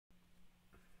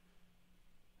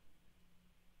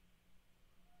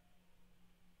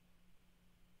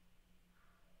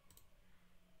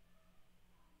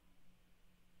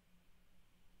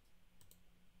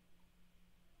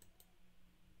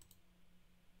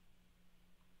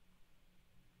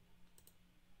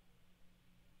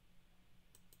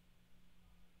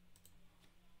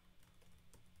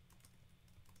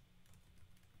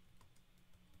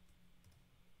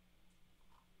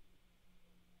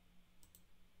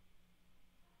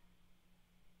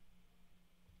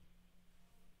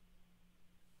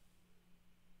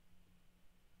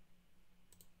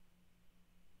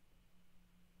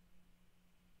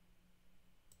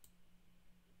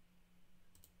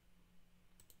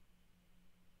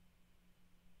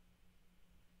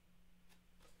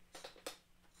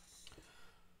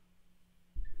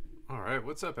All right,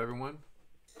 what's up, everyone?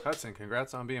 Hudson,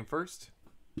 congrats on being first.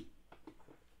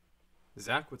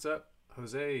 Zach, what's up?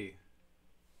 Jose,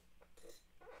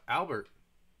 Albert,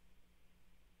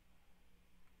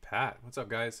 Pat, what's up,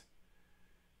 guys?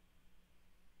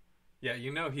 Yeah,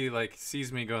 you know he like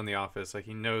sees me go in the office, like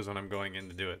he knows when I'm going in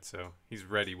to do it, so he's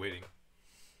ready, waiting.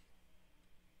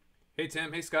 Hey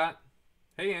Tim, hey Scott,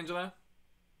 hey Angela.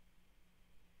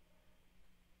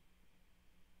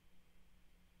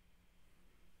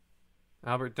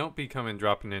 Albert, don't be coming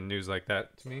dropping in news like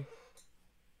that to me.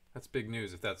 That's big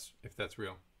news if that's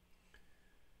real.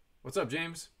 What's up,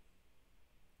 James?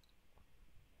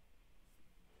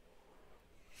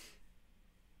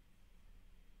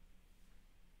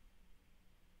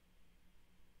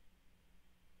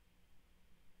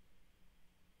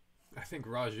 I think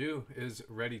Raju is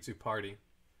ready to party.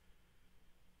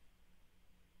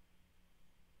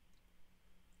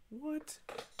 What?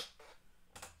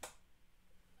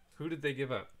 Who did they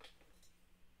give up?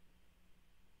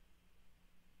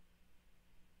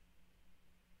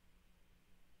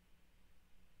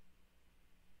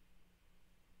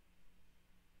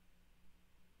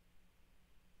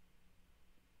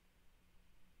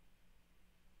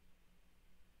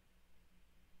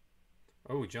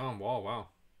 Oh, John Wall. Wow.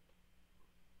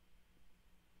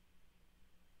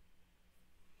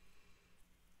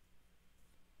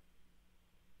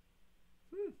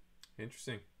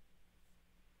 Interesting.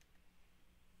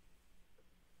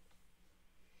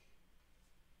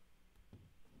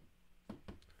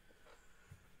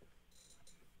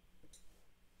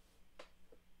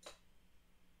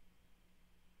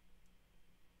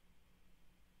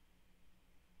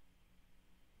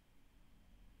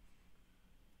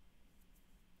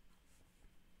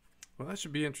 Well, that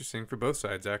should be interesting for both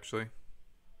sides, actually.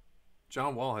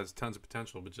 John Wall has tons of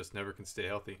potential, but just never can stay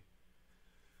healthy.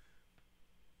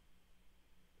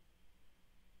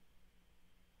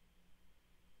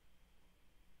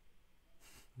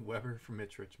 Weber for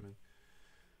Mitch Richmond.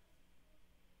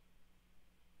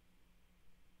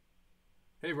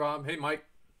 Hey, Rob. Hey, Mike.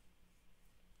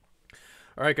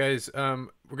 All right, guys. We're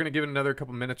gonna give it another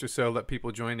couple minutes or so. Let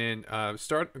people join in.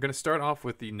 We're gonna start off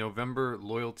with the November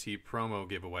loyalty promo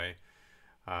giveaway.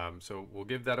 So we'll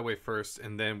give that away first,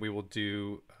 and then we will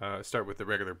do start with the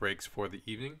regular breaks for the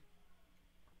evening.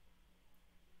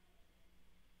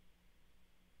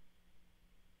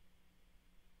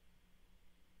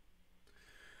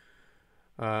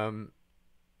 Um,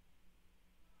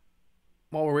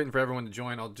 while we're waiting for everyone to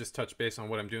join, I'll just touch base on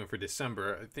what I'm doing for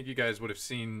December. I think you guys would have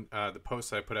seen the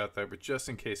posts I put out there, but just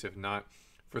in case if not,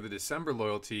 for the December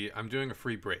loyalty, I'm doing a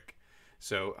free break.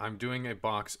 So I'm doing a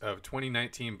box of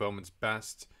 2019 Bowman's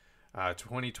Best,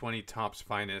 2020 Topps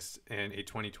Finest, and a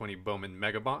 2020 Bowman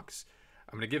Mega Box.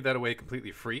 I'm going to give that away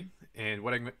completely free. And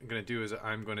what I'm going to do is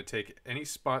I'm going to take any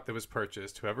spot that was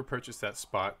purchased, whoever purchased that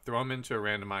spot, throw them into a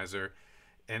randomizer.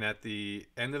 And at the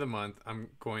end of the month, I'm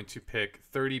going to pick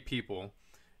 30 people,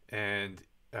 and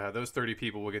those 30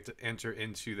 people will get to enter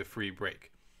into the free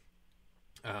break.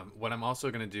 What I'm also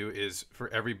going to do is for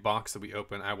every box that we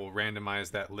open, I will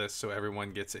randomize that list so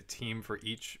everyone gets a team for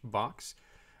each box.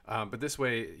 But this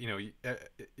way,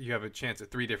 you have a chance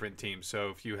at 3 different teams.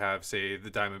 So if you have, say,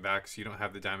 the Diamondbacks, you don't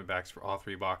have the Diamondbacks for all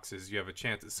 3 boxes. You have a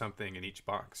chance at something in each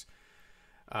box.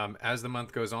 As the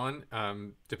month goes on,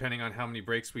 depending on how many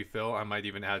breaks we fill, I might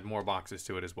even add more boxes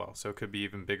to it as well. So it could be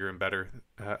even bigger and better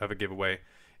of a giveaway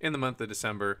in the month of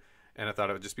December. And I thought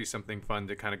it would just be something fun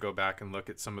to kind of go back and look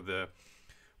at some of the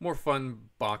more fun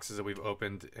boxes that we've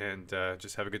opened and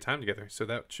just have a good time together. So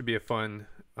that should be a fun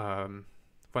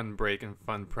break and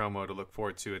fun promo to look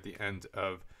forward to at the end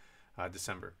of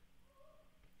December.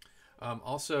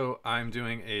 Also, I'm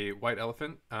doing a white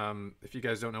elephant. If you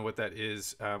guys don't know what that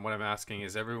is, what I'm asking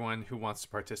is everyone who wants to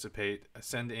participate,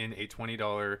 send in a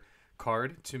 $20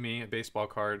 card to me, a baseball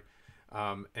card.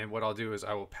 And what I'll do is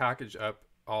I will package up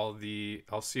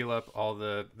I'll seal up all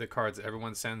the cards that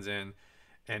everyone sends in.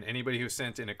 And anybody who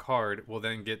sent in a card will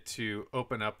then get to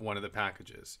open up one of the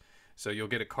packages. So you'll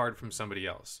get a card from somebody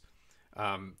else.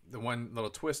 The one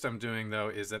little twist I'm doing, though,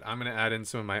 is that I'm going to add in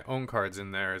some of my own cards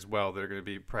in there as well. They're going to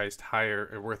be priced higher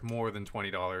or worth more than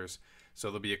 $20. So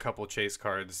there'll be a couple chase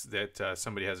cards that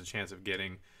somebody has a chance of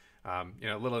getting. A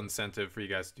little incentive for you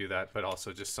guys to do that, but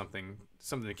also just something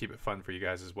to keep it fun for you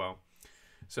guys as well.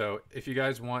 So if you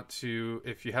guys want to,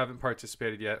 if you haven't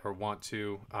participated yet or want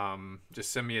to,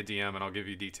 just send me a DM and I'll give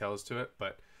you details to it.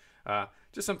 But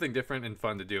just something different and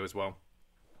fun to do as well.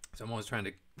 So I'm always trying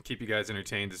to keep you guys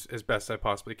entertained as best I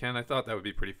possibly can. I thought that would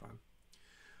be pretty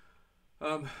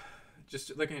fun.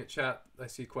 Just looking at chat, I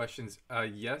see questions.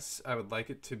 Yes, I would like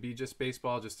it to be just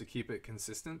baseball just to keep it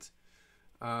consistent.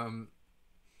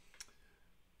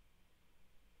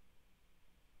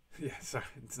 Yeah, sorry.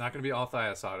 It's not going to be all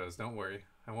Thias autos. Don't worry.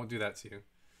 I won't do that to you.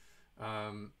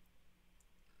 Um,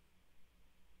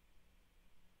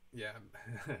 yeah.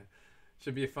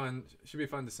 Should be a fun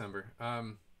December.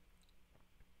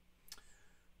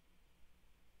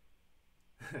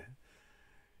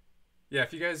 Yeah,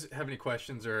 if you guys have any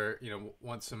questions or,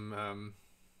 want some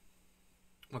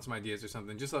ideas or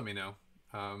something, just let me know.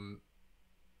 Um,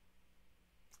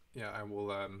 yeah, I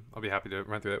will. I'll be happy to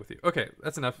run through that with you. Okay,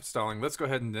 that's enough stalling. Let's go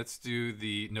ahead and let's do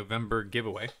the November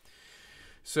giveaway.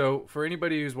 So for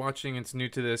anybody who's watching and it's new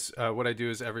to this, what I do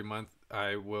is every month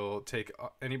I will take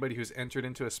anybody who's entered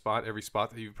into a spot, every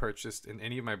spot that you've purchased in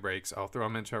any of my breaks, I'll throw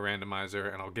them into a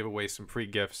randomizer and I'll give away some free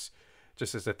gifts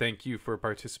just as a thank you for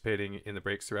participating in the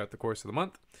breaks throughout the course of the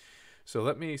month. So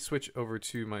let me switch over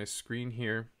to my screen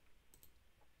here.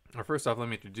 Or first off, let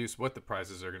me introduce what the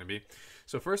prizes are going to be.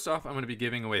 So first off, I'm going to be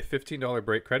giving away a $15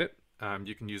 break credit.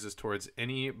 You can use this towards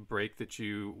any break that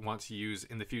you want to use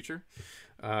in the future.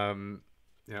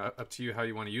 Up to you how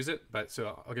you want to use it. But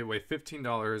so I'll give away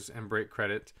 $15 and break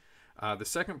credit. The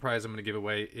second prize I'm going to give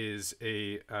away is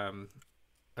a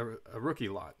rookie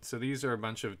lot. So these are a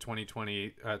bunch of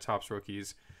 2020 Topps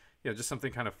rookies. Yeah, just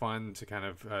something kind of fun to kind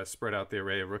of spread out the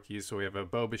array of rookies. So we have a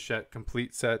Bowman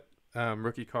complete set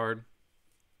rookie card.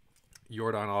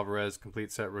 Yordan Alvarez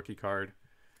complete set rookie card,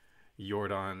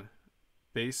 Yordan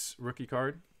base rookie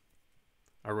card,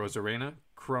 a Rosarena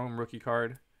chrome rookie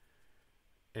card,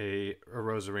 a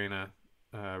Rosarena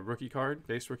rookie card,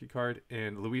 base rookie card,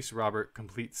 and Luis Robert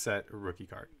complete set rookie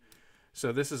card.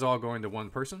 So this is all going to one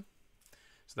person.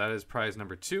 So that is prize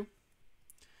number 2.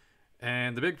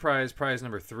 And the big prize, prize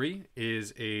number 3,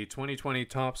 is a 2020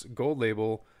 Topps Gold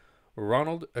Label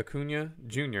Ronald Acuna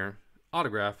Jr.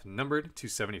 autograph numbered to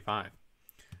 75.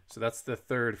 So that's the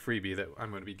third freebie that I'm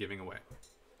going to be giving away.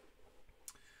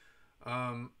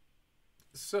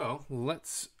 So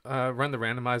let's run the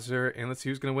randomizer and let's see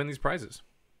who's going to win these prizes.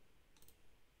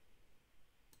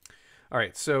 All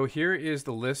right, so here is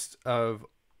the list of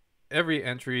every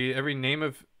entry, every name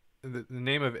of the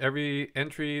name of every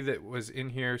entry that was in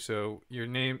here. So your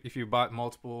name, if you bought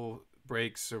multiple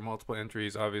breaks or multiple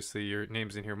entries, obviously your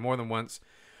name's in here more than once.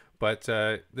 But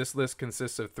this list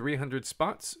consists of 300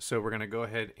 spots, so we're going to go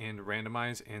ahead and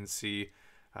randomize and see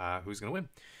who's going to win.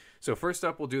 So first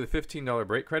up, we'll do the $15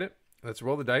 break credit. Let's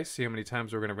roll the dice, see how many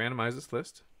times we're going to randomize this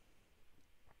list.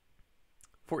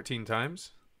 14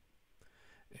 times.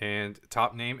 And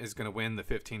top name is going to win the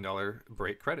 $15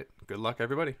 break credit. Good luck,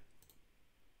 everybody.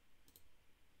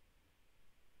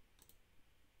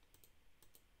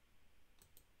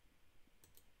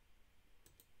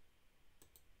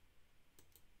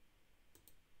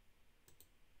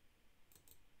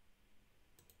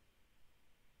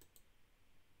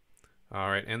 All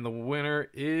right, and the winner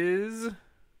is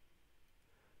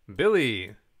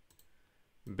Billy.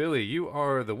 Billy, you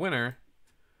are the winner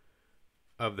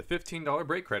of the $15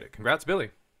 break credit. Congrats,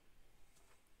 Billy.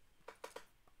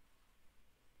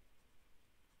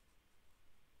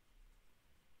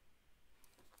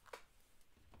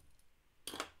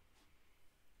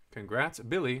 Congrats,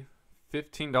 Billy.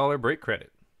 $15 break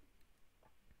credit.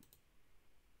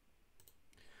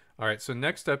 All right, so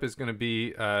next up is going to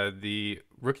be the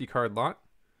rookie card lot.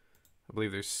 I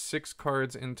believe there's 6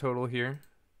 cards in total here.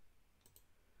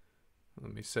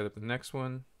 Let me set up the next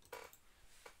one.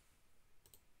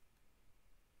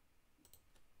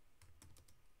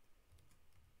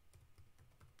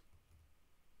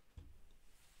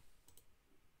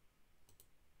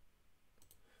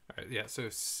 All right, yeah, so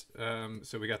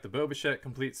we got the Bowman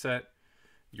complete set,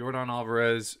 Yordan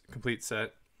Alvarez complete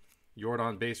set,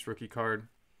 Yordan base rookie card,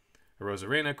 a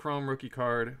Rosarena chrome rookie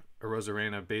card, a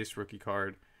Rosarena base rookie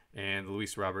card, and the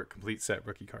Luis Robert complete set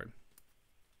rookie card.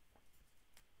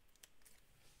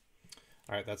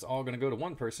 All right, that's all going to go to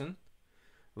one person.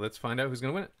 Let's find out who's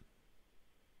going to win it.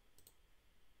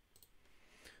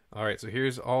 All right, so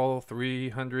here's all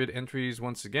 300 entries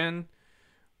once again.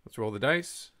 Let's roll the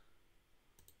dice.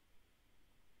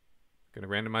 Going to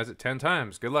randomize it 10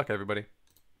 times. Good luck, everybody.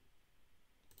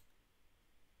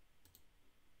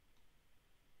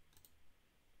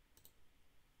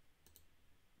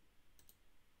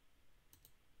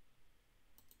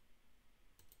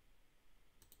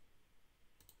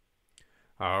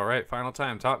 All right, final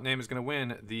time. Top name is going to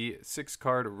win the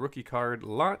 6-card rookie card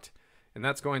lot, and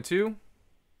that's going to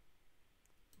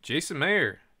Jason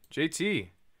Mayer, JT.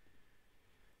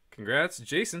 Congrats,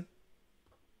 Jason.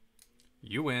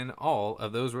 You win all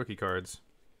of those rookie cards.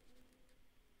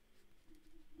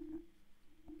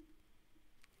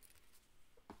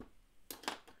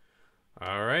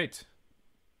 All right.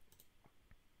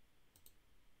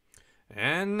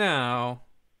 And now,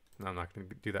 No, I'm not going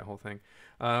to do that whole thing.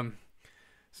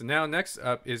 So now next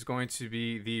up is going to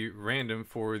be the random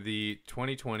for the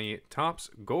 2020 Topps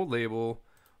Gold Label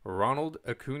Ronald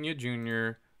Acuna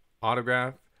Jr.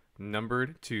 autograph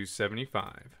numbered to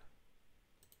 75.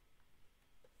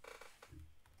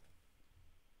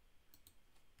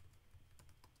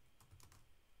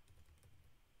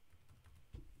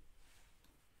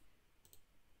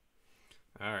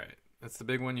 All right, that's the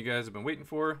big one you guys have been waiting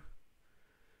for.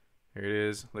 Here it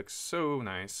is. Looks so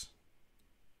nice.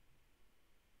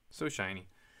 So shiny.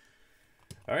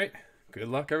 All right, good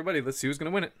luck, everybody. Let's see who's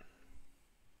going to win it.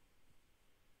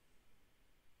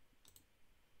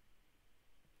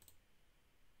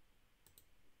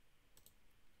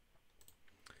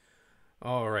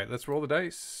 All right, let's roll the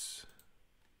dice.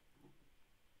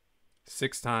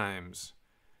 6 times.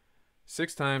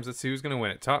 6 times. Let's see who's going to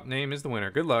win it. Top name is the winner.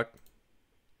 Good luck.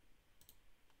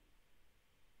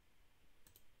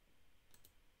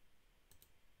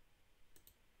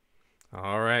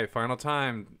 All right, final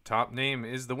time. Top name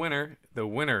is the winner. The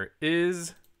winner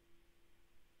is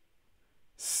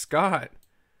Scott.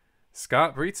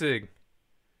 Scott Breetzig.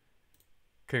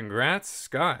 Congrats,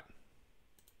 Scott.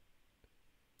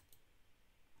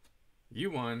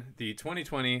 You won the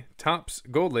 2020 Topps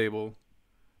Gold Label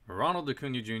Ronald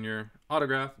Acuna Jr.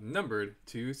 autograph numbered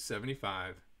to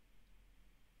 75.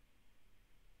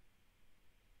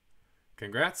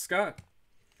 Congrats, Scott.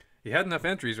 You had enough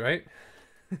entries, right?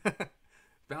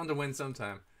 Bound to win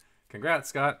sometime. Congrats,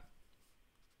 Scott.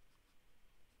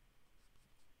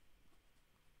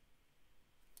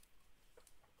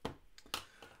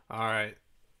 All right.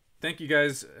 Thank you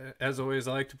guys. As always,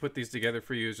 I like to put these together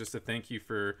for you as just a thank you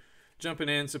for jumping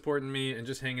in, supporting me, and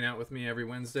just hanging out with me every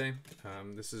Wednesday.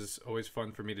 This is always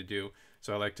fun for me to do.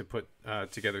 So I like to put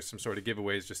together some sort of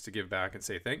giveaways just to give back and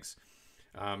say thanks.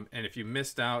 And if you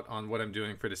missed out on what I'm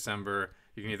doing for December,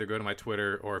 you can either go to my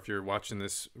Twitter, or if you're watching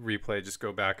this replay, just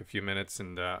go back a few minutes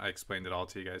and I explained it all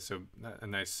to you guys. So a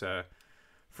nice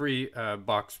free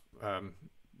box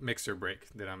mixer break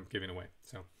that I'm giving away.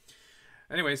 So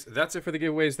anyways, that's it for the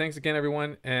giveaways. Thanks again,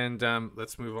 everyone. And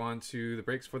let's move on to the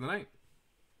breaks for the night.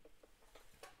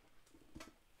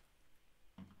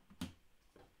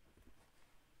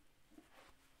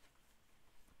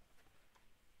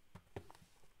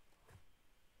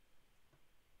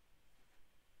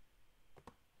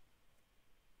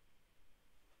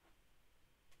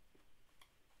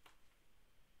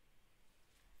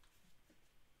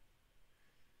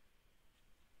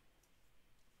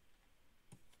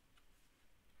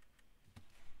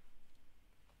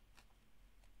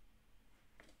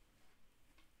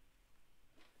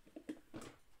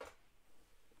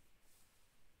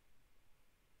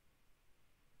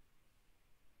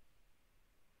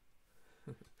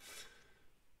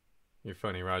 You're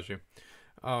funny, Raju.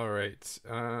 All right.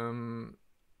 Let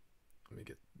me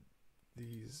get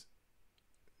these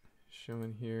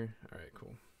showing here. All right,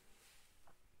 cool.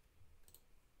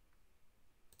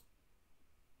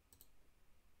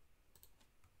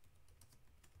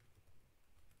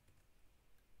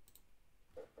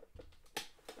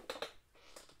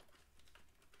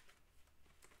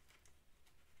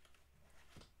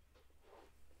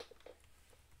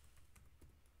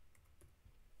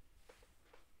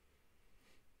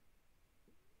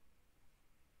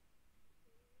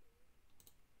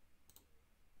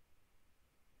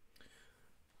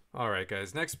 All right,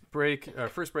 guys. Next break,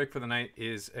 first break for the night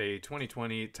is a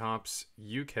 2020 Topps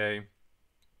UK,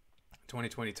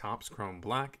 2020 Topps Chrome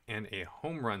Black, and a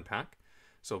home run pack.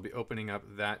 So we'll be opening up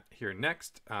that here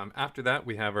next. After that,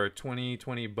 we have our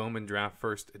 2020 Bowman Draft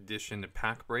First Edition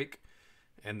pack break.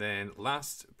 And then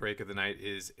last break of the night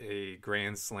is a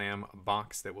Grand Slam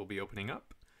box that we'll be opening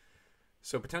up.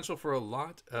 So potential for a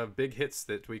lot of big hits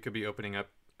that we could be opening up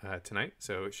tonight.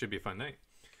 So it should be a fun night.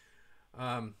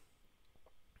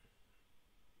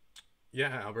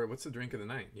 Yeah, Albert, what's the drink of the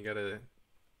night? You got to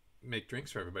make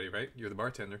drinks for everybody, right? You're the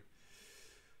bartender.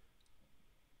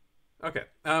 Okay.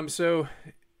 So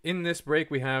in this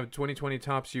break, we have 2020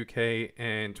 Topps UK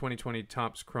and 2020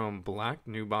 Topps Chrome Black,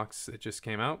 new box that just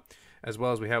came out, as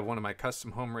well as we have one of my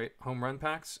custom home run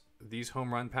packs. These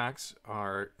home run packs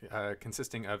are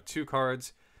consisting of 2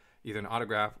 cards, either an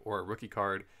autograph or a rookie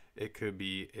card. It could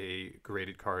be a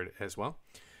graded card as well.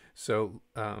 So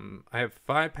I have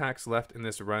 5 packs left in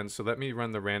this run, so let me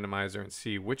run the randomizer and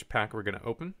see which pack we're going to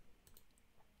open.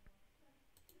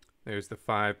 There's the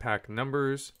 5 pack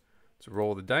numbers. Let's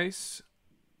roll the dice.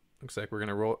 Looks like we're going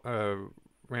to roll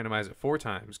randomize it 4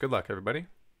 times. Good luck, everybody.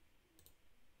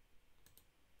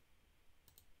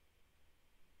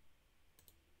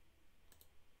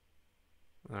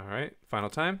 All right, final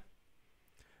time.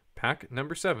 Pack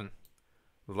number 7.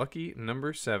 Lucky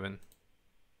number 7.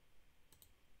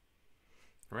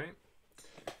 Right?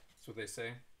 That's what they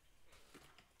say.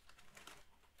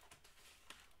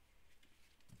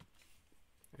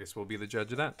 I guess we'll be the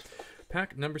judge of that.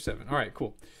 Pack number 7. All right,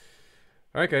 cool.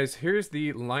 All right, guys, here's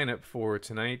the lineup for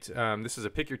tonight. This is a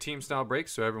pick your team style break,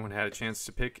 so everyone had a chance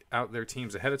to pick out their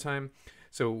teams ahead of time.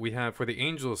 So we have for the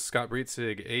Angels, Scott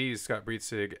Breetzig, A's, Scott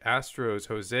Breetzig, Astros,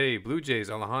 Jose, Blue Jays,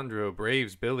 Alejandro,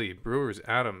 Braves, Billy, Brewers,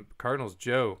 Adam, Cardinals,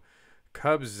 Joe,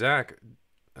 Cubs, Zach,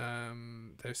 I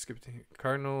skipped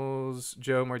Cardinals,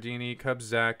 Joe Mardini, Cubs,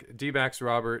 Zach, D-backs,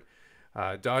 Robert,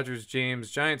 Dodgers, James,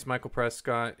 Giants, Michael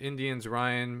Prescott, Indians,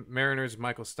 Ryan, Mariners,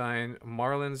 Michael Stein,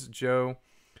 Marlins, Joe,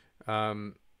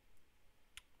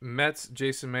 Mets,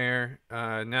 Jason Mayer,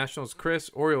 Nationals,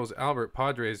 Chris, Orioles, Albert,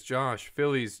 Padres, Josh,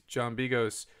 Phillies, John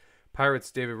Bigos,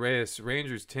 Pirates, David Reyes,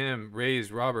 Rangers, Tim,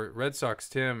 Rays, Robert, Red Sox,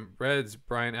 Tim, Reds,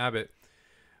 Brian Abbott,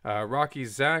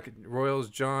 Rockies, Zach, Royals,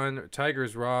 John,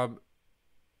 Tigers, Rob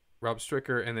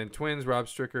Stricker, and then Twins, Rob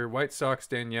Stricker, White Sox,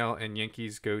 Danielle, and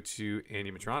Yankees go to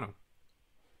Andy Matrano.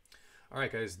 All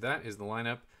right, guys, that is the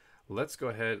lineup. Let's go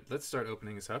ahead. Let's start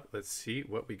opening this up. Let's see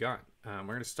what we got. We're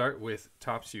going to start with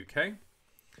Topps UK,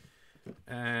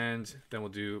 and then we'll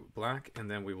do black, and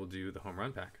then we will do the home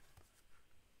run pack.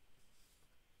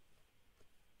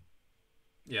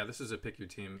 Yeah, this is a pick your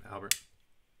team, Albert.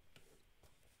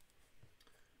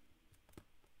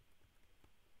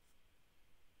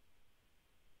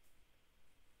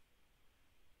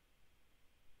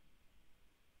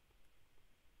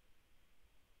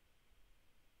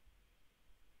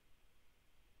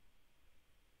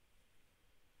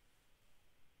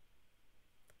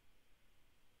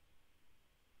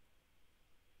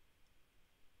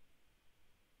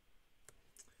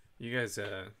 You guys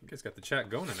got the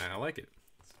chat going tonight. I like it.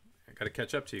 I got to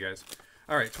catch up to you guys.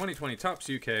 All right, 2020 Topps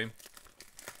UK.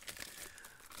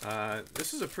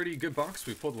 This is a pretty good box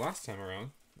we pulled last time around.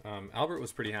 Albert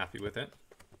was pretty happy with it.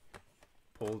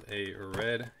 Pulled a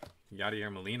red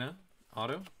Yadier Molina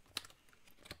auto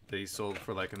that he sold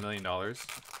for like $1 million.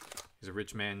 He's a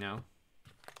rich man now.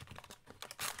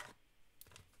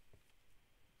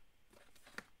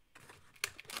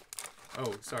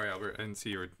 Oh, sorry, Albert. I didn't see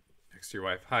you were next to your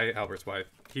wife. Hi, Albert's wife.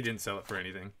 He didn't sell it for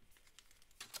anything.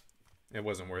 It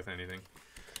wasn't worth anything.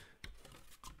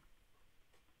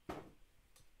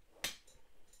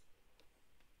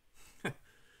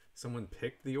 Someone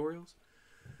picked the Orioles?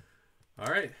 All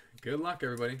right. Good luck,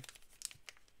 everybody.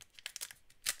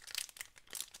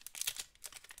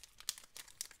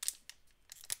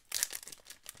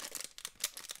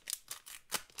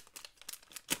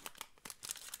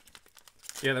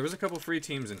 Yeah, there was a couple free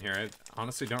teams in here. I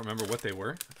honestly don't remember what they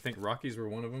were. I think Rockies were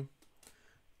one of them.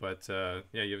 But,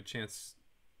 yeah, you have a chance.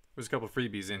 There's a couple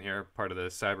freebies in here, part of the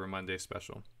Cyber Monday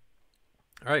special.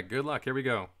 All right, good luck. Here we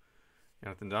go.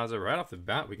 Jonathan Daza, right off the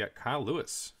bat, we got Kyle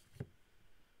Lewis.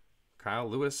 Kyle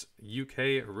Lewis,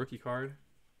 UK rookie card.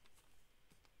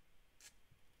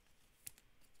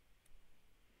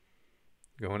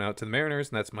 Going out to the Mariners,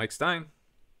 and that's Mike Stein.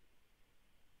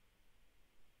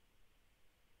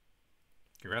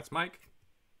 Congrats, Mike.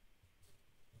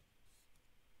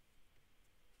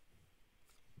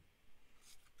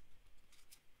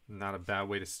 Not a bad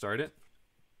way to start it.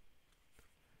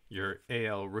 Your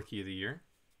AL Rookie of the Year.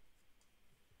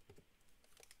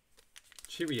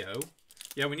 Cheerio.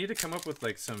 Yeah, we need to come up with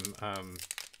like some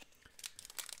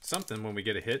something when we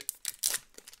get a hit.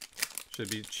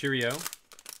 Should be Cheerio.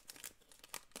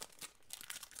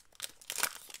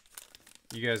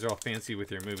 You guys are all fancy with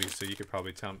your movies, so you could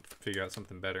probably figure out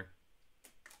something better.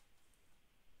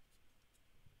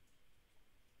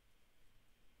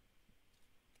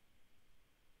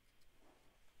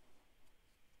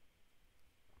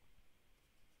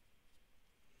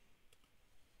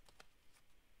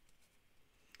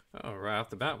 Oh, right off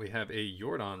the bat, we have a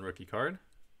Jordan rookie card.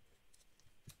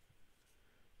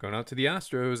 Going out to the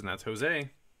Astros, and that's Jose.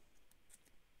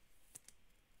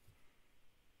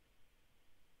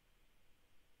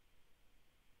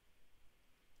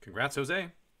 Congrats, Jose.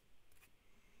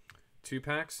 2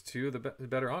 packs, 2 of the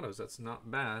better autos. That's not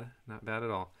bad. Not bad at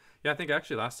all. Yeah, I think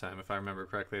actually last time, if I remember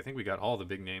correctly, I think we got all the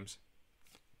big names.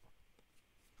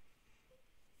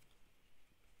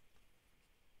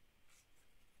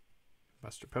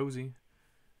 Buster Posey.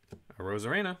 A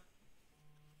Rosarena.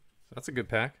 So that's a good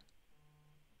pack.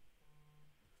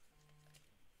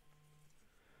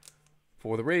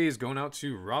 For the Rays, going out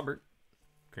to Robert.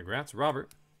 Congrats,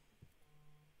 Robert.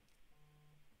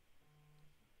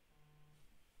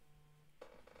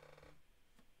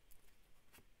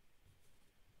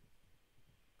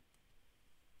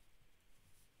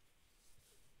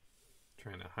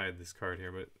 Trying to hide this card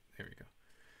here, but there we go.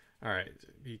 All right,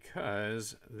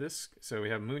 because this, so we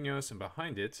have Munoz, and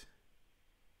behind it,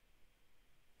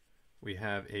 we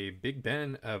have a Big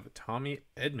Ben of Tommy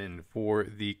Edman for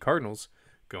the Cardinals,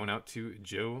 going out to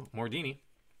Joe Mordini.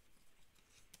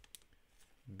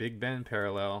 Big Ben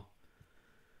parallel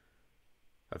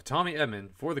of Tommy Edman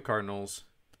for the Cardinals,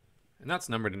 and that's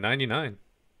numbered to 99.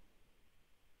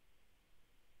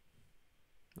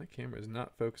 My camera is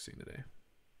not focusing today.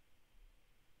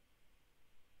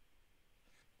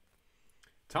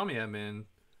 Tommy Edman,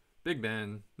 Big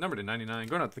Ben, numbered to 99,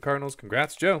 going out to the Cardinals.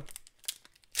 Congrats, Joe.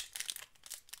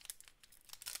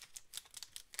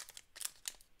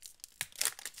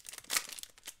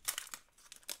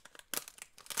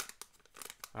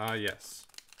 Yes.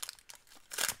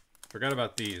 Forgot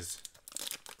about these.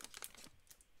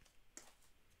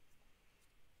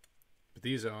 But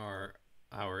these are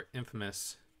our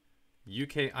infamous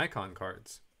UK icon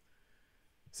cards.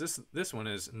 So this one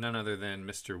is none other than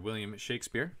Mr. William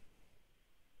Shakespeare.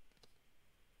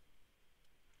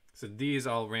 So these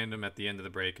all random at the end of the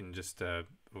break, and just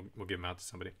we'll give them out to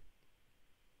somebody.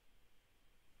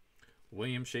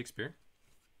 William Shakespeare.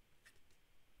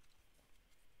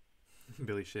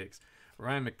 Billy Shakes.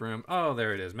 Ryan McBroom. Oh,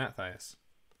 there it is. Matt Thias.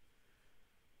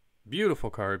 Beautiful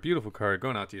card. Beautiful card.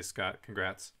 Going out to you, Scott.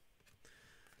 Congrats.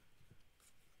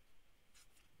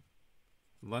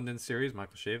 London Series.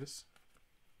 Michael Chavis.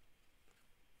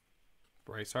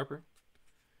 Bryce Harper.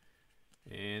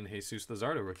 And Jesus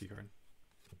Luzardo rookie card.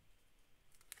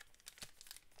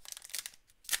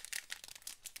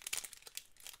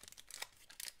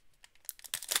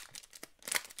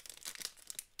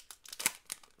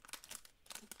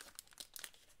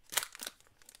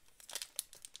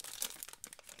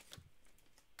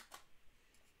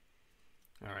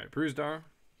 All right, Bruzdar.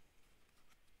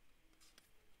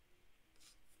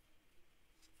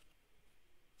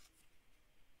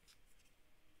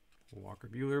 Walker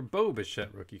Buehler, Bo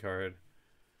Bichette rookie card.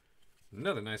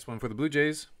 Another nice one for the Blue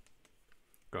Jays.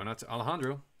 Going out to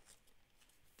Alejandro.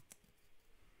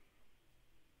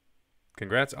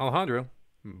 Congrats, Alejandro.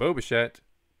 Bo Bichette,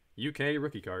 UK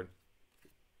rookie card.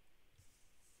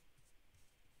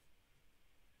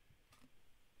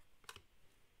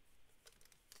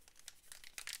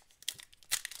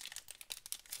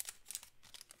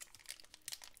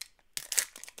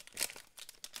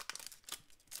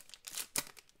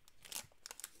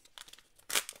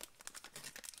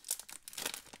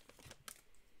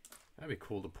 That'd be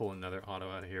cool to pull another auto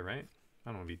out of here, right? I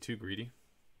don't want to be too greedy.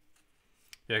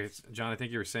 Yeah, John, I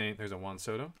think you were saying there's a Juan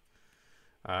Soto.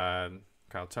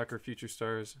 Kyle Tucker, Future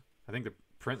Stars. I think the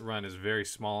print run is very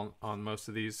small on most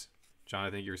of these. John, I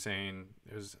think you were saying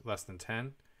it was less than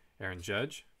 10. Aaron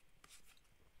Judge.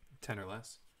 10 or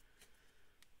less.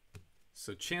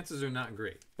 So chances are not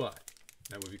great, but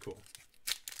that would be cool.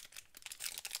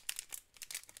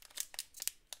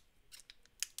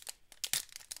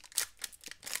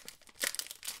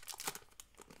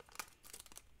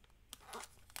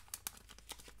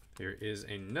 Here is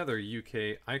another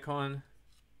UK icon.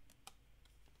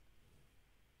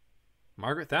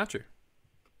 Margaret Thatcher.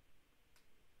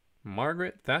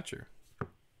 Margaret Thatcher.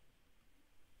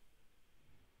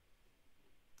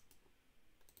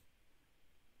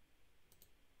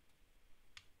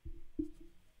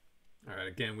 All right,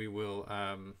 again, we will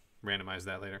randomize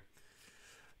that later.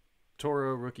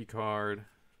 Toro rookie card.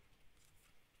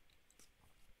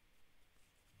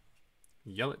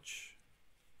 Yelich.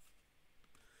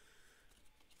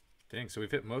 Dang, so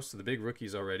we've hit most of the big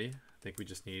rookies already. I think we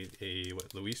just need a,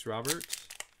 Luis Robert.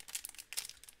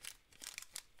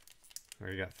 There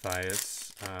we got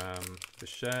Thias.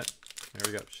 Bichette.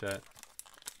 There we got Bichette.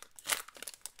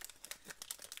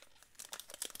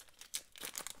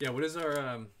 Yeah, what is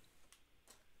our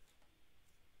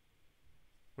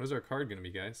card gonna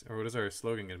be, guys? Or what is our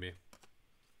slogan gonna be?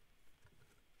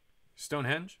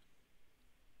 Stonehenge?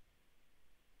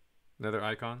 Another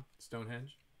icon,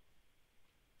 Stonehenge.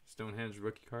 Stonehenge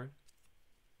rookie card.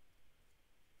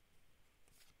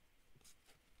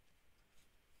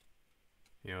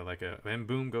 You know, like and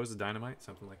boom goes the dynamite,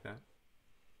 something like that.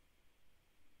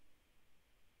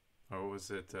 Or what was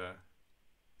it?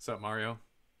 What's up, Mario?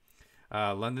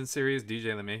 London Series, DJ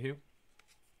LeMahieu.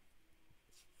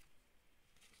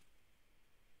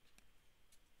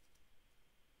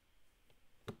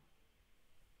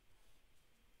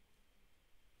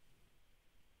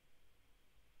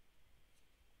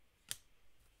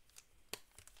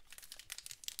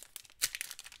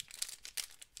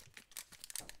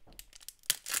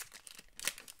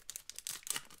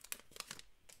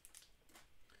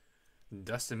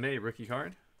 Dustin May rookie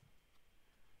card.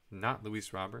 Not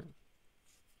Luis Robert.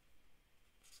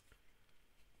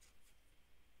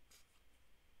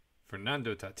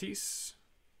 Fernando Tatis.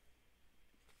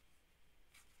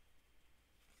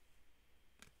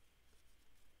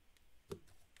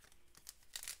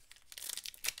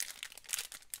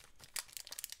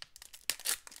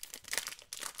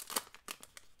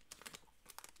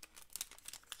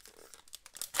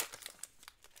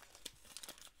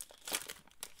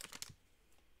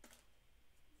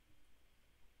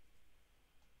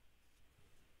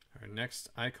 Our next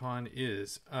icon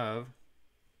is of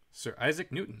Sir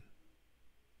Isaac Newton.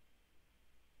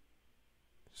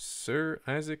 Sir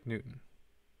Isaac Newton.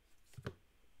 There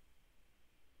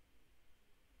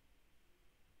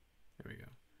we go.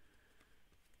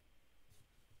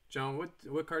 John,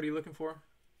 what card are you looking for?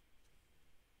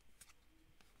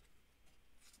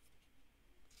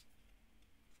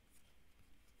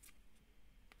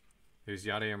 There's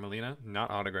Yadier Molina,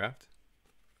 not autographed.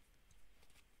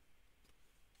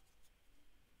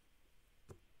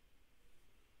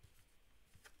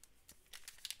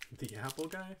 The Apple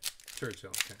guy?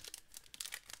 Churchill, okay.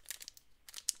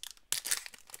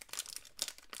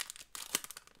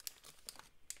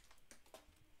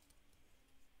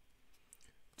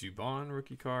 Dubon,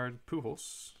 rookie card.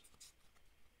 Pujols.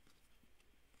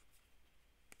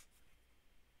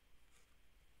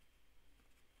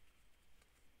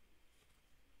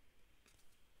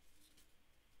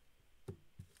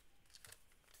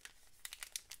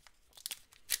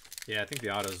 Yeah, I think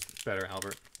the auto's better,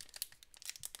 Albert.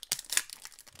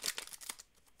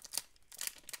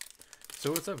 So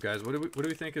what's up, guys? What do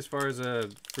we think as far as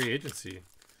free agency?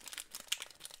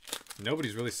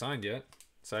 Nobody's really signed yet,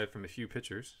 aside from a few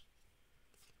pitchers.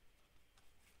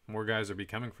 More guys are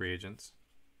becoming free agents.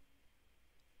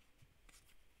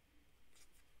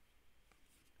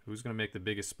 Who's going to make the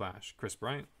biggest splash? Chris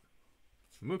Bryant,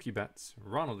 Mookie Betts,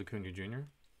 Ronald Acuna Jr.,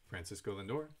 Francisco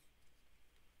Lindor.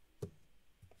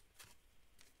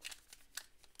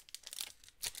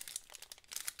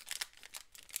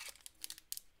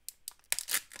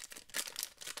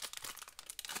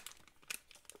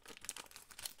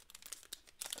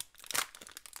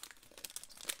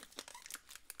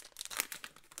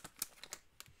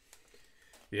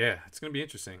 Yeah, it's going to be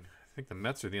interesting. I think the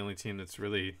Mets are the only team that's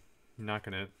really not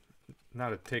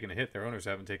have taken a hit. Their owners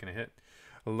haven't taken a hit.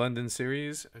 A London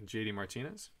Series, JD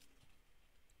Martinez.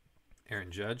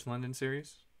 Aaron Judge, London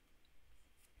Series.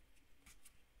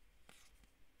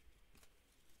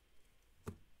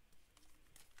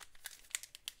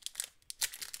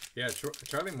 Yeah,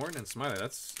 Charlie Morton and Smiley.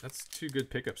 That's two good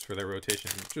pickups for their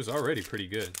rotation, which was already pretty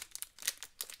good.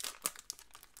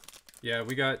 Yeah,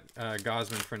 we got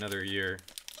Gosman for another year.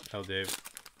 Hell, Dave.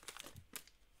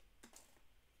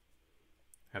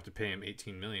 Have to pay him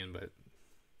 $18 million, but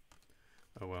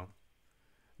oh well.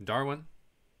 Darwin.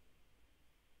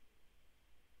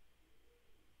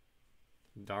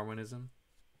 Darwinism.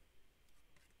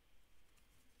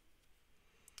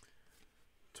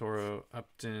 Toro,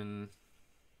 Upton,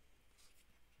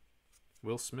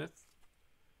 Will Smith,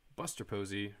 Buster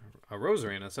Posey, a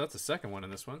Rosarina. So that's the second one in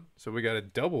this one. So we got a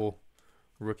double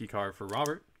rookie card for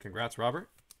Robert. Congrats, Robert.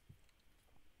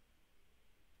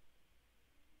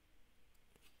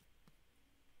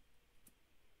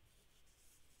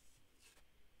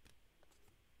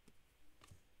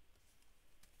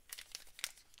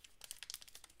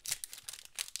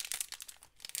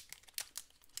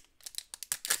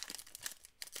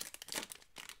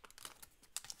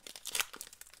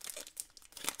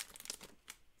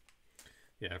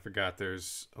 Yeah, I forgot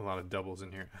there's a lot of doubles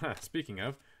in here. Speaking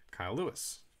of, Kyle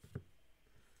Lewis.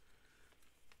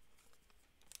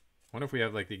 Wonder if we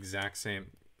have like the exact same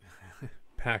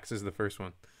packs as the first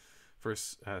one.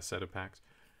 First set of packs.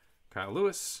 Kyle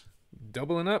Lewis,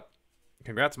 doubling up.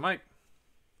 Congrats, Mike.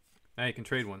 Now you can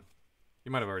trade one.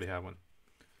 You might have already had one.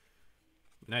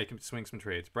 Now you can swing some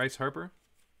trades. Bryce Harper.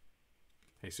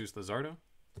 Jesus Luzardo.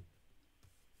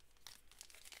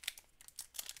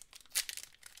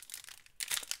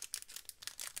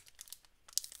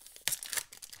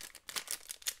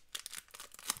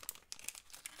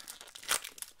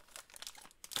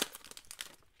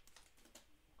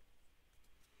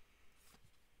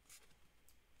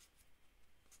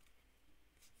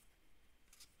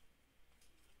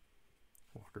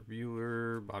 Walker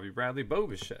Buehler, Bobby Bradley, Bo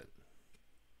Bichette.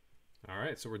 All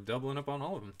right, so we're doubling up on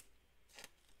all of them.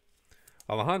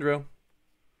 Alejandro,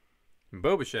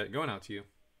 Bo Bichette going out to you.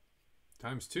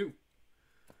 ×2.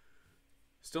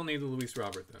 Still need the Luis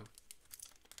Robert, though.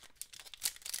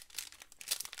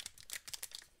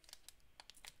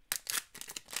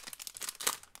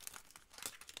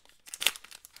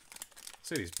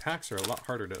 Say these packs are a lot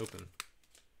harder to open.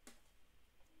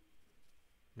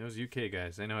 Those UK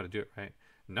guys, they know how to do it right.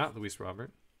 Not Luis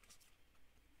Robert.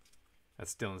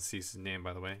 That's Dylan Cease's name,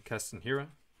 by the way. Keston Hiura.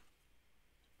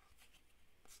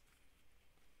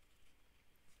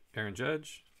 Aaron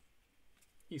Judge.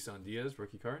 Isan Diaz,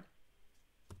 rookie card.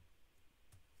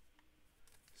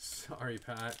 Sorry,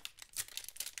 Pat.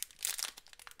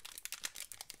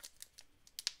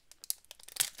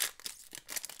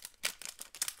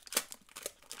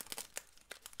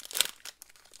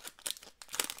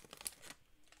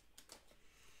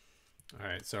 All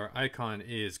right, so our icon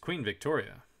is Queen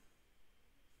Victoria.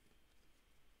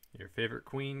 Your favorite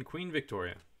queen, Queen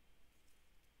Victoria.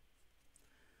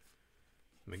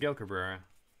 Miguel Cabrera.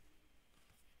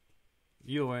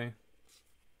 Eloy.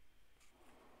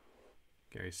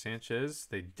 Gary Sanchez.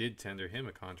 They did tender him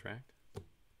a contract.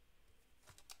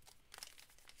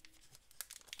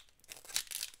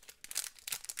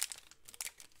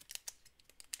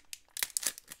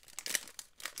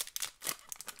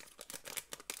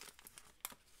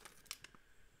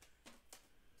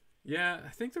 Yeah, I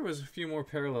think there was a few more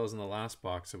parallels in the last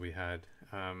box that we had.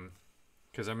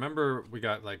 Because I remember we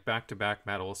got like back-to-back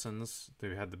Matt Olsons.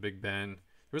 They had the Big Ben.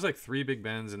 There was like 3 Big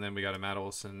Bens, and then we got a Matt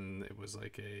Olson. It was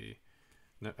like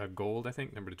a gold, I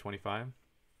think, number to 25.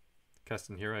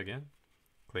 Keston Hiura again.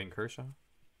 Clayton Kershaw.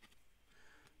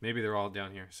 Maybe they're all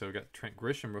down here. So we got Trent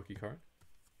Grisham rookie card.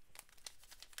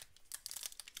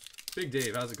 Big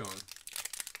Dave, how's it going?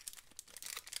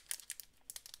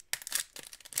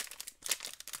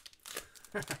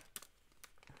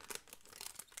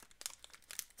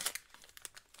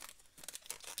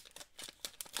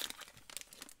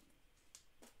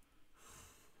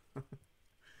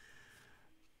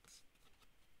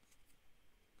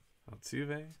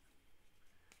 Altuve.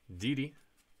 Didi.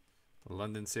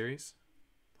 London series.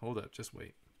 Hold up, just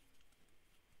wait.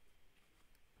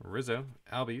 Rizzo.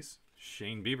 Albies.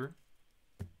 Shane Bieber.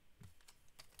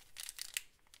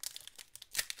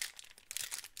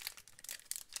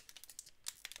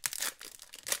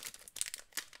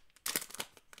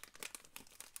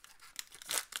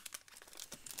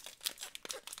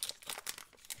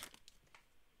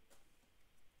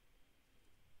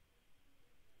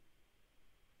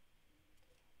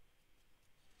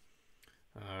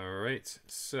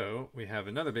 So we have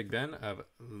another Big Ben of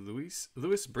Lewis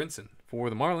Brinson for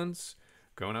the Marlins,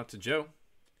 going out to Joe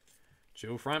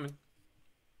Fryman.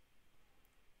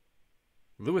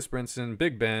 Lewis Brinson,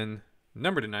 Big Ben,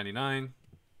 number to 99,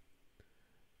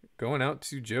 going out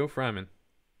to Joe Fryman.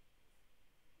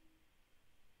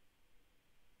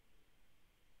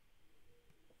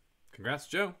 Congrats,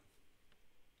 Joe.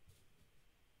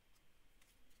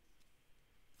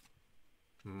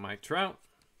 Mike Trout.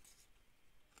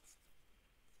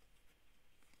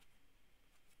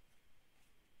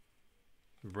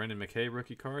 Brendan McKay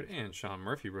rookie card and Sean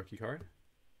Murphy rookie card.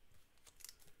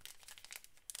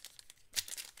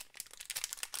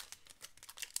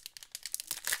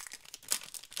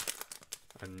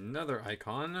 Another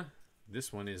icon.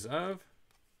 This one is of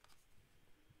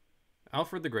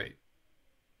Alfred the Great.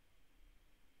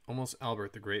 Almost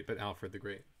Albert the Great, but Alfred the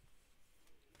Great.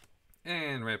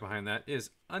 And right behind that is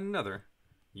another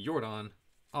Yordan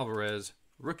Alvarez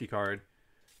rookie card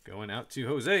going out to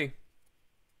Jose.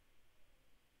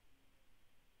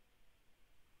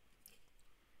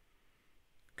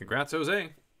 Congrats, Jose.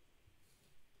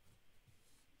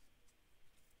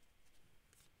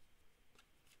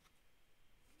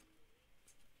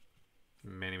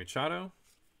 Manny Machado.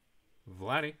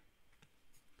 Vladdy.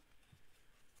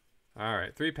 All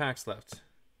right, 3 packs left.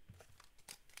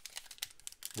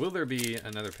 Will there be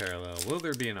another parallel? Will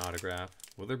there be an autograph?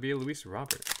 Will there be a Luis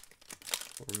Robert?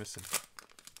 What we're missing.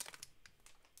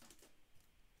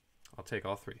 I'll take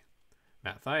all 3.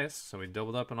 Matt Thias, so we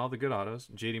doubled up on all the good autos.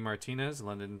 JD Martinez,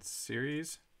 London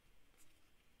series.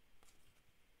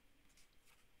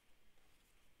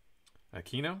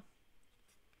 Acuna.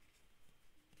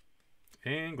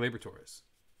 And Gleyber Torres.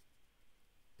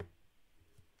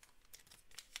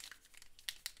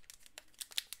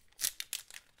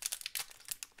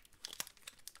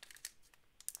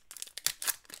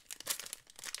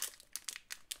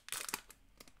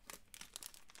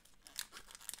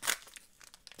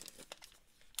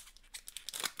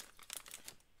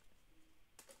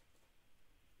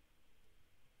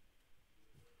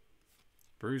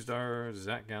 Bruised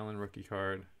Zach Gallen rookie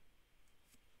card.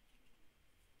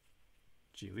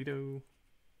 Giolito.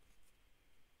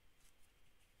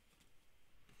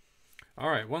 All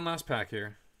right, one last pack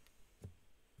here.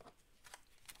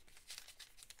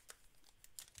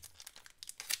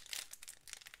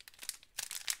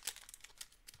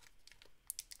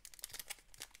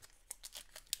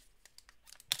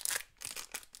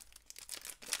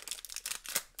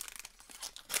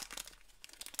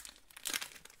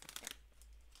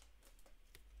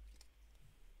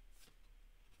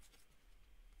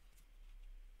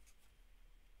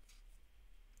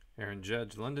 Aaron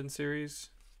Judge, London Series.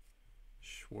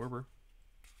 Schwarber.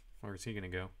 Where's he going to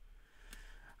go?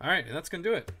 All right, and that's going to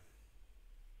do it.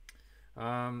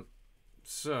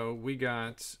 So we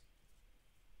got,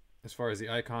 as far as the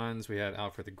icons, we had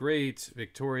Alfred the Great,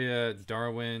 Victoria,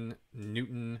 Darwin,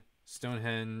 Newton,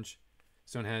 Stonehenge,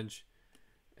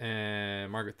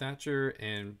 and Margaret Thatcher,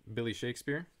 and Billy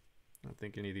Shakespeare. I don't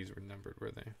think any of these were numbered,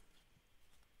 were they?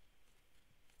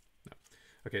 No.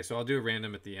 Okay, so I'll do a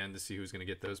random at the end to see who's going to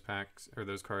get those packs or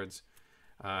those cards.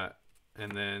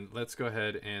 And then let's go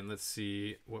ahead and let's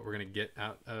see what we're going to get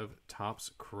out of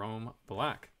Topps Chrome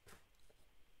Black.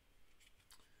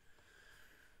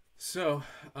 So,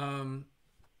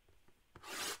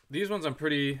 these ones I'm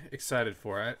pretty excited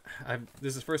for.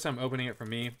 This is the first time opening it for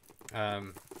me,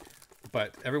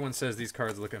 but everyone says these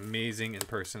cards look amazing in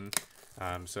person,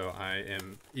 so I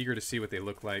am eager to see what they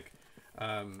look like.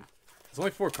 It's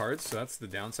only 4 cards, so that's the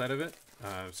downside of it.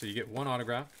 So you get 1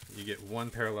 autograph, you get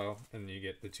 1 parallel, and you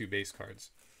get the 2 base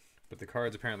cards. But the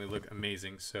cards apparently look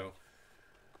amazing, so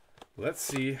let's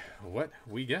see what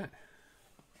we get.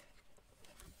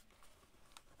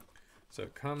 So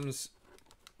it comes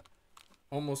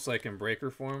almost like in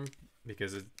breaker form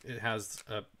because it has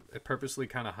it purposely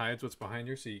kind of hides what's behind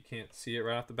you, so you can't see it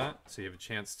right off the bat. So you have a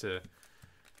chance to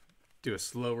do a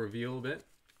slow reveal a bit.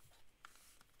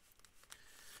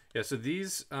 Yeah, so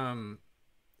these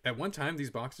at one time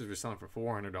these boxes were selling for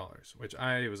 $400, which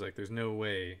I was like, there's no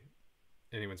way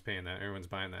anyone's paying that. Everyone's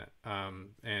buying that.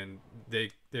 And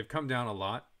they've come down a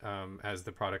lot as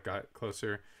the product got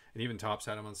closer. And even Topps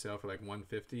had them on sale for like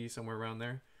 $150, somewhere around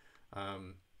there,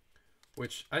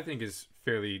 which I think is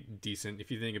fairly decent. If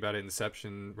you think about it,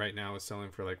 Inception right now is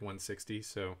selling for like $160.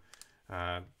 So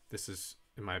this is,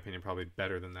 in my opinion, probably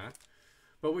better than that.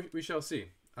 But we shall see.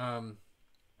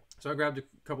 So I grabbed a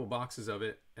couple boxes of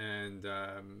it, and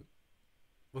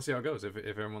we'll see how it goes. If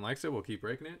everyone likes it, we'll keep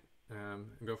breaking it and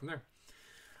go from there.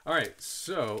 All right,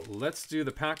 so let's do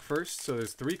the pack first. So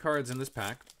there's 3 cards in this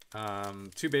pack.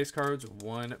 2 base cards,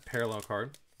 1 parallel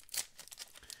card,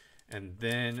 and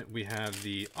then we have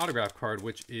the autograph card,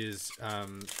 which is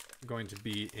going to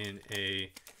be in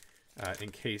a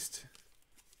encased.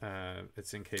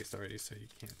 It's encased already, so you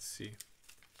can't see.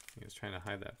 I was trying to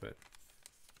hide that, but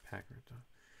pack ripped off.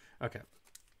 Okay,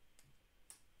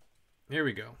 here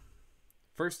we go.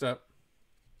 First up,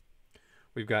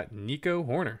 we've got Nico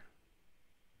Horner.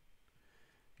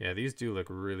 Yeah, these do look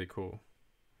really cool.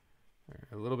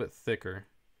 They're a little bit thicker.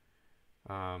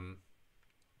 I don't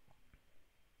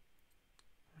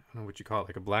know what you call it,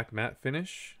 like a black matte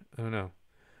finish. I don't know,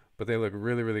 but they look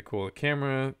really, really cool. The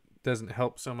camera doesn't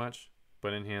help so much,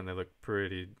 but in hand they look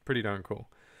pretty darn cool.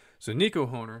 So Nico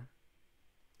Horner,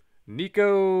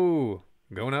 Nico,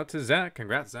 going out to Zach.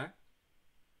 Congrats, Zach.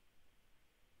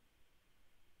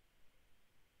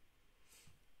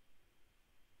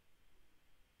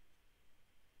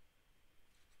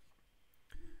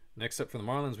 Next up for the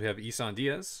Marlins, we have Isan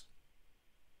Diaz.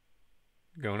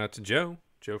 Going out to Joe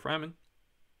Fryman.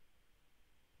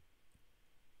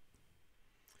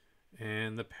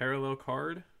 And the parallel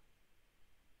card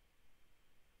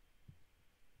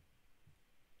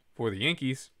for the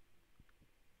Yankees.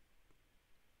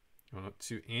 Going up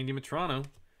to Andy Matrano.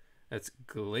 That's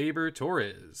Gleyber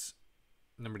Torres,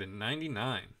 numbered to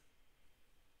 99.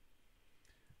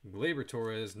 Gleyber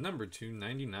Torres, numbered to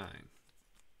 99.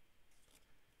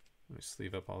 Let me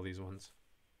sleeve up all these ones.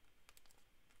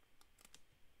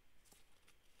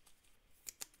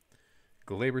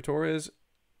 Gleyber Torres,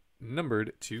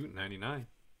 numbered to 99.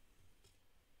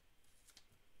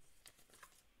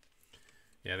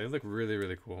 Yeah, they look really,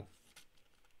 really cool.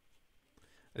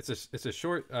 It's a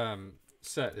short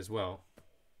set as well.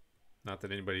 Not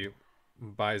that anybody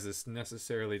buys this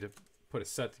necessarily to put a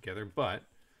set together, but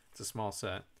it's a small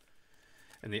set.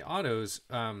 And the autos,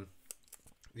 are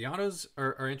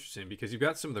interesting because you've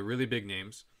got some of the really big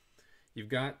names. You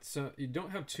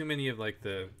don't have too many of like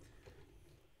the,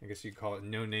 I guess you'd call it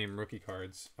no-name rookie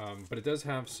cards, but it does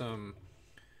have some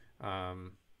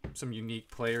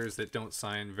unique players that don't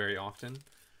sign very often.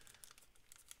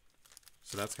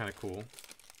 So that's kind of cool.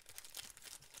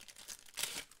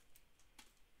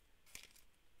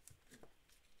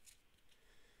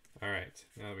 All right,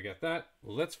 now that we got that,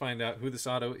 let's find out who this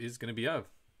auto is going to be of.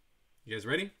 You guys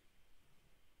ready?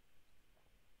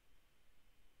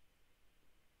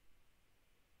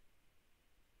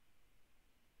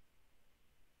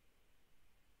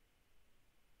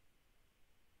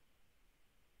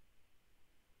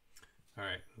 All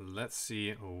right, let's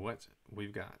see what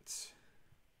we've got.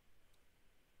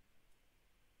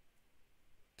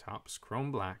 Topps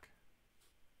Chrome Black.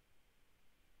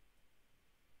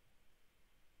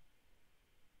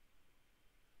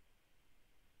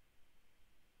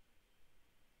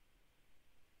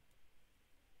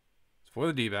 For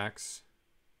the D-backs,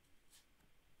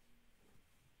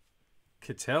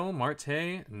 Ketel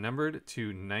Marte, numbered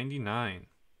to 99.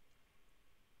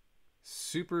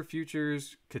 Super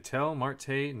Futures, Ketel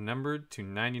Marte, numbered to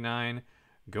 99.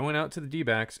 Going out to the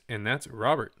D-backs, and that's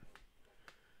Robert.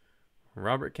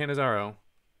 Robert Canizaro.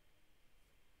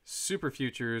 Super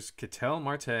Futures, Ketel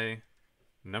Marte,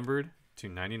 numbered to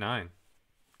 99.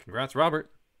 Congrats,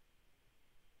 Robert.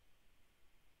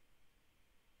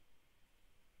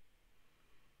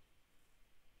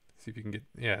 See if you can get...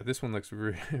 Yeah, this one looks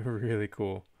really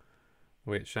cool.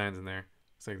 The way it shines in there.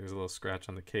 Looks like there's a little scratch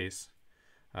on the case.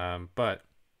 But...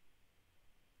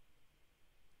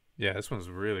 yeah, this one's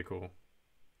really cool.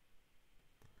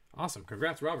 Awesome.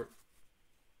 Congrats, Robert.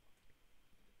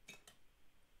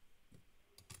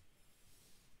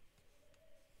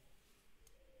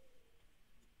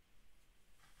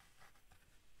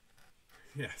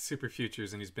 Yeah, Super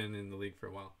Futures, and he's been in the league for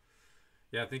a while.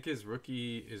 Yeah, I think his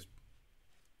rookie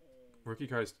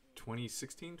card is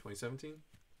 2016, 2017,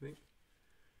 I think.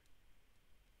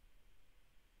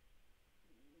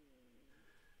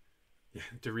 Yeah,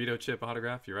 Dorito chip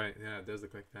autograph. You're right. Yeah, it does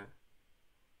look like that.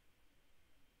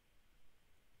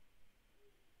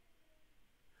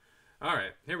 All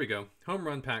right, here we go. Home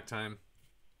run pack time.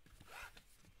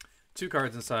 2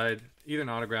 cards inside, either an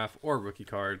autograph or a rookie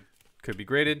card. Could be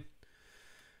graded.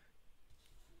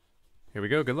 Here we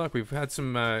go. Good luck. We've had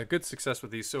some good success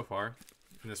with these so far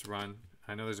in this run.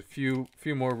 I know there's a few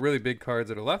more really big cards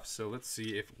that are left, so let's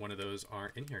see if one of those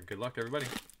are in here. Good luck, everybody.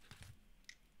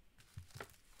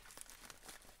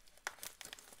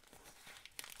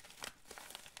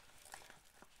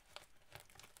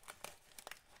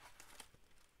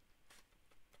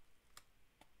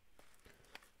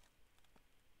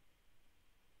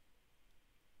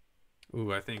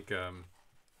 Ooh, I think a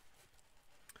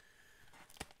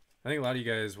lot of you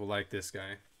guys will like this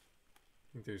guy. I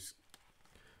think there's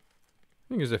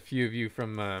a few of you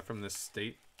from this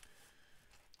state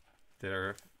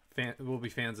that will be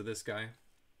fans of this guy.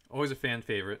 Always a fan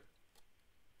favorite.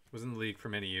 Was in the league for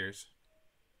many years.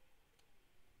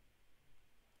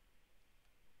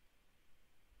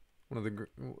 A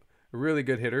really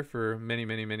good hitter for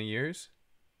many years.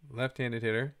 Left-handed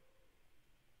hitter.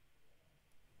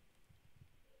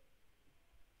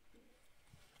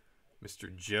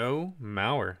 Mr. Joe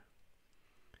Mauer.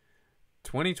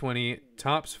 2020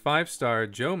 Topps 5-star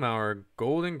Joe Mauer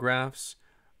Golden Graphs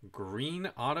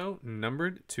green auto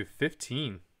numbered to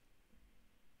 15.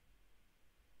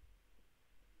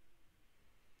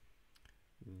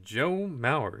 Joe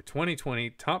Mauer 2020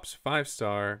 Topps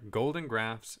 5-star Golden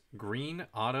Graphs green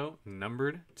auto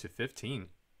numbered to 15.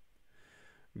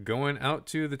 Going out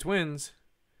to the Twins,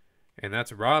 and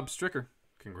that's Rob Stricker.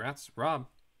 Congrats, Rob.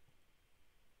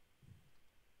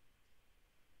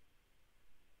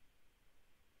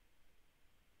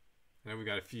 I know we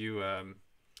got a few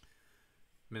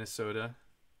Minnesota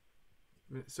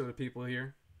people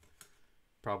here.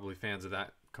 Probably fans of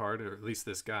that card, or at least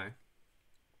this guy.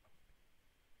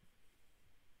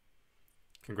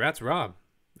 Congrats, Rob.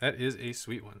 That is a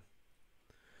sweet one.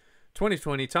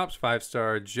 2020 Topps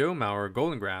 5-star Joe Mauer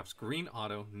Golden Graphs green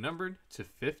auto numbered to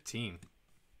 15.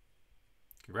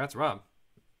 Congrats, Rob.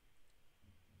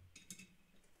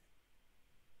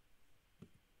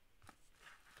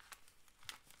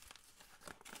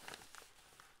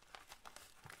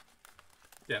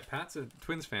 Yeah, Pat's a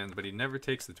Twins fan, but he never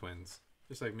takes the Twins.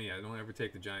 Just like me, I don't ever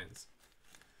take the Giants.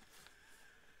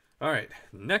 All right,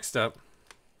 next up.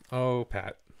 Oh,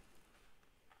 Pat.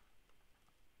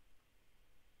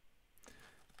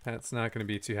 Pat's not going to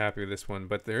be too happy with this one,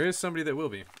 but there is somebody that will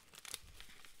be.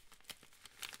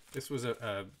 This was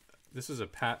a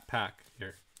Pat pack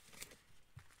here.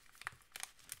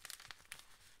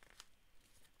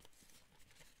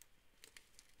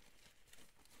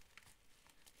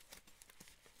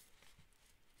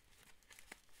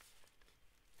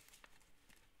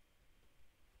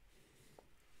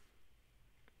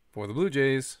 For the Blue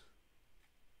Jays,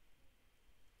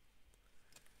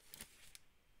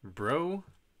 Bro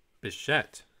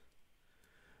Bichette.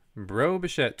 Bro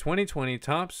Bichette 2020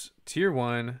 Topps Tier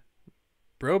 1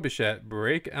 Bro Bichette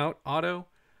Breakout Auto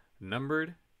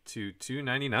numbered to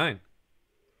 299.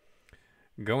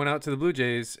 Going out to the Blue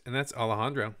Jays, and that's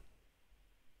Alejandro.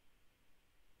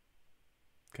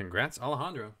 Congrats,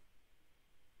 Alejandro.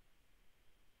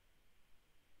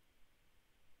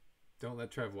 Don't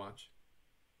let Trev watch.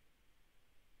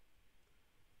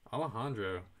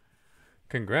 Alejandro.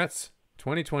 Congrats.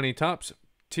 2020 Topps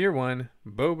Tier 1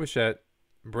 Bo Bichette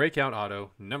Breakout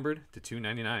Auto numbered to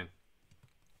 299.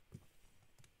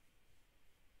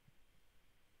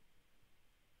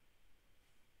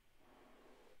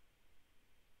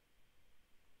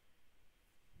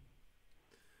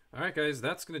 All right, guys,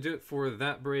 that's going to do it for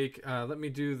that break. Let me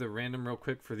do the random real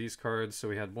quick for these cards. So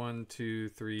we had 1, 2,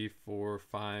 3, 4,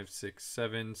 5, 6,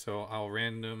 7. So I'll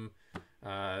random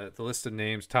the list of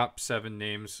names. Top 7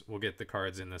 names will get the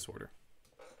cards in this order.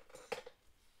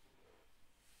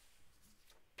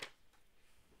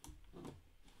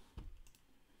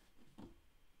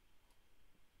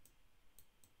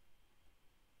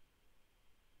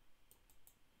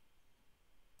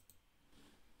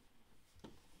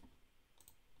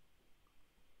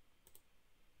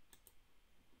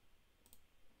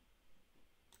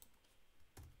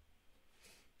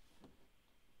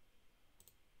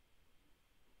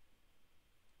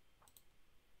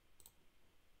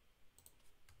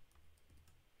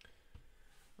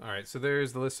 All right, so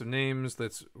there's the list of names.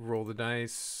 Let's roll the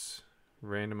dice,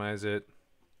 randomize it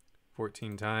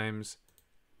 14 times.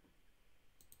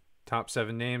 Top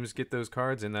 7 names get those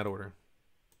cards in that order.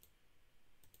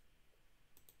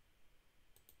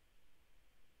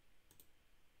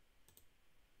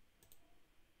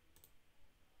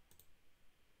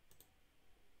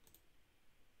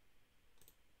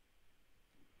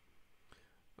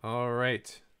 All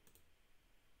right.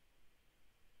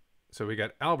 So we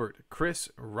got Albert, Chris,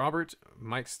 Robert,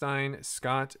 Mike Stein,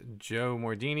 Scott, Joe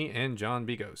Mordini, and John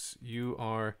Bigos. You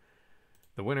are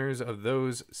the winners of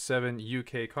those 7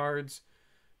 UK cards.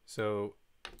 So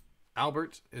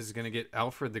Albert is going to get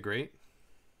Alfred the Great.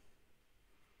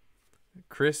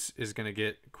 Chris is going to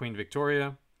get Queen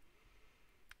Victoria.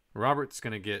 Robert's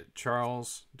going to get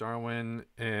Charles Darwin.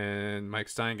 And Mike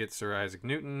Stein gets Sir Isaac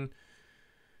Newton.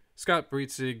 Scott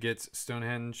Breitzig gets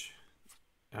Stonehenge.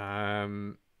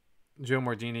 Joe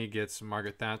Mordini gets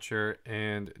Margaret Thatcher,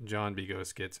 and John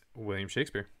Bigos gets William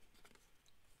Shakespeare.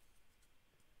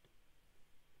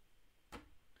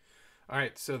 All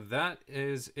right, so that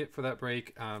is it for that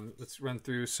break. Let's run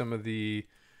through some of the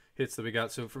hits that we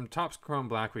got. So from Topps Chrome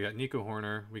Black, we got Nico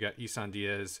Horner, we got Isan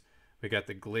Diaz, we got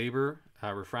the Glaber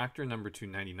Refractor, number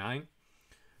 299.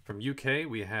 From UK,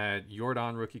 we had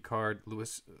Jordan rookie card,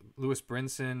 Lewis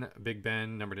Brinson, Big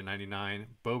Ben, number 299,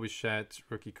 Bo Bichette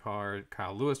rookie card,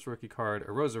 Kyle Lewis rookie card,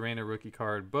 Arozarena rookie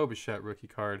card, Bo Bichette rookie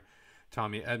card,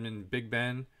 Tommy Edmond, Big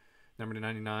Ben, number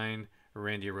 299,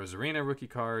 Randy Arozarena rookie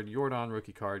card, Jordan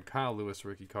rookie card, Kyle Lewis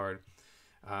rookie card.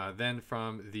 Then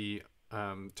from the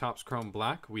Topps Chrome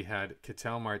Black, we had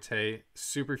Ketel Marte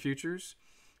Super Futures,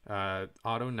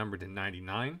 auto number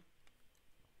 299.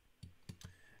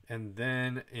 And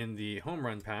then in the home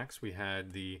run packs, we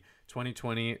had the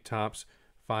 2020 Topps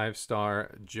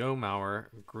 5-star Joe Mauer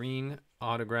green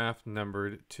autograph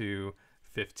numbered to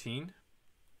 15.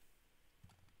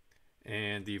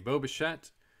 And the Bo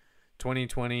Bichette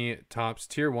 2020 Topps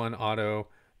Tier 1 auto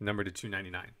numbered to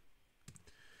 299.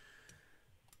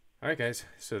 All right, guys.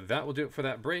 So that will do it for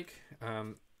that break.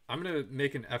 I'm going to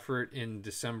make an effort in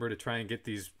December to try and get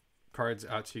these cards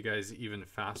out to you guys even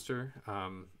faster.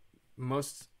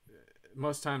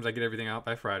 Most times I get everything out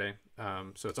by Friday,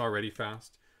 so it's already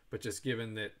fast. But just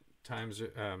given that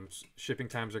shipping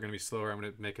times are going to be slower, I'm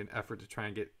going to make an effort to try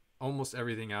and get almost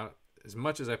everything out as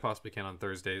much as I possibly can on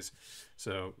Thursdays.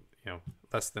 So,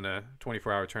 less than a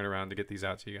 24-hour turnaround to get these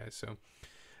out to you guys. So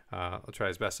I'll try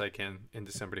as best I can in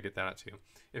December to get that out to you.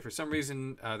 If for some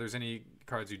reason there's any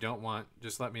cards you don't want,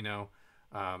 just let me know.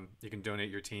 You can donate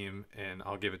your team, and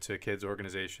I'll give it to a kids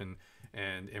organization,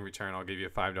 and in return, I'll give you a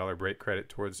 $5 break credit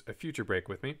towards a future break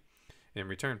with me in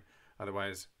return.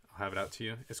 Otherwise, I'll have it out to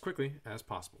you as quickly as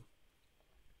possible.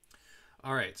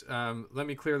 All right, let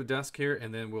me clear the desk here,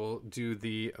 and then we'll do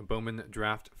the Bowman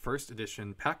Draft First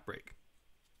Edition pack break.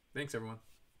 Thanks, everyone.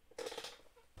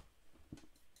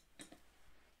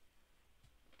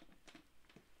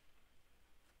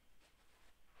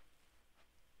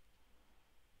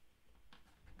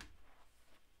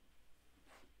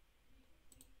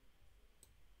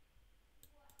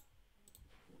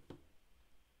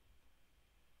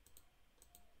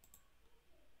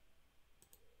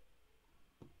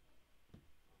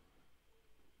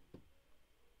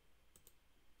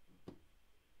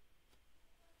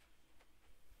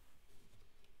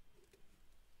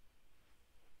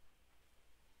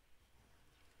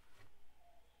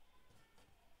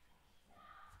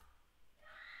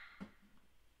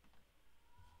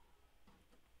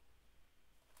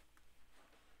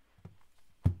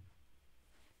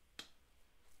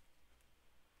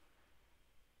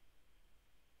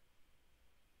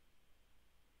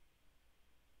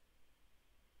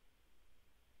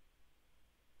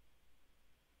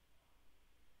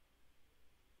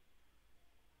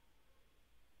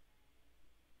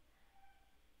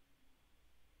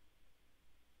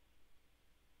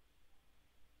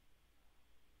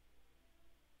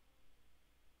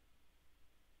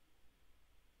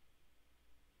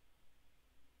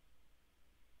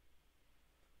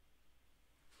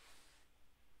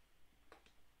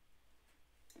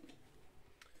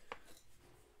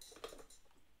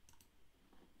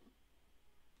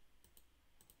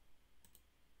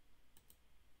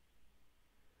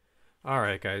 All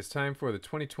right, guys, time for the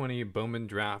 2020 Bowman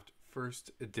Draft First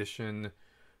Edition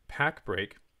pack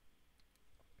break.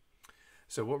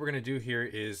 So what we're going to do here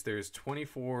is there's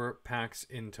 24 packs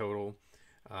in total.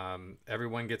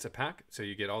 Everyone gets a pack, so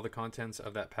you get all the contents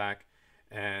of that pack,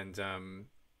 and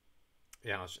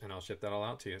yeah, I'll ship that all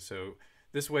out to you. So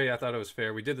this way, I thought it was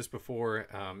fair. We did this before,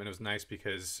 and it was nice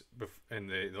because in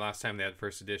the last time they had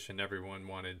first edition, everyone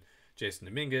wanted Jason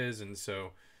Dominguez, and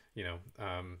so you know.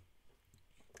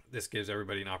 This gives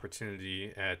everybody an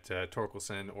opportunity at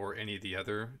Torkelson or any of the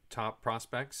other top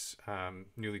prospects,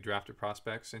 newly drafted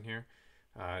prospects in here.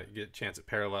 You get a chance at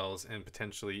parallels and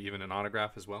potentially even an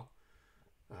autograph as well.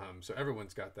 So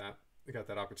everyone's got that. They got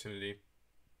that opportunity.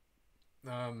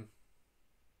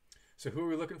 So who are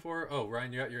we looking for? Oh,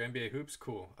 Ryan, you got your NBA hoops?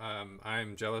 Cool.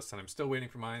 I'm jealous and I'm still waiting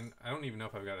for mine. I don't even know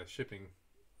if I've got a shipping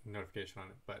notification on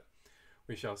it, but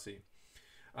we shall see.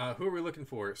 Who are we looking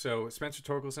for? So Spencer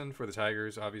Torkelson for the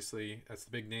Tigers, obviously. That's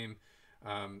the big name.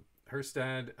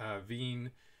 Herstad,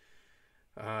 Veen,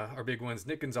 our big ones.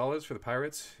 Nick Gonzalez for the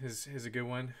Pirates is a good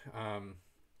one.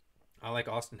 I like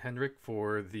Austin Hendrick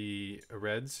for the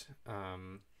Reds.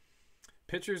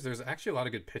 Pitchers, there's actually a lot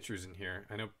of good pitchers in here.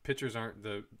 I know pitchers aren't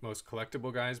the most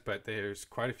collectible guys, but there's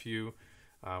quite a few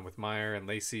with Meyer and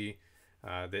Lacey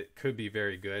that could be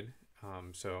very good.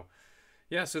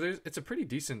 Yeah, so it's a pretty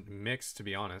decent mix, to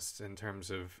be honest, in terms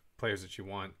of players that you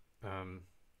want.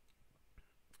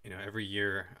 Every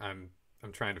year I'm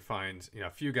trying to find a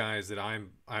few guys that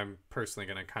I'm personally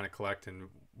going to kind of collect and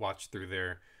watch through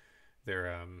their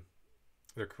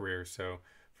careers. So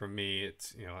for me,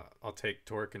 it's I'll take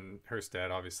Torque and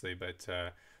Herstad, obviously, but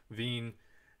Veen,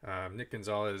 Nick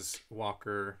Gonzalez,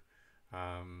 Walker,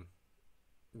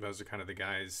 those are kind of the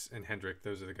guys, and Hendrick.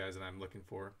 Those are the guys that I'm looking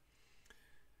for.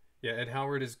 Yeah, Ed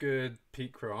Howard is good.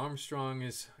 Pete Crow Armstrong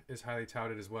is highly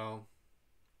touted as well.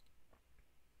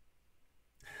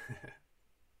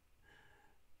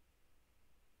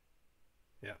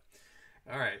 Yeah.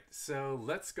 All right. So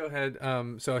let's go ahead.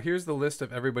 So here's the list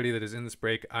of everybody that is in this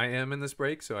break. I am in this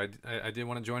break, so I did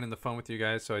want to join in the fun with you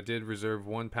guys. So I did reserve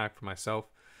one pack for myself,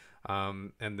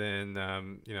 and then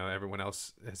everyone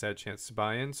else has had a chance to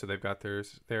buy in, so they've got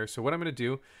theirs there. So what I'm going to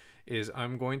do is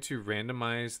I'm going to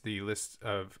randomize the list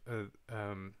of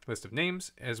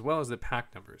names as well as the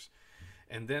pack numbers.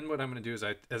 And then what I'm going to do is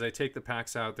as I take the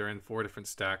packs out, they're in 4 different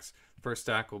stacks. First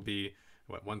stack will be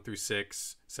 1 through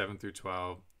 6, 7 through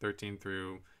 12, 13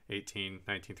 through 18,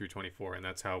 19 through 24, and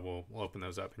that's how we'll open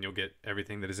those up, and you'll get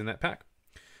everything that is in that pack.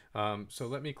 So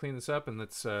let me clean this up, and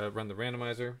let's run the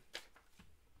randomizer.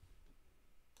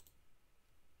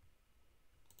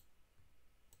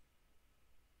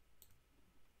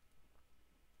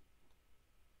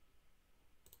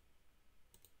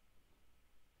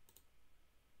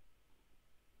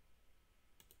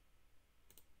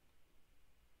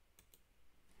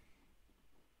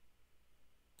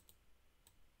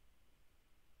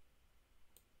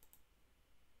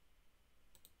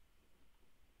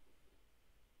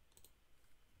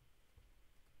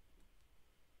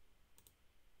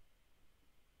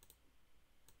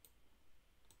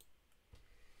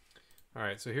 All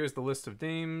right, so here's the list of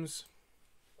names.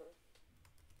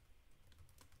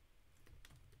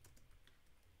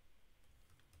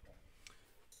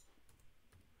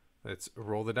 Let's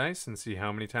roll the dice and see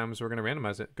how many times we're going to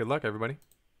randomize it. Good luck, everybody.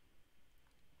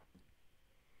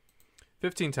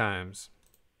 15 times.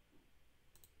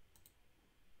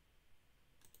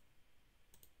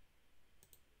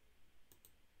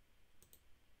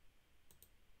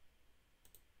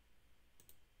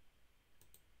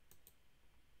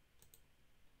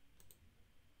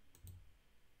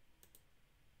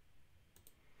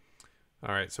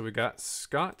 All right, so we got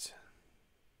Scott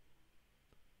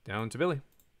down to Billy.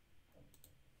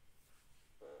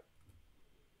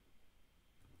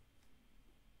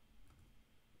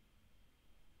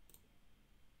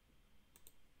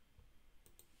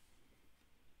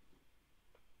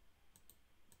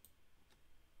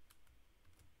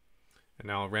 And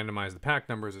now I'll randomize the pack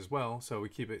numbers as well, so we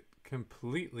keep it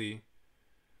completely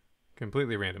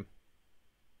random.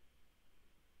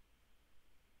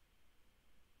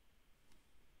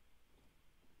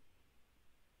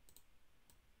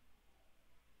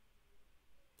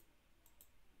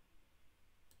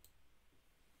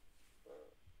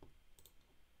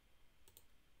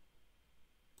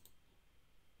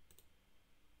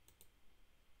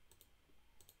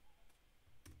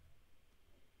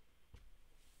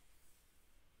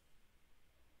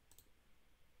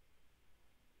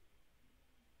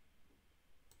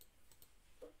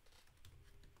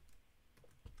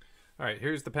 All right,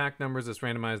 here's the pack numbers. Let's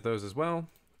randomize those as well.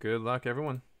 Good luck,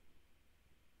 everyone.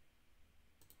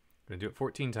 going to do it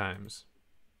 14 times.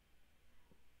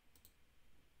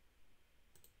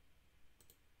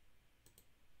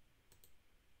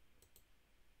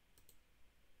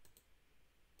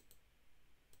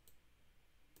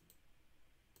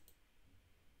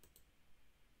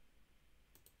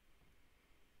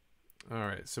 All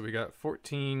right, so we got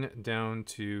 14 down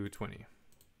to 20.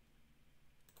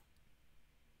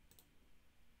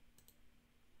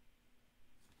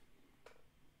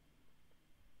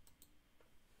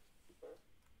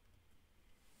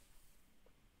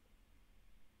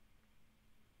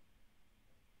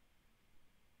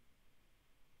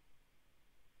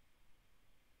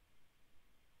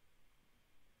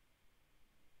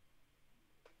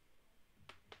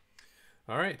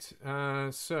 All right,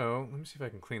 so let me see if I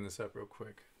can clean this up real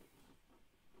quick.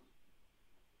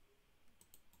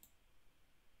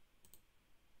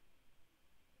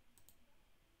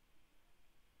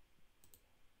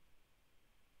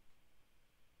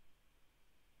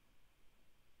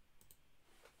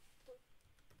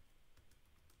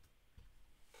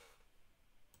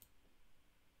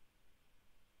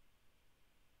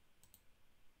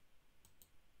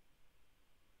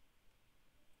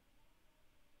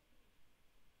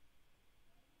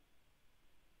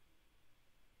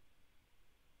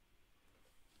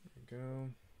 There we go.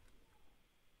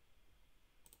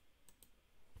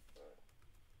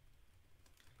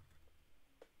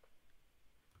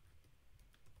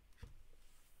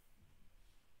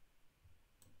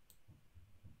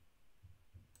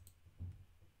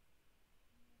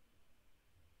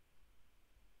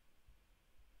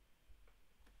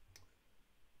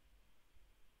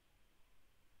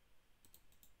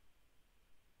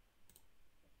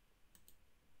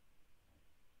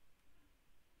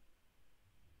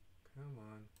 Come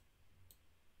on.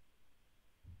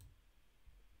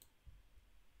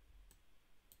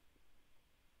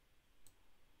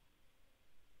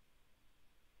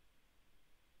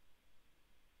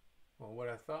 Well, what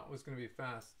I thought was going to be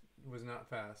fast was not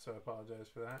fast, so I apologize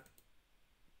for that.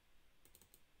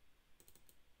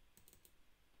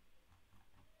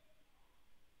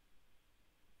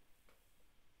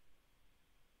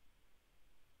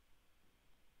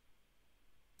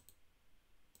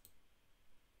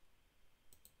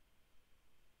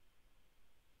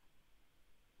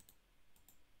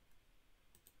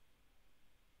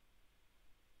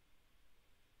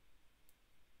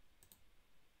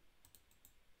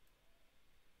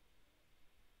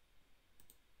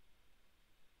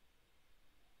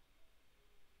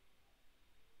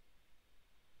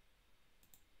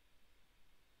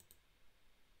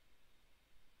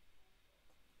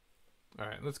 All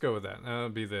right, let's go with that. That'll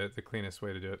be the cleanest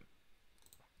way to do it.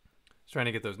 I was trying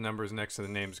to get those numbers next to the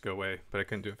names go away, but I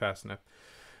couldn't do it fast enough.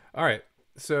 All right,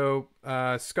 so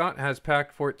Scott has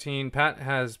pack 14, Pat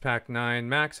has pack 9,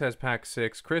 Max has pack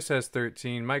 6, Chris has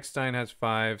 13, Mike Stein has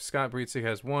 5, Scott Brietzig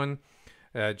has 1,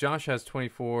 Josh has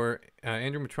 24,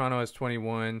 Andrew Matrano has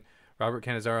 21, Robert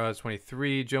Canizaro has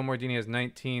 23, Joe Mordini has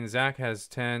 19, Zach has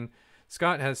 10,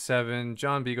 Scott has 7,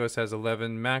 John Bigos has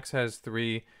 11, Max has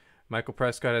 3, Michael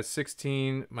Prescott has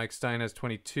 16, Mike Stein has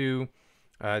 22,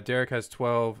 Derek has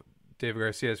 12, David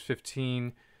Garcia has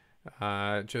 15,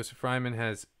 Joseph Ryman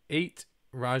has 8,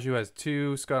 Raju has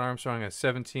 2, Scott Armstrong has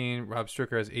 17, Rob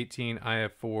Stricker has 18, I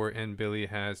have 4, and Billy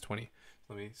has 20.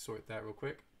 Let me sort that real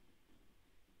quick.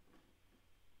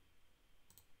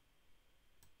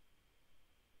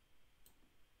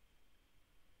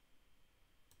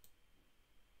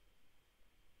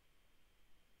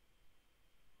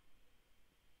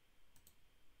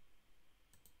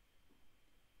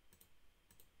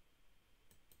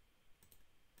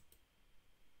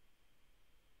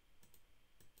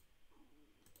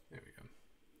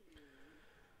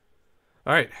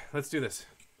 All right, let's do this.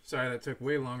 Sorry, that took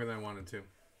way longer than I wanted to.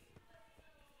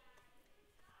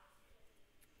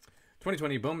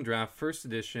 2020 Bowman Draft, first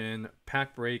edition,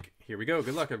 pack break. Here we go.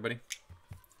 Good luck, everybody.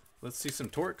 Let's see some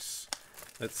torques.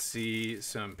 Let's see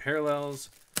some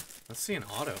parallels. Let's see an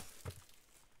auto.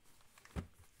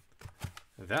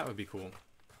 That would be cool.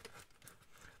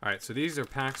 All right, so these are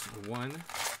packs 1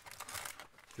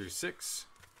 through 6.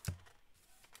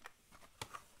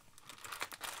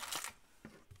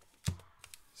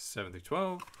 Seven through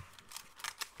 12,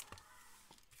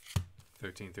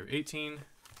 13 through 18,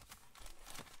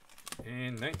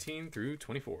 and 19 through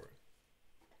 24.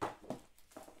 All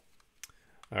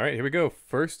right, here we go.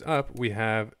 First up, we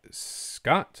have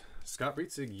Scott. Scott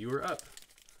Brietzig, you are up.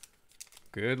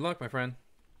 Good luck, my friend.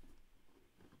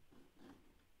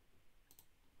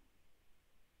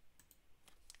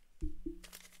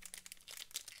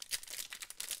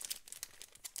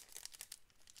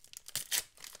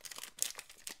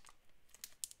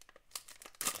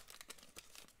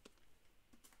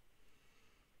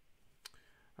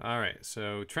 All right,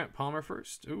 so Trent Palmer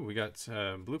first. Ooh, we got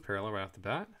blue parallel right off the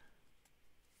bat.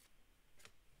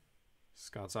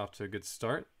 Scott's off to a good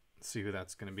start. Let's see who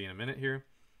that's going to be in a minute here.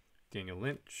 Daniel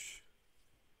Lynch.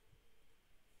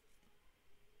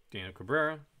 Daniel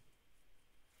Cabrera.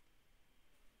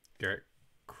 Garrett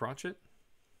Crotchet.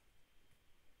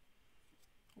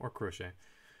 Or Crochet.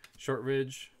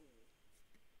 Shortridge.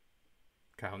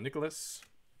 Kyle Nicholas.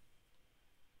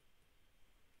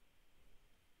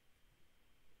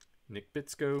 Nick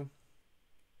Bitsko.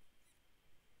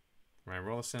 Ryan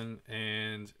Rollison.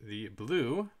 And the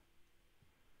blue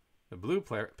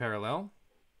parallel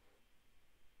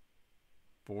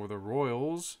for the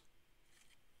Royals,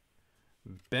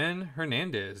 Ben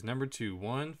Hernandez, number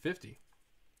 2/150.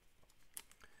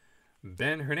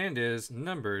 Ben Hernandez,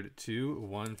 numbered to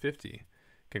 150.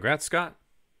 Congrats, Scott.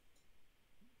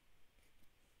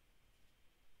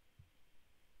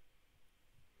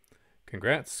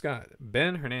 Congrats, Scott.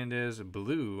 Ben Hernandez,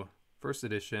 blue, first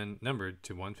edition, numbered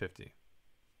to 150.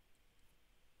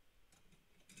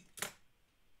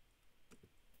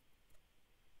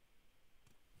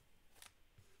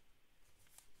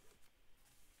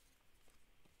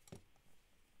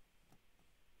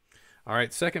 All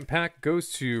right, second pack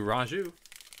goes to Raju.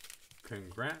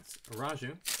 Congrats,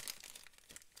 Raju.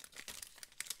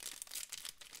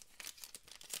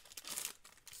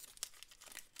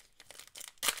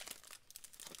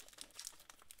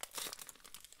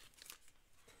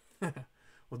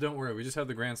 Well, don't worry. We just have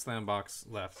the Grand Slam box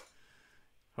left.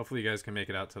 Hopefully you guys can make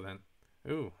it out till then.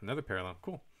 Ooh, another parallel.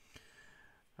 Cool.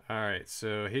 All right,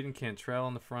 so Hayden Cantrell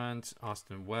on the front.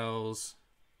 Austin Wells.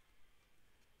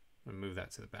 I'm going to move that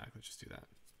to the back. Let's just do that.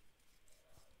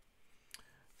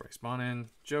 Bryce Bonin.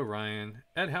 Joe Ryan.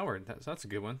 Ed Howard. That's a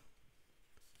good one.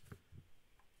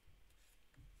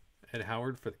 Ed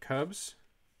Howard for the Cubs.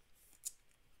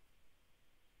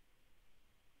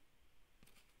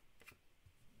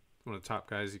 One of the top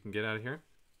guys you can get out of here.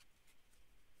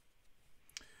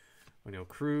 O'Neill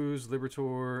Cruz,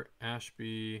 Libertor,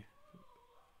 Ashby,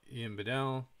 Ian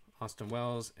Bedell, Austin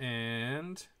Wells,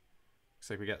 and looks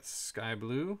like we got Sky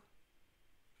Blue.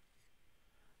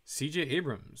 CJ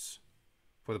Abrams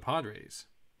for the Padres.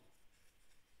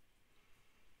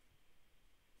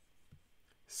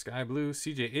 Sky Blue,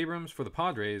 CJ Abrams for the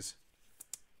Padres.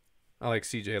 I like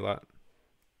CJ a lot.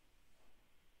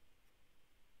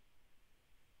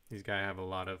 These guys have a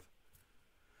lot of.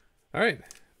 All right,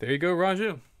 there you go,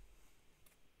 Raju.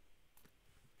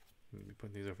 Let me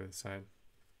put these over to the side.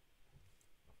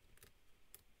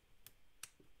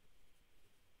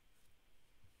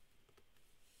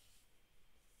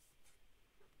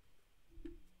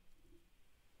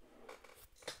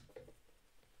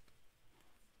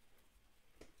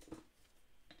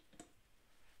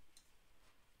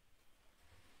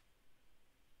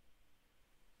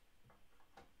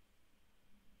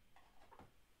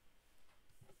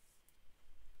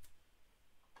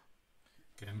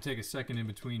 Okay, I'm gonna take a second in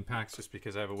between packs just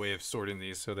because I have a way of sorting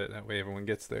these so that way everyone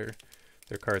gets their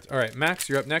cards. All right, Max,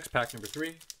 you're up next. Pack number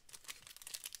 3.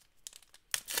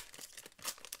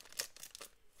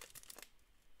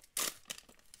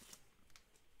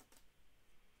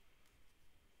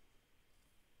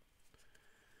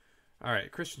 All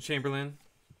right, Christian Chamberlain,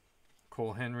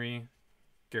 Cole Henry,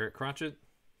 Garrett Crotchet,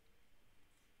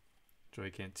 Joey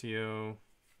Cantillo,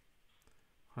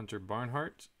 Hunter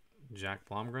Barnhart, Jack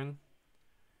Blomgren,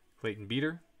 Clayton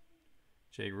Beater,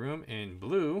 Jay Room, and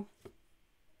blue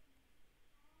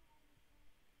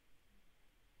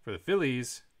for the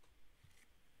Phillies,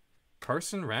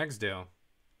 Carson Ragsdale.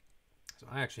 So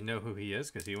I actually know who he is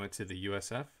because he went to the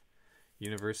USF,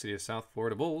 University of South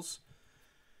Florida Bulls,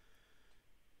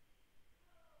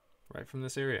 right from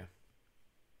this area.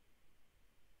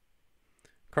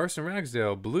 Carson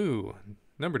Ragsdale, blue,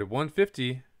 number to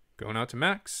 150, going out to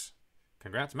Max.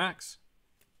 Congrats, Max.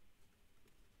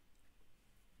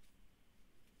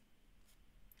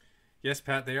 Yes,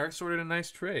 Pat, they are sorted in a nice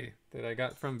tray that I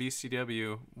got from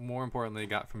BCW. More importantly,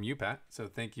 got from you, Pat. So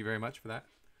thank you very much for that.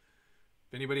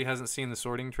 If anybody hasn't seen the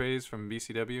sorting trays from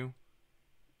BCW,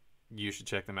 you should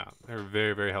check them out. They're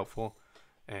very, very helpful.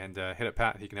 And hit up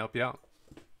Pat. He can help you out.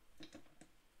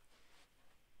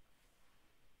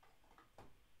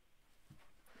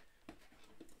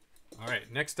 All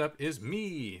right, next up is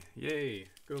me. Yay,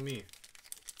 go me.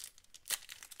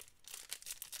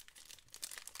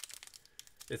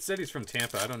 It said he's from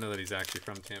Tampa. I don't know that he's actually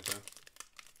from Tampa.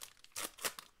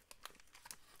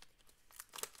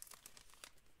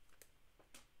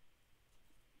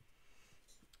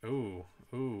 Ooh,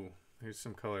 there's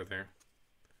some color there.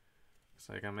 Looks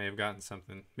like I may have gotten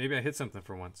something. Maybe I hit something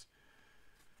for once.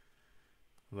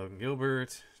 Logan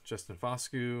Gilbert, Justin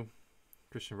Foscue,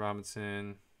 Christian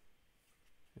Robinson,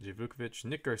 Ajay Vukovic,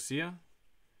 Nick Garcia,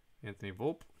 Anthony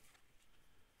Volpe,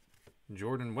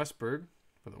 Jordan Westberg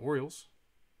for the Orioles.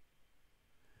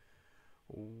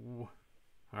 Ooh.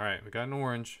 All right, we got an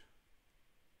orange.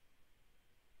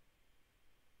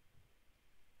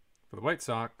 For the White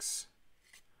Sox,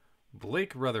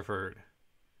 Blake Rutherford.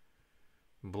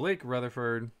 Blake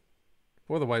Rutherford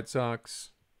for the White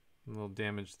Sox. A little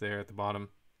damage there at the bottom.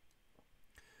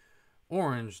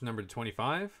 Orange, number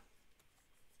 25.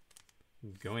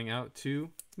 Going out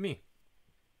to me.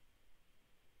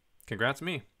 Congrats,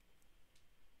 me.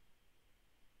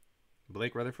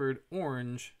 Blake Rutherford,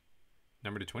 orange,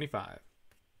 number 25.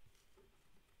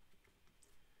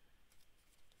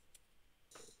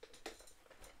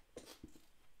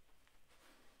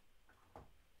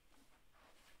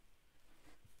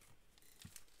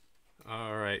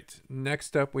 All right.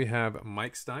 Next up, we have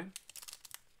Mike Stein.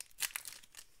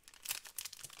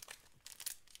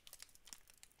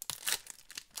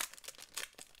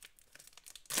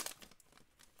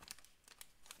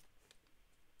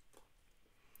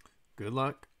 Good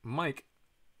luck, Mike.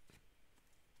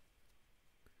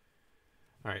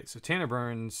 All right, so Tanner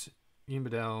Burns, Ian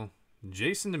Bedell,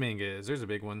 Jason Dominguez. There's a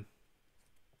big one.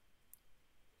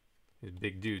 He's a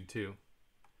big dude, too.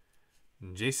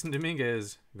 And Jason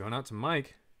Dominguez going out to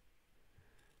Mike.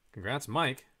 Congrats,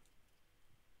 Mike.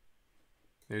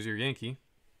 There's your Yankee.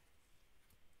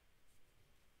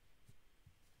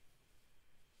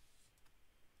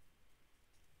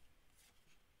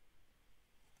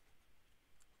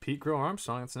 Pete Crow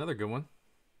Armstrong, that's another good one.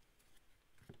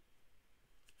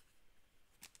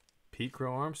 Pete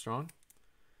Crow Armstrong,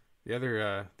 the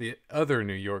other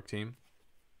New York team.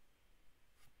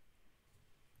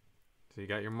 So you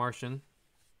got your Martian.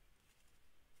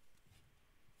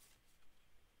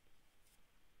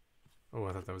 Oh,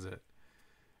 I thought that was it.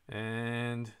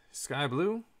 And Sky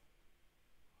Blue,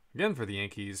 again for the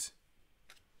Yankees.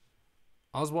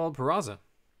 Oswald Peraza.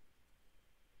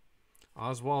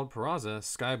 Oswald Peraza,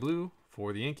 Sky Blue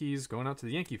for the Yankees, going out to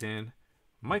the Yankee fan,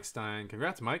 Mike Stein.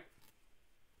 Congrats, Mike.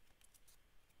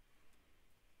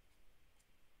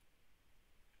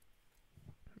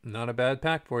 Not a bad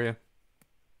pack for you.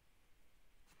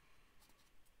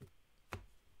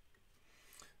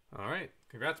 All right.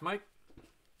 Congrats, Mike.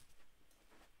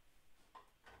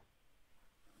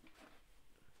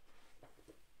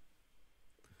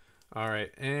 All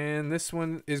right. And this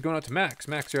one is going out to Max.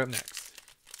 Max, you're up next.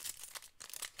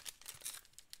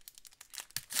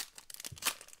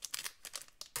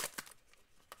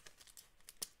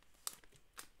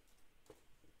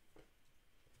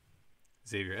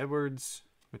 Xavier Edwards,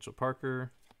 Mitchell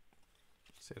Parker,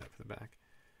 say that for the back,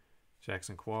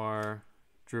 Jackson Kowar,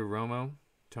 Drew Romo,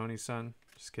 Tony's son,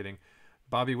 just kidding,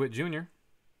 Bobby Witt Jr.,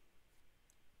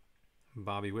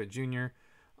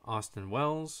 Austin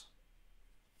Wells,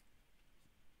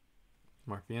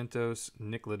 Mark Vientos,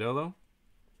 Nick Lodolo,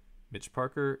 Mitch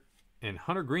Parker, and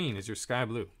Hunter Green is your Sky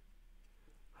Blue.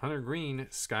 Hunter Green,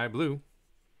 Sky Blue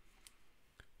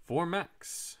for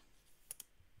Max.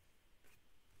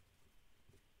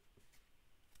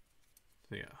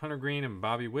 So yeah, Hunter Green and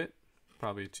Bobby Witt,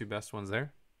 probably two best ones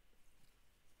there.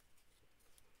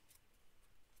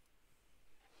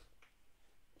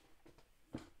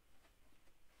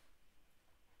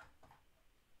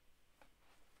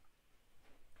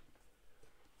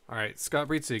 All right, Scott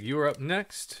Brietzig, you are up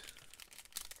next.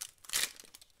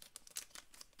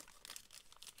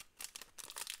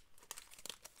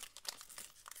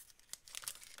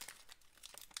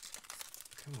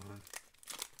 Come on.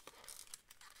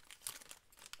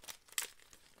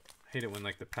 I hate it when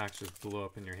like the packs just blow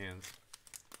up in your hands.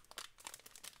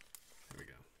 There we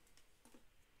go.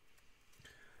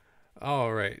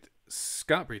 All right,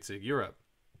 Scott Brietzig, you're up.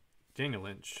 Daniel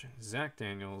Lynch, Zach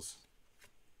Daniels,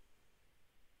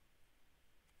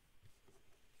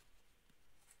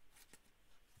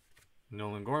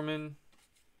 Nolan Gorman,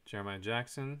 Jeremiah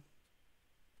Jackson,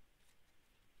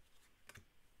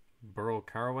 Burl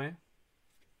Caraway,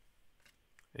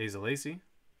 Asa Lacy,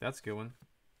 that's a good one.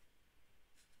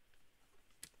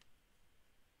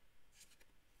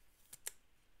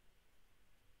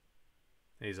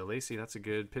 Asa Lacy, that's a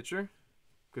good pitcher.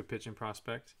 Good pitching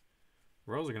prospect.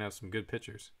 Royals are going to have some good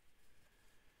pitchers.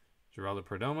 Geraldo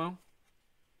Perdomo,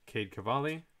 Cade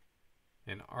Cavalli,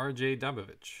 and RJ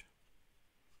Dabovich.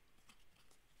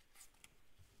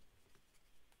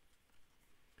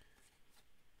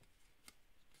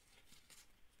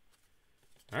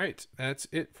 All right, that's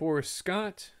it for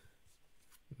Scott.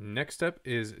 Next up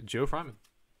is Joe Fryman.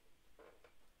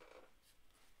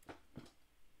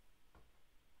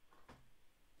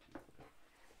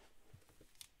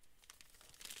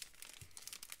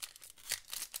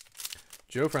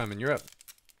 Joe Fryman, you're up.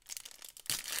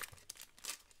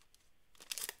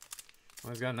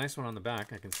 Well, he's got a nice one on the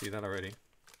back. I can see that already.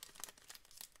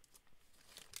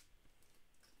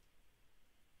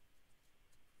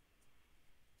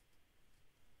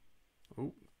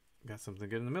 Oh, got something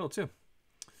good in the middle, too.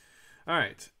 All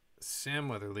right. Sam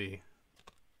Weatherly.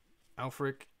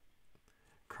 Alfric.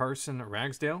 Carson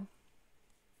Ragsdale.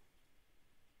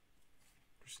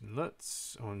 Christian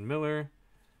Lutz. Owen Miller.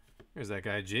 There's that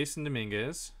guy, Jason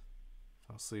Dominguez.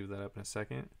 I'll sleeve that up in a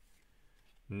second.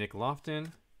 Nick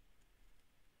Lofton.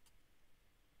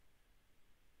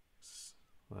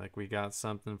 Like we got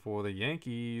something for the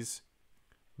Yankees.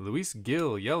 Luis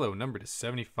Gil, yellow, numbered to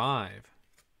 75.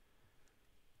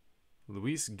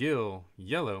 Luis Gil,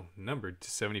 yellow, numbered to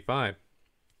 75.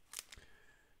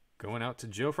 Going out to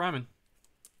Joe Fryman.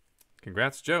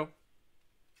 Congrats, Joe.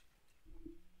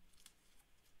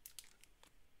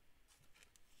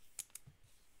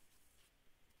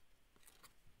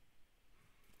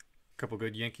 Couple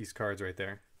good Yankees cards right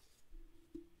there.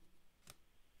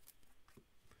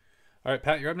 All right,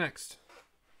 Pat, you're up next.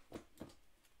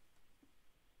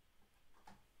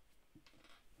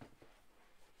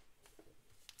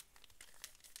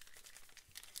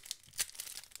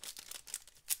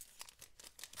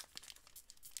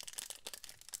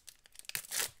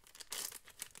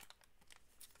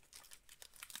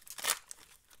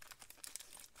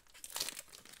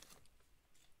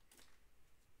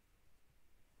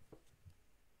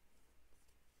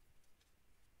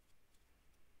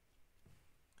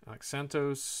 Alex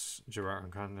Santos, Gerard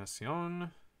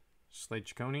Encarnacion, Slade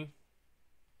Ciccone,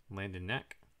 Landon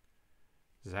Neck,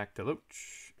 Zach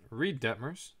Deloach, Reed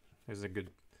Detmers. There's a good...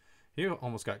 He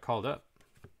almost got called up.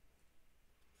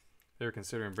 They were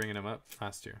considering bringing him up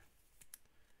last year.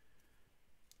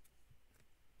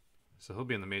 So he'll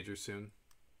be in the majors soon.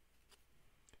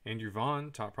 Andrew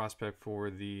Vaughn, top prospect for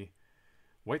the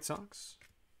White Sox.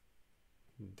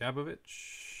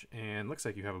 Dabovich, and looks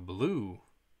like you have a blue...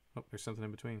 Oh, there's something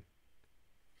in between.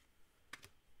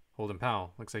 Holden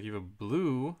Powell. Looks like you have a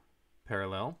blue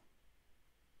parallel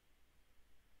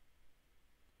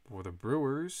for the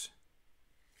Brewers.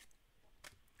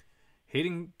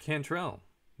 Hayden Cantrell,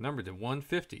 numbered to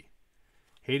 150.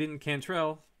 Hayden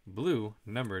Cantrell, blue,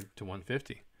 numbered to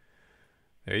 150.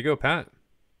 There you go, Pat.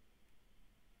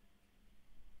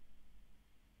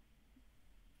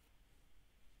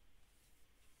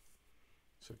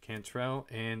 So Cantrell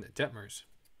and Detmers.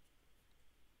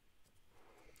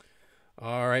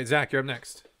 All right, Zach, you're up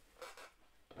next.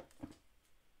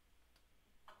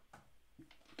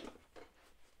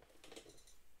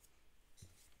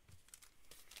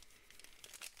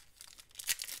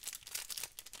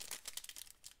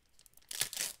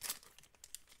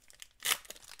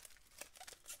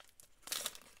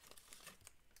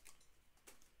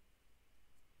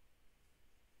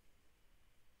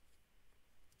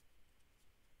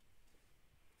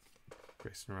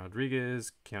 Grayson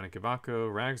Rodriguez, Keone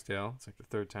Kabako, Ragsdale. It's like the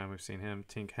third time we've seen him.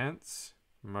 Tink Hentz,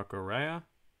 Marco Raya,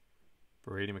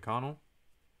 Brady McConnell,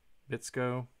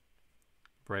 Bitsko,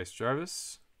 Bryce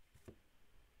Jarvis,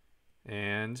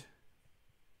 and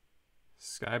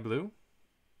Sky Blue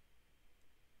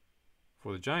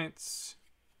for the Giants,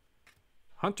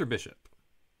 Hunter Bishop.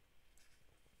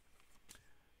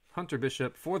 Hunter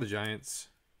Bishop for the Giants.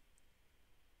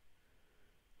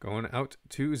 Going out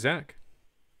to Zach.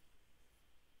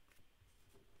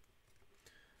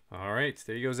 All right,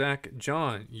 there you go, Zach.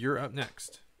 John, you're up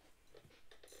next.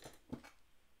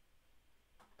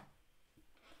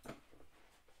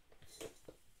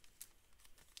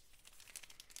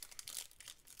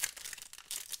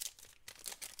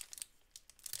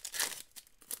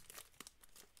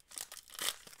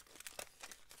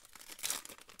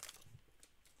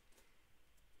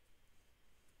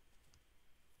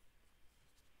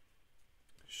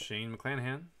 Shane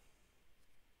McClanahan,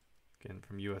 again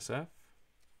from USF.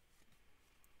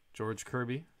 George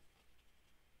Kirby,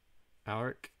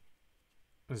 Alric,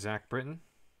 Zach Britton.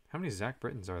 How many Zach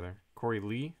Brittons are there? Corey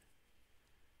Lee,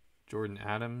 Jordan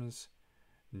Adams,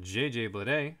 JJ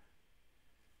Bleday,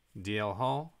 DL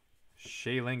Hall,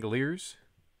 Shea Langoliers,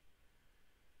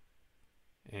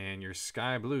 and your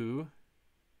Sky Blue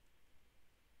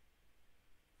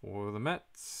for the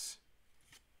Mets,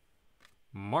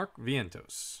 Mark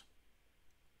Vientos.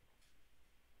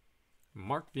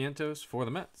 Mark Vientos for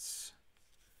the Mets.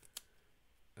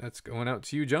 That's going out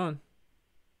to you, John.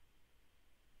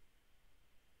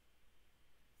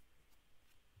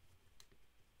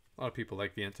 A lot of people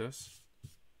like Vientos.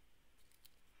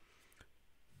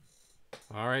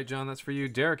 All right, John, that's for you.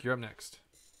 Derek, you're up next.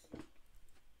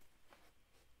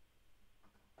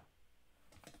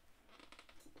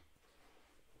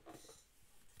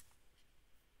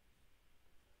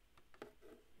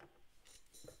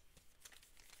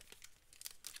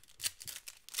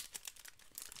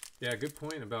 Yeah, good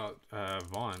point about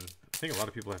Vaughn. I think a lot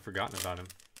of people have forgotten about him.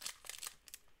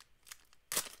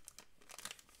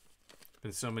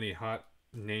 Been so many hot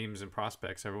names and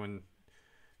prospects, everyone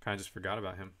kind of just forgot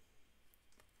about him.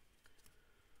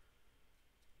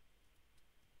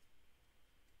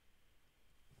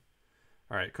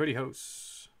 All right, Cody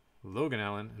Hose, Logan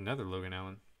Allen, another Logan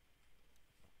Allen,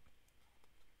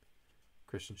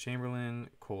 Christian Chamberlain,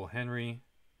 Cole Henry,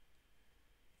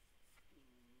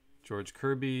 George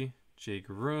Kirby, Jake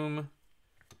Room,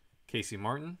 Casey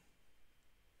Martin.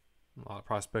 A lot of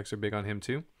prospects are big on him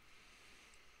too.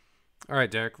 All right,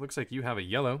 Derek, looks like you have a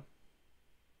yellow.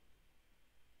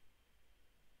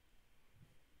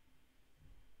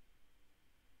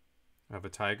 Of a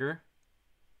Tiger.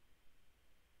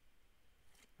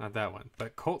 Not that one,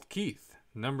 but Colt Keith,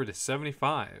 numbered to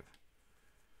 75.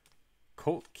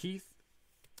 Colt Keith,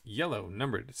 yellow,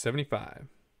 numbered to 75.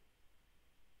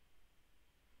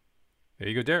 There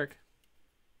you go, Derek.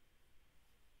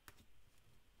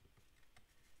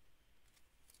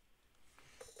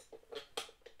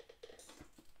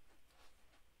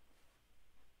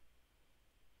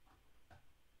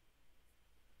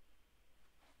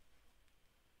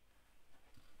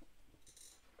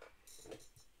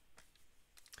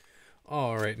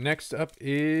 All right, next up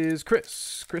is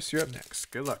Chris. Chris, you're up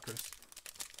next. Good luck, Chris.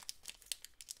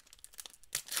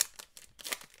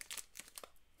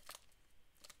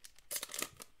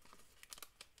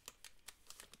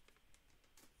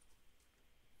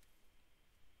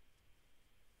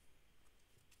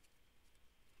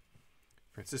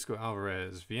 Francisco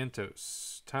Alvarez,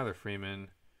 Vientos, Tyler Freeman,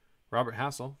 Robert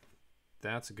Hassel.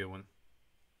 That's a good one.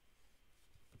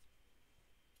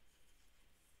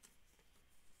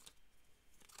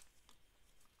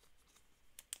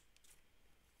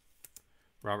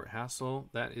 Robert Hassel,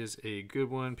 that is a good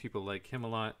one. People like him a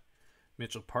lot.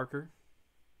 Mitchell Parker,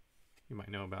 you might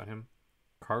know about him.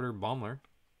 Carter Baumler,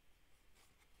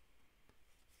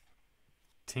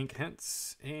 Tink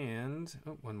Hentz, and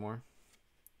one more.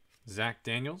 Zach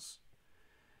Daniels.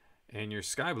 And your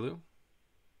Sky Blue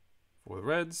for the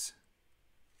Reds,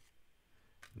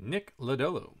 Nick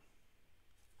Lodolo.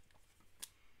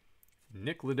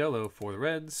 Nick Lodolo for the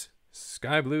Reds.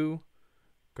 Sky Blue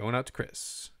going out to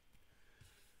Chris.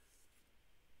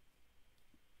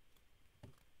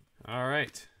 All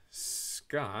right.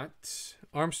 Scott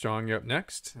Armstrong, you're up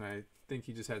next. I think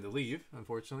he just had to leave,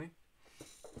 unfortunately.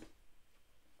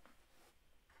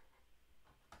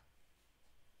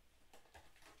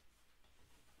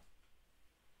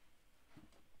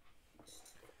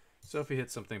 So if he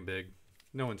hits something big,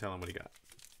 no one tell him what he got.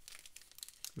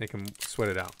 Make him sweat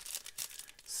it out.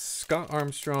 Scott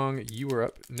Armstrong, you are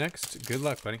up next. Good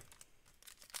luck, buddy.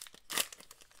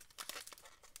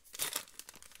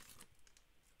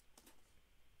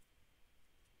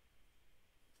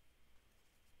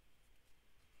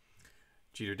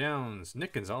 Jeter Downs,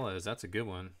 Nick Gonzalez, that's a good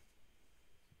one.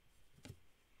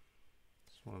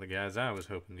 It's one of the guys I was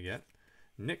hoping to get.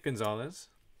 Nick Gonzalez.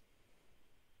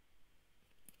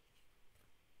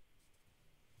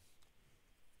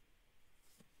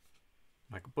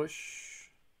 Michael Bush,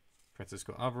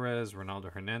 Francisco Alvarez,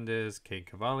 Ronaldo Hernandez, Cade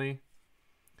Cavalli,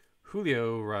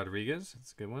 Julio Rodriguez,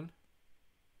 that's a good one.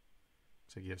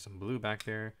 So you have some blue back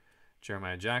there.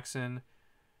 Jeremiah Jackson,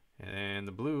 and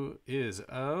the blue is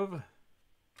of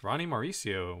Ronnie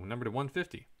Mauricio, number to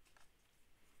 150.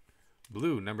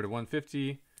 Blue, number to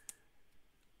 150.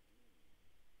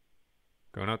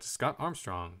 Going out to Scott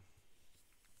Armstrong.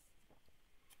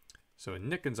 So a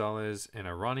Nick Gonzalez and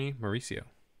a Ronnie Mauricio.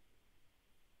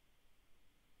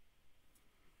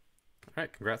 All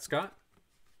right, congrats, Scott.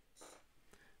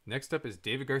 Next up is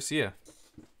David Garcia.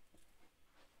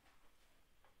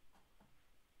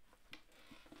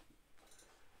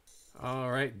 All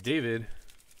right, David.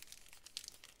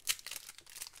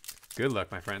 Good luck,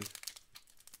 my friend.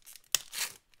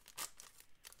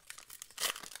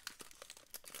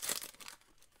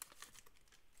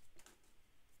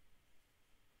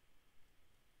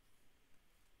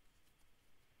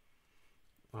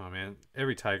 Oh, man.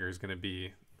 Every Tiger is going to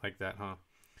be like that, huh?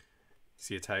 You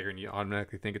see a Tiger and you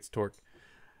automatically think it's Torque.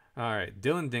 All right,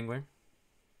 Dylan Dingler.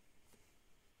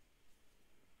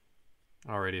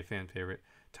 Already a fan favorite.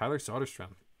 Tyler Soderstrom.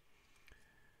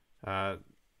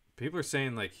 People are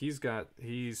saying like he's got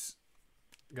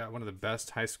one of the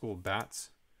best high school bats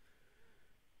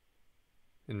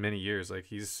in many years. Like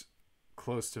he's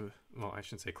close to, well, I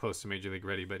shouldn't say close to Major League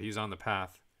ready, but he's on the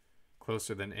path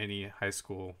closer than any high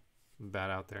school bat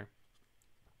out there.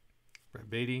 Brett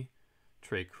Beatty,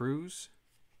 Trey Cruz,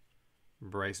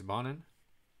 Bryce Bonin,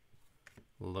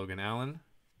 Logan Allen,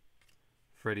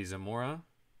 Freddie Zamora,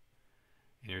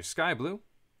 and your Sky Blue,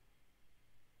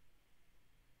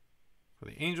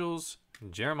 the Angels,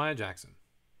 Jeremiah Jackson.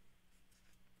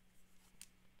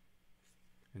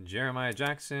 And Jeremiah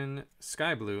Jackson,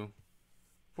 Sky Blue,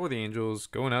 for the Angels,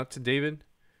 going out to David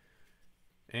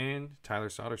and Tyler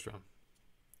Soderstrom.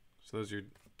 So those are your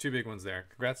two big ones there.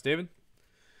 Congrats, David.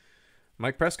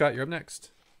 Mike Prescott, you're up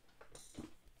next.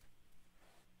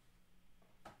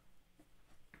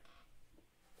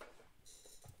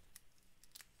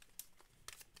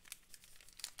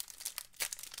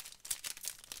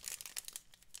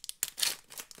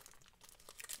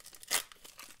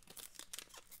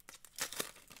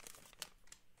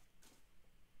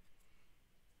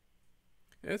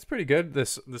 It's pretty good. The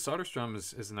Soderstrom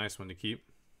is a nice one to keep.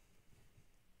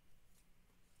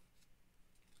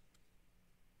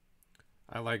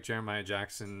 I like Jeremiah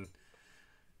Jackson.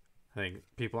 I think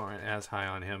people aren't as high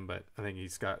on him, but I think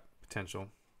he's got potential.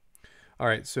 All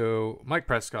right, so Mike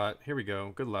Prescott, here we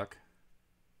go. Good luck.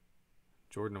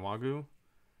 Jordan Awagu,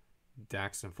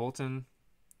 Daxton Fulton,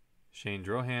 Shane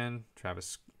Drohan,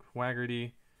 Travis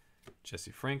Waggerty,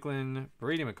 Jesse Franklin,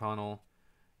 Brady McConnell,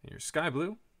 and your Sky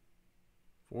Blue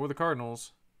for the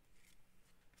Cardinals,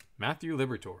 Matthew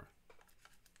Liberatore.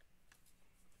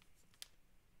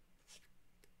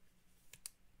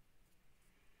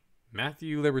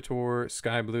 Matthew Liberatore,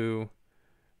 Sky Blue,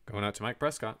 going out to Mike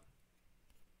Prescott.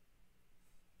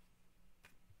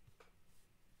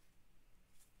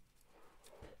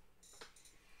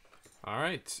 All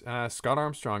right, Scott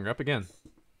Armstrong, you're up again.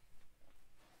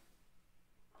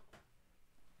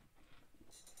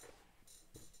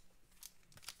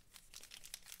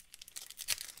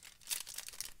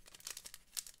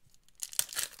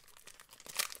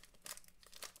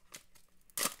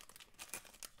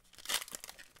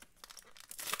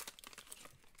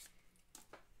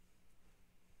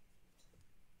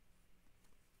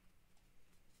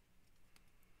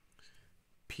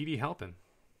 Petey Halpin.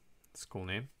 That's a cool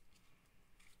name.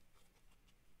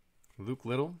 Luke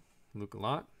Little, Luke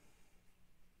Lott,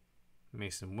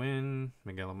 Mason Wynn,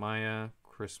 Miguel Amaya,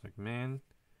 Chris McMahon,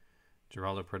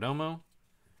 Geraldo Perdomo,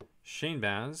 Shane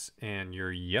Baz, and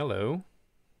your yellow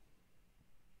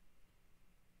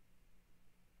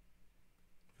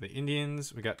for the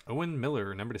Indians, we got Owen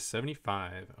Miller, numbered to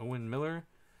 75. Owen Miller,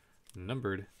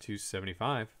 numbered to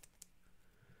 75.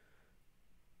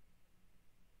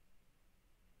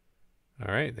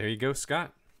 All right, there you go,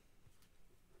 Scott.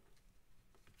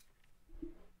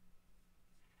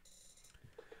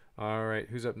 All right,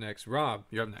 who's up next? Rob,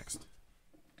 you're up next.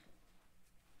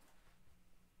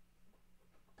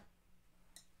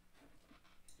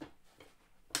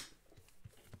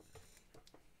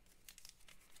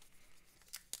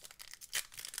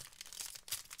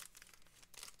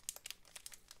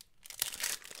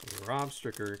 Rob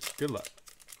Stricker, good luck.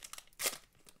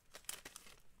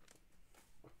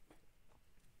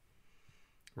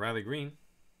 Riley Green.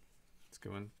 Let's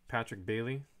go in. Patrick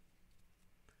Bailey.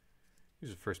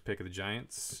 He's the first pick of the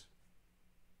Giants.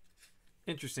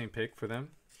 Interesting pick for them.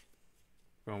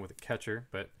 Going with a catcher,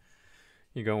 but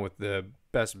you're going with the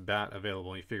best bat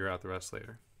available. You figure out the rest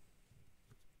later.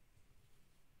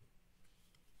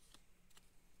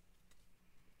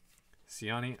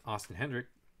 Siani, Austin Hendrick.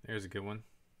 There's a good one.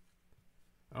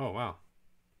 Oh, wow.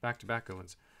 Back-to-back good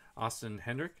ones. Austin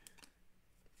Hendrick.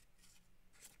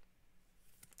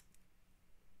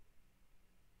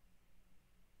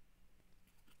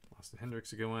 Austin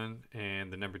Hendrick's a good one.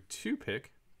 And the number 2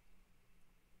 pick,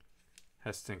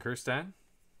 Heston Kjerstad.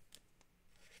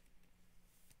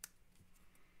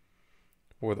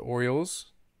 For the Orioles,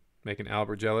 making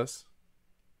Albert jealous.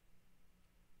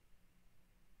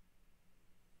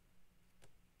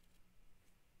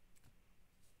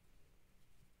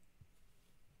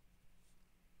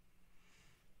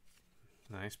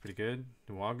 Nice, pretty good.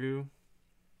 Nwagu,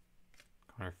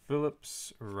 Connor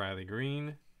Phillips, Riley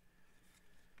Green,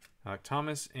 Alec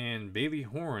Thomas, and Bailey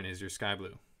Horn is your Sky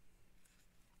Blue.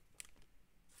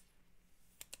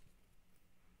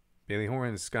 Bailey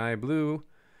Horn, Sky Blue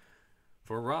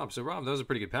for Rob. So, Rob, that was a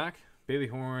pretty good pack. Bailey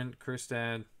Horn,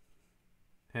 Kjerstad,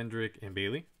 Hendrick, and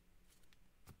Bailey.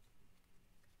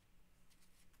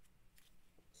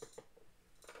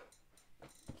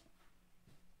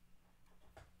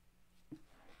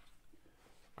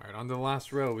 All right, on to the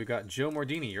last row. We got Joe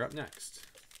Mordini. You're up next.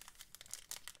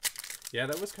 Yeah,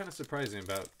 that was kind of surprising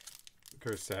about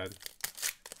Kjerstad.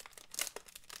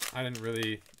 I didn't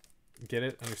really get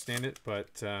it, understand it,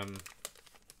 but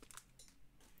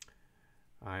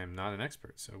I am not an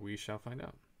expert, so we shall find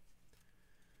out.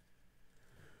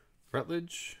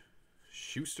 Rutledge,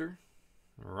 Schuster,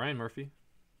 Ryan Murphy,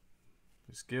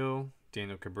 Gill,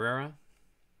 Daniel Cabrera,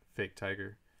 Fake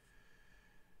Tiger,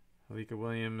 Alika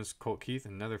Williams, Colt Keith,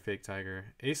 another fake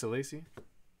Tiger. Asa Lacy.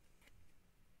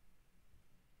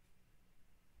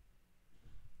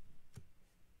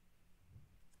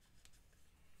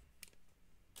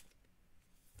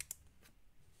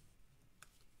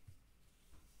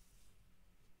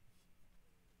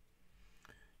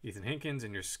 Ethan Hankins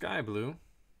in your sky blue.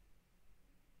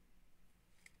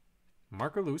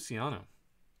 Marco Luciano.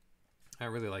 I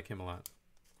really like him a lot.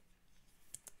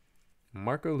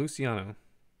 Marco Luciano.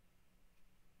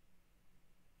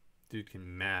 Dude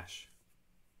can mash.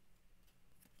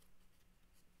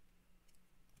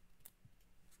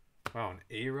 Wow, an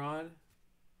A-Rod.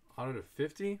 Auto to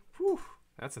 50. Whew,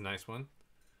 that's a nice one.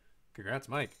 Congrats,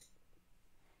 Mike.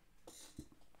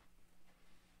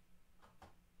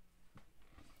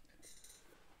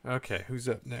 Okay, who's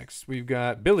up next? We've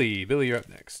got Billy. Billy, you're up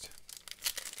next.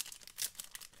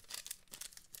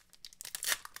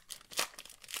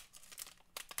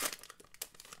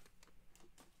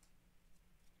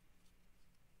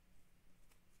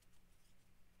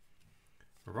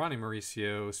 Ronnie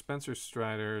Mauricio, Spencer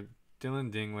Strider,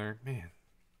 Dylan Dingler. Man.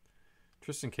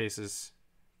 Tristan Cases.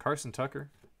 Carson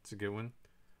Tucker. It's a good one.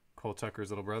 Cole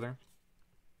Tucker's little brother.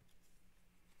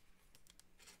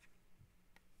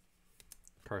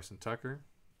 Carson Tucker.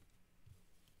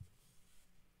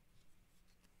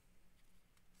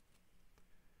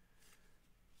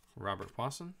 Robert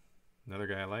Wasson. Another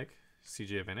guy I like.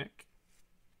 CJ Vanek.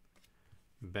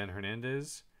 Ben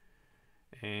Hernandez.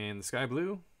 And the Sky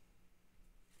Blue.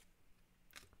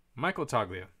 Michael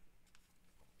Toglia.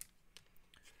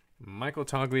 Michael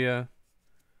Toglia.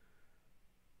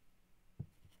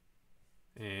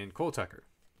 And Cole Tucker.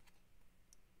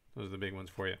 Those are the big ones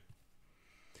for you.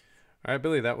 All right,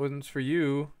 Billy, that one's for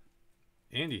you.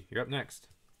 Andy, you're up next.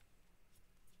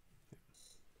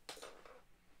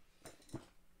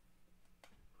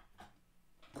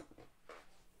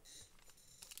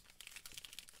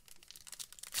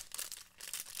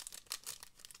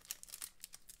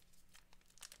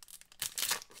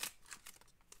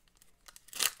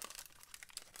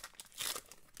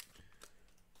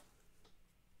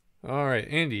 All right,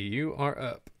 Andy, you are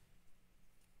up.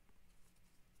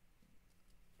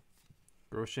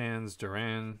 Groshans,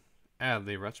 Duran,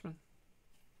 Adley Rutschman,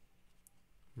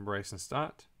 Bryson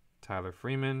Stott, Tyler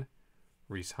Freeman,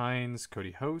 Reese Hines,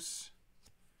 Cody Hose,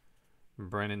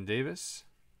 Brennan Davis,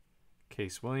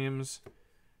 Case Williams,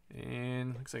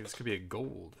 and looks like this could be a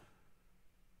gold.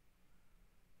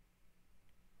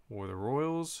 For the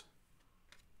Royals,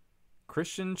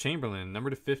 Christian Chamberlain, number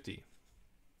to 50.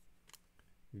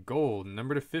 Gold,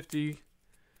 number to 50,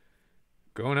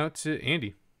 going out to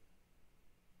Andy.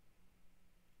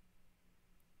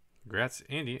 Congrats,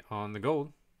 Andy, on the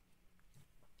gold.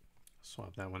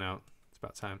 Swap that one out. It's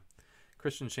about time.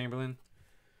 Christian Chamberlain,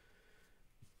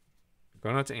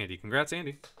 going out to Andy. Congrats,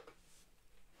 Andy.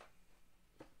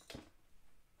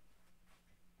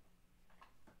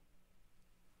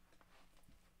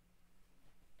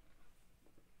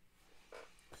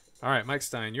 All right, Mike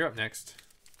Stein, you're up next.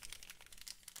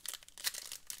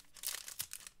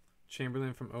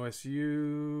 Chamberlain from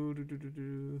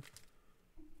OSU.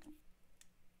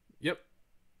 Yep.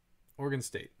 Oregon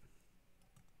State.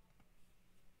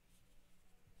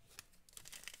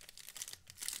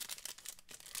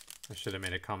 I should have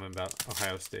made a comment about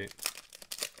Ohio State.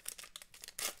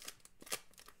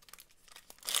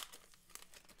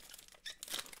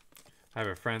 I have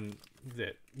a friend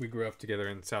that we grew up together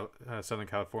in Southern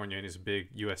California, and he's a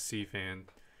big USC fan,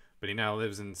 but he now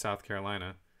lives in South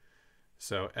Carolina.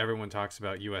 So everyone talks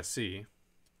about USC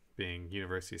being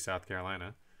University of South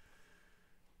Carolina.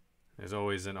 There's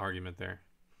always an argument there.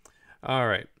 All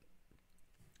right.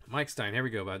 Mike Stein, here we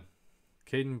go, bud.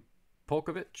 Caden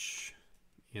Polkovich,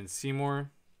 Ian Seymour,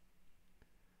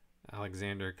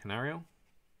 Alexander Canario,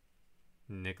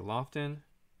 Nick Lofton,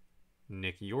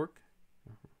 Nick York,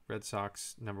 Red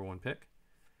Sox #1 pick,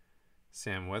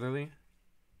 Sam Weatherly,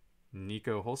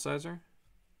 Nico Holsizer,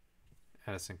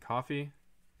 Addison Coffey,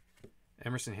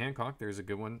 Emerson Hancock. There's a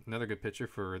good one. Another good pitcher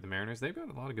for the Mariners. They've got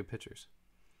a lot of good pitchers.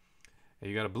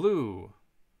 And you got a blue.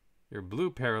 Your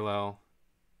blue parallel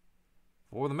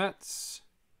for the Mets.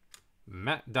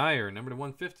 Matt Dyer, number to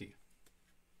 150.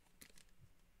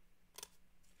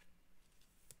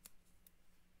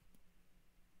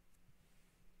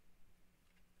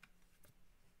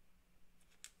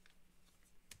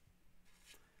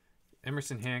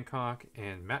 Emerson Hancock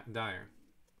and Matt Dyer.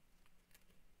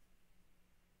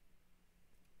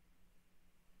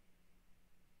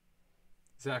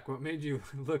 Zach, what made you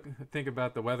think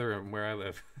about the weather and where I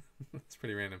live? It's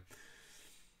pretty random.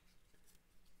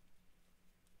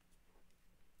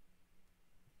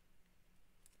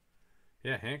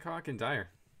 Yeah, Hancock and Dyer.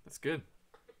 That's good.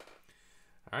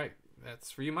 All right,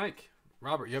 that's for you, Mike.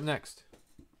 Robert, you up next.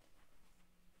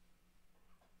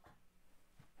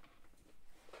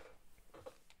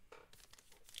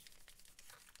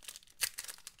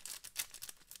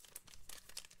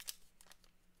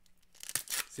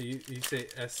 So you say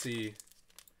SC.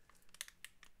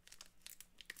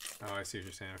 Oh, I see what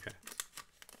you're saying. Okay.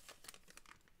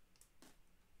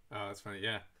 Oh, that's funny.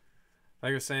 Yeah.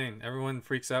 Like I was saying, everyone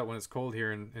freaks out when it's cold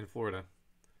here in Florida.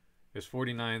 It was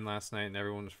 49 last night and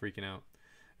everyone was freaking out.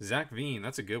 Zach Veen,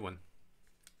 that's a good one.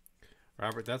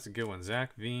 Robert, that's a good one.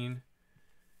 Zach Veen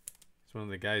is one of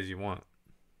the guys you want.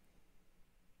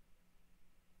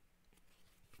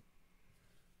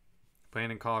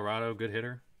 Playing in Colorado, good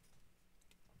hitter.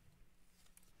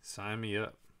 Sign me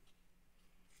up.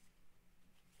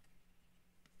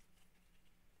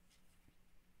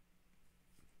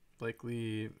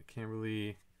 Blakely,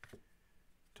 Camberley,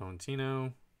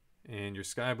 Tolentino, and your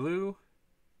Sky Blue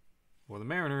for the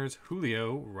Mariners,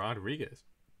 Julio Rodriguez.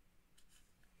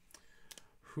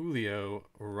 Julio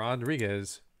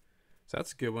Rodriguez. So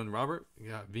that's a good one, Robert. You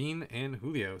got Veen and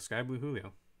Julio, Sky Blue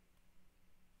Julio.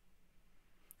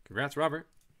 Congrats, Robert.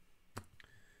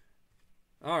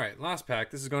 All right, last pack.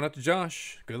 This is going up to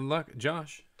Josh. Good luck,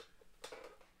 Josh.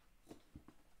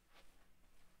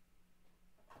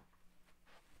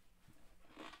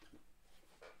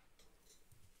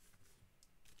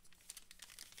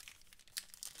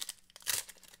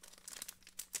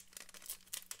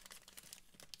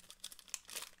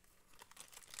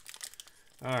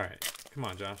 All right, come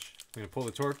on, Josh. You gonna pull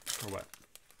the torque or what?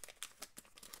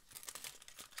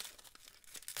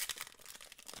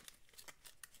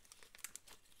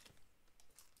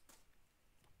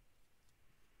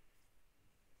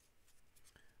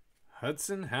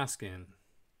 Hudson Haskin.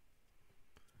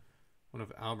 One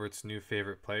of Albert's new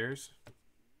favorite players.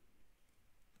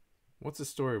 What's the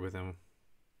story with him?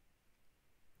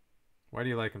 Why do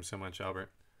you like him so much,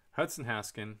 Albert? Hudson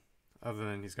Haskin, other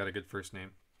than he's got a good first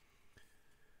name.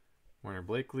 Warner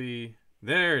Blakely.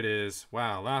 There it is.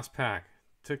 Wow, last pack.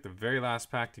 Took the very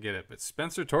last pack to get it. But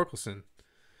Spencer Torkelson.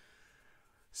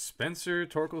 Spencer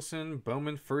Torkelson,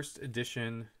 Bowman first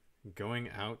edition, going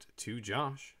out to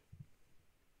Josh.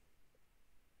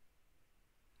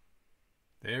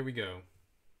 There we go.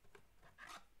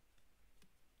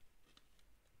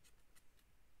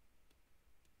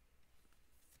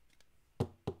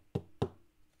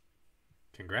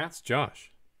 Congrats,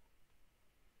 Josh.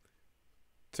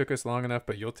 Took us long enough,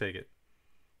 but you'll take it.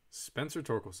 Spencer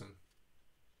Torkelson.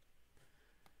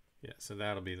 Yeah, so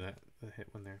that'll be the hit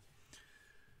one there.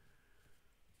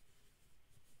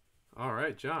 All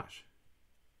right, Josh.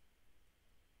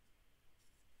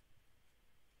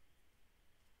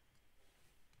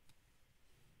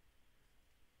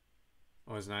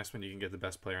 Always nice when you can get the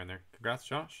best player in there. Congrats,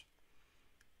 Josh.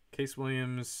 Case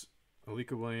Williams,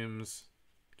 Alika Williams,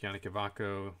 Gianni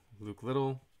Cavaco, Luke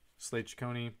Little, Slade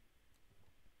Ciccone,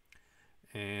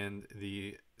 and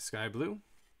the Sky Blue,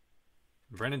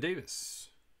 Brennan Davis.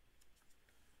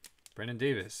 Brennan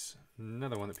Davis,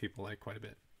 another one that people like quite a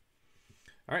bit.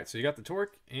 All right, so you got the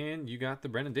torque and you got the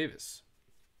Brennan Davis.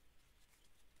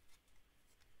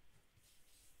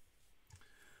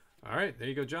 All right, there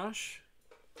you go, Josh.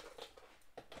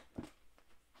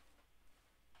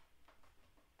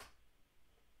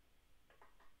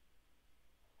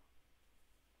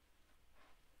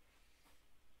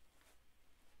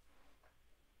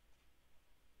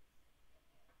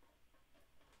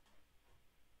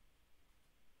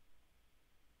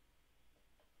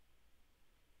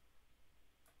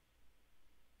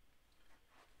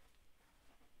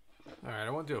 All right,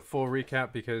 I won't do a full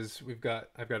recap because I've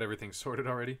got everything sorted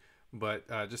already. But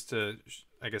just to,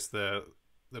 I guess the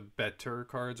better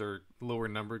cards or lower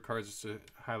numbered cards just to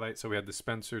highlight. So we had the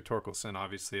Spencer Torkelson,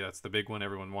 obviously that's the big one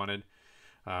everyone wanted.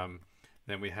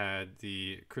 Then we had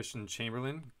the Christian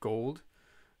Chamberlain gold,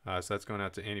 so that's going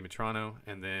out to Andy Matrano.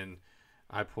 And then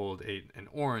I pulled an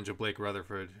orange of Blake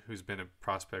Rutherford, who's been a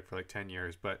prospect for like 10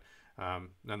 years, but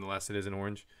nonetheless it is an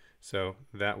orange. So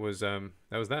that was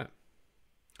that.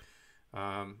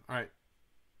 All right.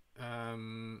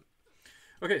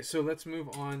 Okay, so let's move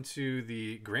on to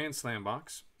the Grand Slam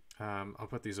box. I'll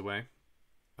put these away,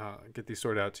 get these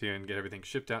sorted out to you, and get everything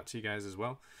shipped out to you guys as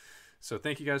well. So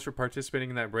thank you guys for participating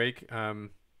in that break.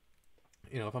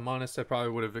 You know, if I'm honest, I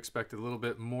probably would have expected a little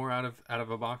bit more out of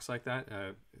a box like that.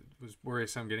 It was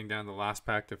worrisome getting down to the last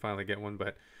pack to finally get one,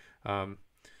 but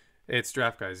it's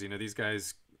draft guys. You know, these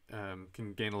guys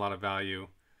can gain a lot of value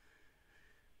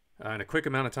in a quick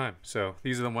amount of time. So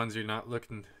these are the ones you're not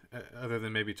looking other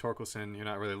than maybe Torkelson, you're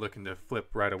not really looking to flip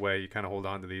right away. You kind of hold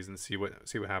on to these and see what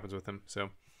happens with them. So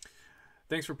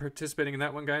thanks for participating in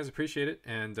that one, guys. Appreciate it.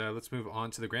 And let's move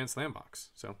on to the Grand Slam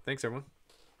box. So thanks, everyone.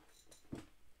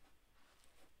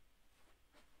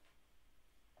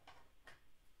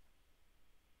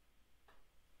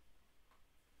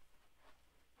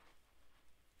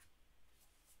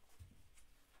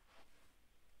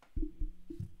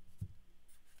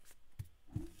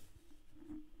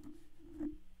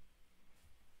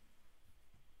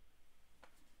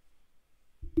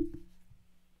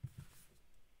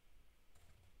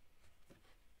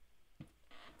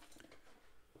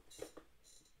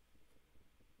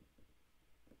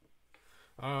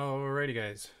 Alrighty,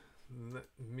 guys. Let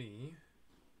me...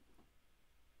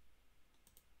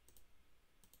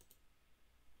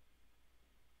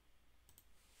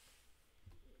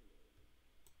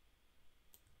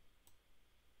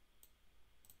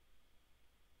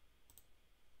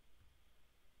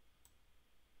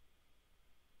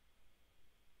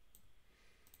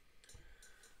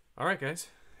 Alright, guys.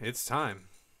 It's time.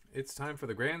 It's time for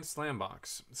the Grand Slam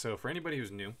box. So for anybody who's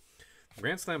new,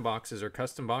 Grand Slam boxes are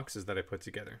custom boxes that I put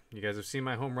together. You guys have seen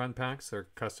my home run packs. They're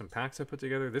custom packs I put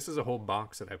together. This is a whole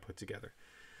box that I put together.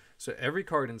 So every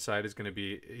card inside is going to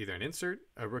be either an insert,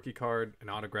 a rookie card, an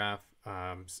autograph,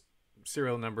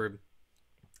 serial numbered,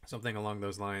 something along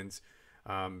those lines,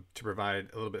 to provide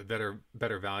a little bit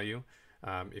better value.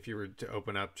 If you were to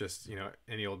open up just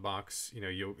any old box,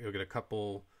 you'll get a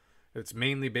couple. It's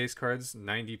mainly base cards,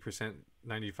 90%,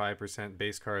 95%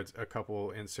 base cards, a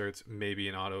couple inserts, maybe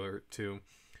an auto or two.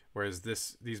 Whereas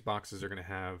these boxes are going to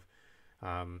have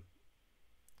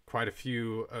quite a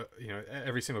few.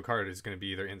 Every single card is going to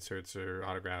be either inserts or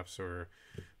autographs or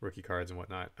rookie cards and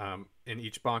whatnot. In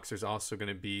each box, there's also going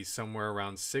to be somewhere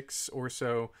around 6 or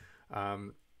so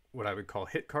what I would call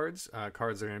hit cards.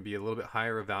 Cards are going to be a little bit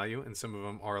higher of value, and some of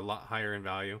them are a lot higher in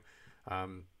value.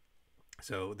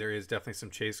 So there is definitely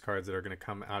some chase cards that are going to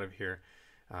come out of here.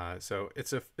 So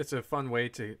it's a fun way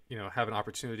to have an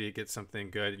opportunity to get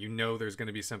something good. There's going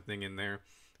to be something in there.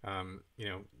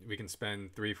 We can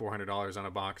spend $300-400 on a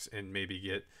box and maybe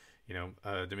get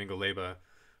a Domingo Leyba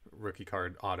rookie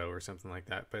card auto or something like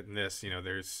that. But in this,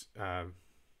 there's a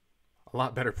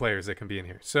lot better players that can be in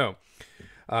here. So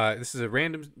this is a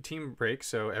random team break.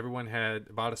 So everyone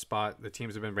had bought a spot. The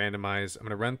teams have been randomized. I'm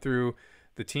going to run through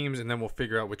the teams and then we'll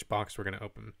figure out which box we're going to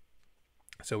open.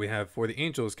 So we have for the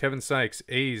Angels, Kevin Sykes,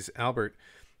 A's, Albert,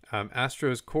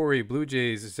 Astros, Corey, Blue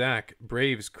Jays, Zach,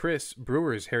 Braves, Chris,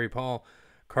 Brewers, Harry Paul,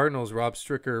 Cardinals, Rob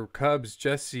Stricker, Cubs,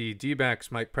 Jesse,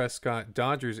 D-backs, Mike Prescott,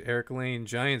 Dodgers, Eric Lane,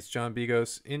 Giants, John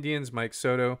Bigos, Indians, Mike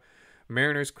Soto,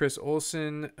 Mariners, Chris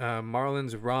Olson,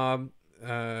 Marlins, Rob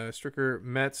Stricker,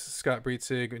 Mets, Scott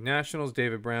Breetzig, Nationals,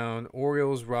 David Brown,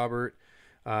 Orioles, Robert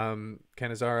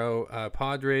Canizaro,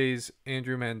 Padres,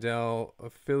 Andrew Mandel,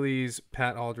 Phillies,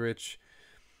 Pat Aldrich,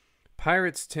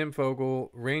 Pirates, Tim Fogel,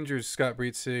 Rangers, Scott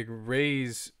Breetzig,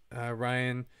 Rays,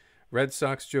 Ryan, Red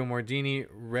Sox, Joe Mordini,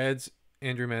 Reds,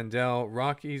 Andrew Mandel,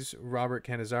 Rockies, Robert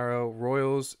Canizaro,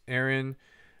 Royals, Aaron,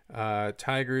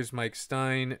 Tigers, Mike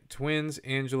Stein, Twins,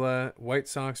 Angela, White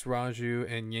Sox,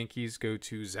 Raju, and Yankees go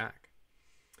to Zach.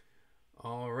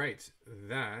 All right,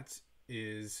 that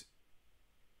is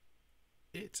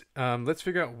it. Let's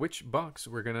figure out which box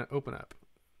we're going to open up.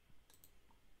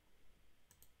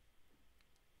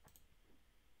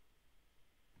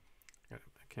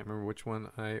 I can't remember which one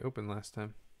I opened last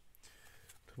time.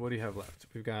 What do you have left?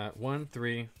 We've got 1,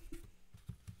 3,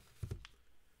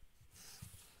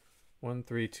 1,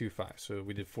 3, 2, 5. So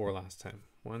we did 4 last time.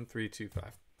 1, 3, 2, 5.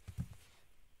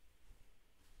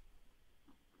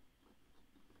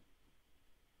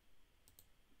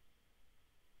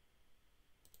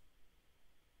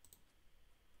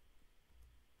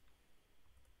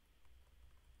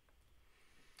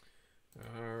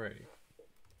 Alrighty.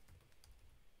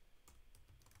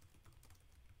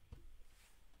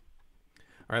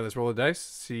 All right, let's roll the dice,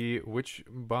 see which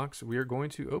box we are going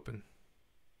to open.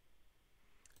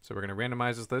 So we're going to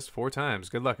randomize this list 4 times.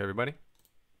 Good luck, everybody.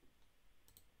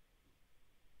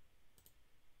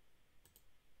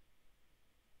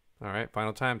 All right,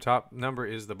 final time. Top number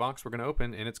is the box we're going to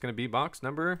open, and it's going to be box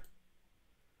number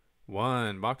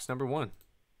 1. Box number 1.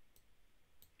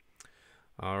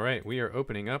 All right, we are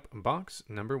opening up box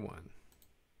number 1.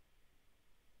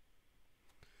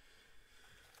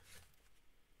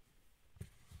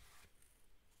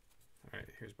 All right,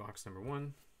 here's box number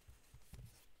 1.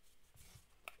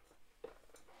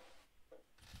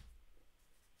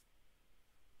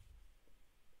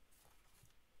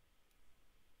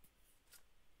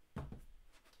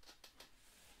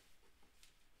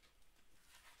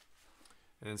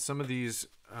 And some of these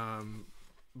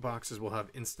boxes will have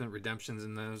instant redemptions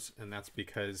in those, and that's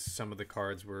because some of the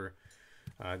cards were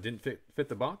didn't fit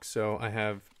the box. So I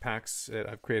have packs that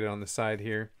I've created on the side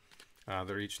here.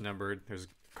 They're each numbered. There's a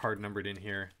card numbered in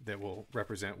here that will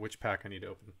represent which pack I need to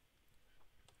open.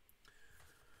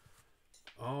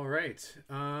 All right.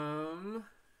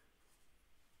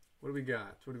 What do we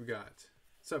got? What do we got?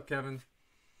 What's up, Kevin?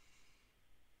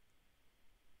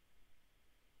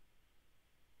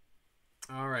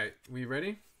 All right. We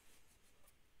ready?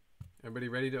 Everybody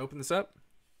ready to open this up?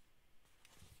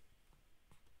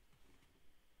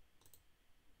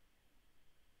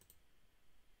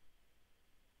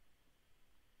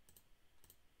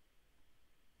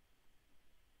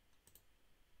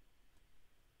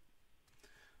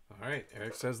 All right.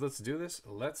 Eric says, let's do this.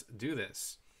 Let's do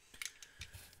this.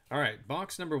 All right.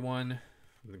 Box number 1,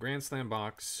 the Grand Slam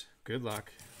box. Good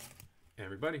luck,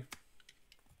 everybody.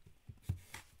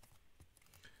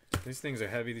 These things are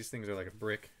heavy. These things are like a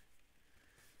brick.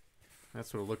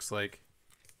 That's what it looks like.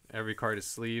 Every card is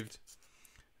sleeved.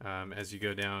 As you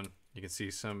go down, you can see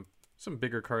some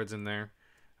bigger cards in there.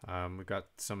 We've got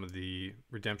some of the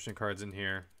redemption cards in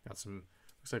here. Got some.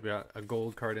 Looks like we got a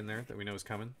gold card in there that we know is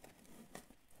coming.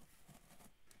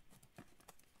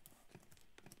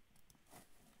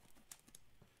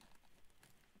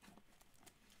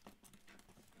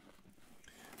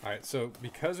 All right, so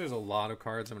because there's a lot of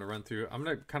cards I'm going to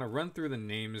kind of run through the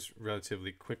names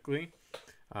relatively quickly.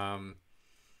 Yeah,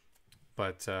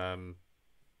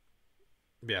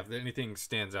 if anything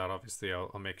stands out, obviously I'll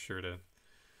make sure to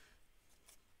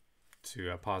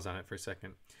pause on it for a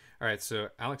second. All right, so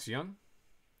Alex Young,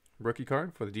 rookie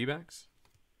card for the D-backs.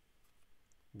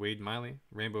 Wade Miley,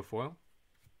 rainbow foil.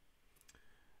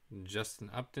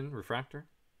 Justin Upton, refractor.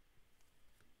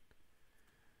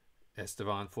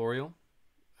 Estevan Florial,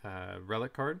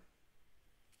 relic card.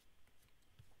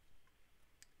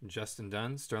 Justin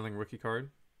Dunn, Sterling rookie card.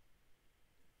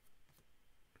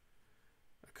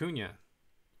 Acuna,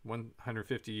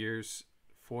 150 years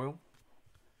foil.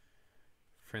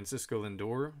 Francisco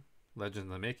Lindor, legend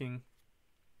in the making.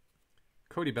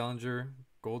 Cody Bellinger,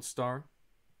 gold star.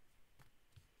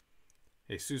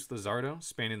 Jesus Luzardo,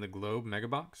 spanning the globe, mega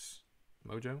box,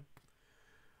 mojo.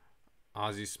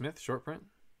 Ozzie Smith, short print.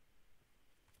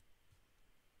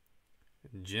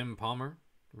 Jim Palmer,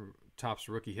 tops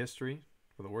rookie history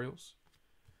for the Orioles.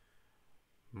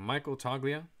 Michael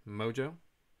Toglia, mojo.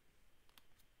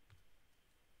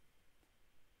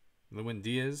 Lewin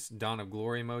Diaz, Dawn of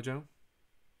Glory, mojo.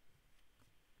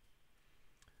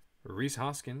 Rhys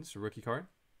Hoskins, rookie card.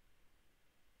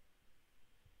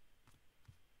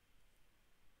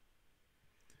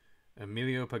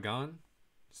 Emilio Pagan,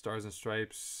 Stars and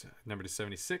Stripes, number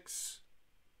 76.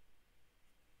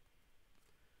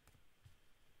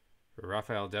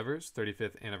 Rafael Devers,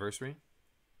 35th anniversary.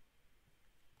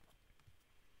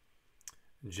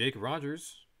 Jake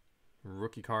Rogers,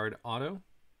 rookie card auto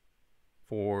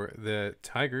for the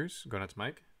Tigers. Going out to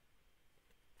Mike.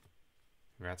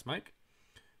 Congrats, Mike.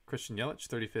 Christian Yelich,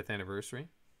 35th anniversary.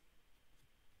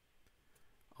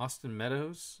 Austin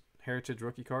Meadows, Heritage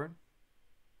rookie card.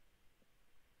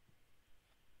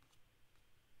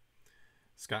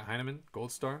 Scott Heineman,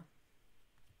 gold star.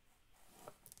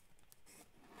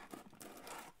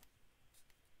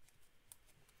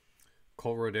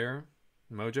 Cole Rodere,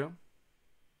 mojo.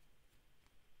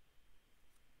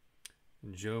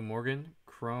 Joe Morgan,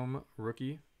 chrome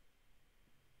rookie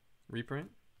reprint.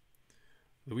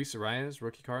 Luis Arias,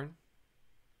 rookie card.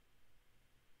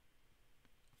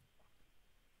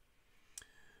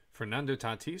 Fernando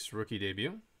Tatis, rookie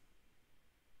debut.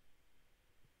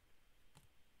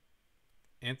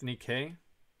 Anthony Kay,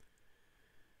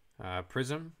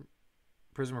 Prism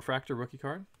Refractor rookie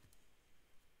card.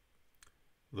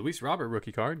 Luis Robert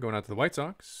rookie card going out to the White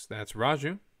Sox. That's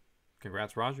Raju.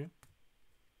 Congrats, Raju.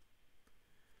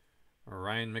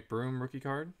 Ryan McBroom rookie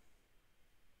card.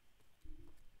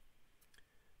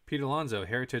 Pete Alonso,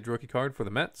 Heritage rookie card for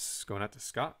the Mets. Going out to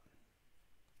Scott.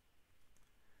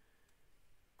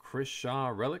 Chris Shaw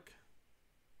relic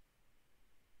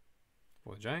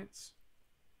for the Giants.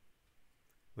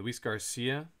 Luis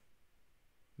Garcia,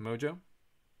 mojo.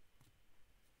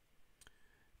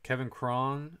 Kevin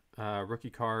Cron, rookie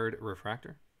card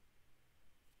refractor.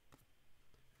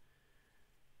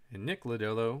 And Nick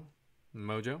Lodolo,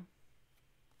 mojo.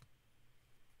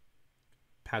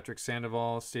 Patrick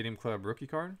Sandoval, Stadium Club rookie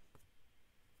card.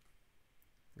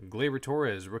 Gleyber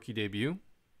Torres, rookie debut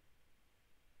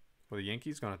for the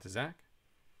Yankees, going out to Zach.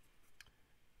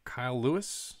 Kyle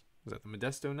Lewis, was that the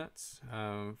Modesto Nuts?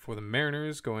 For the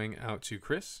Mariners, going out to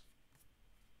Chris.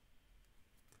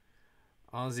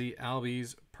 Ozzy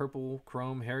Albies Purple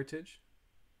Chrome Heritage.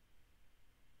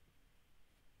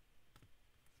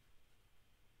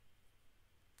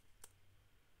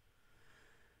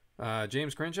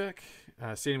 James Grinchak,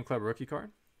 Stadium Club rookie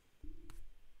card.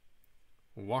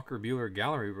 Walker Buehler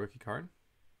Gallery rookie card.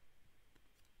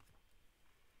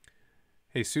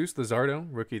 Jesus Luzardo,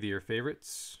 Rookie of the Year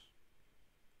favorites.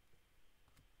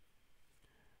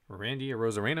 Randy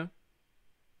Arozarena,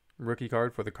 rookie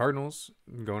card for the Cardinals,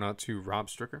 going out to Rob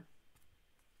Stricker.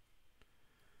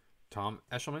 Tom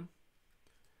Eshelman,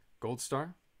 Gold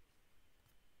Star.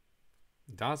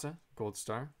 Daza, Gold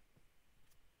Star.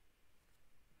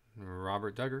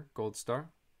 Robert Duggar, Gold Star.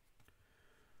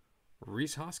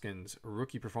 Rhys Hoskins,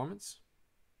 Rookie Performance.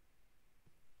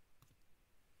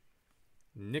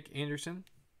 Nick Anderson,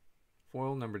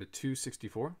 foil number to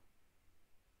 264.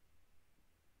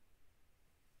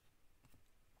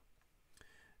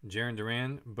 Jarren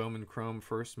Duran, Bowman Chrome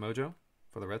First Mojo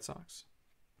for the Red Sox.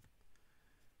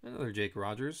 Another Jake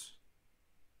Rogers.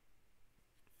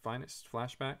 Finest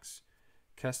Flashbacks.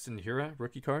 Keston Hiura,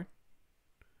 rookie card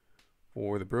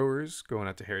for the Brewers, going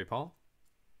out to Harry Paul.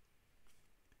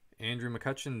 Andrew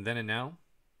McCutchen, Then and Now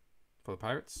for the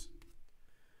Pirates.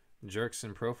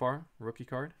 Jerkson Profar, rookie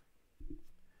card.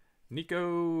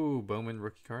 Nico Bowman,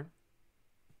 rookie card.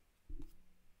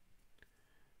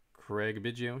 Craig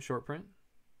Biggio, short print.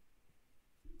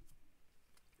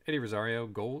 Eddie Rosario,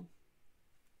 gold.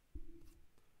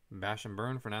 Bash and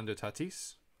Burn, Fernando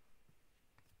Tatis.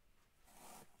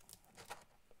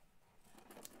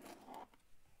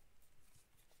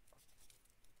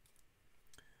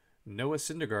 Noah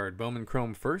Syndergaard, Bowman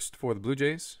Chrome First for the Blue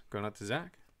Jays, going out to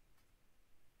Zach.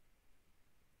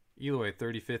 Eloy,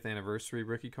 35th Anniversary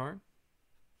rookie card.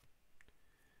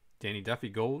 Danny Duffy,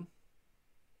 gold.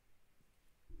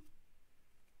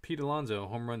 Pete Alonso,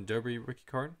 Home Run Derby rookie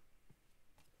card.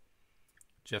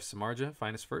 Jeff Samardzija,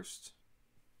 Finest First.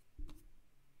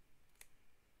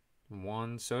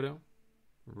 Juan Soto,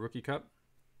 Rookie Cup.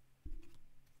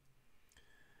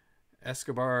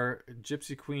 Escobar,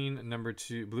 Gypsy Queen, number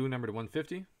 2, blue number to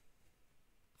 150.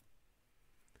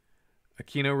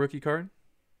 Acuna, rookie card.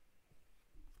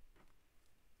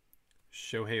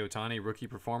 Shohei Ohtani, Rookie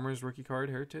Performers, rookie card,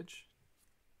 Heritage.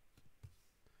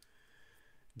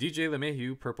 DJ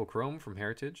LeMahieu, Purple Chrome from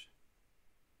Heritage.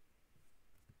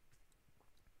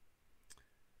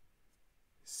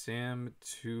 Sam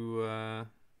Tuivailala,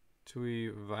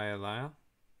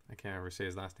 I can't ever say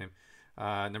his last name.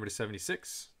 Number to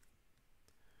 76.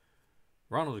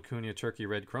 Ronald Acuna, Turkey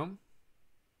Red Chrome.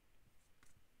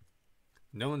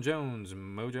 Nolan Jones,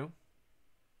 Mojo.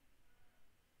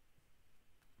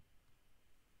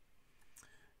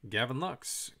 Gavin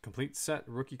Lux, complete set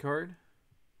rookie card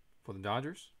for the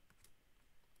Dodgers.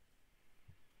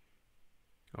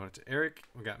 Going out to Eric.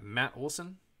 We got Matt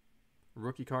Olson,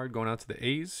 rookie card going out to the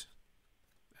A's.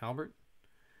 Albert.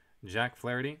 Jack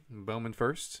Flaherty, Bowman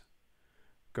First,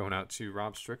 going out to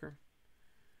Rob Stricker.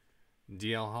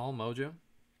 DL Hall, Mojo.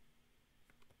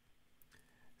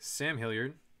 Sam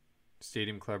Hilliard,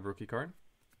 Stadium Club rookie card.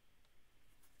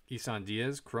 Isan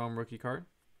Diaz, Chrome rookie card.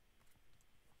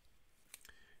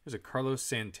 There's a Carlos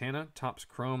Santana, Topps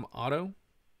Chrome Auto,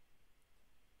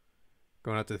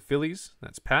 going out to the Phillies.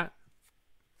 That's Pat.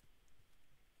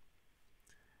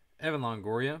 Evan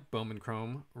Longoria, Bowman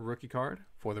Chrome rookie card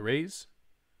for the Rays.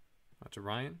 Out to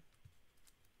Ryan.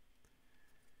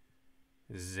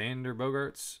 Xander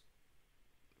Bogaerts,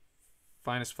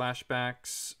 Finest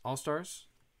Flashbacks All-Stars.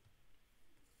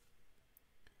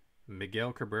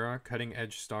 Miguel Cabrera, Cutting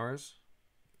Edge Stars.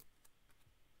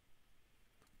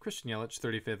 Christian Yelich,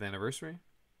 35th Anniversary.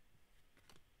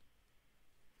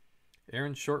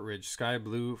 Aaron Shortridge, Sky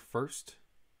Blue First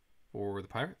for the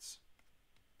Pirates.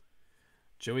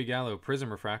 Joey Gallo,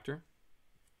 Prism Refractor.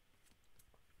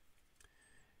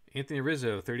 Anthony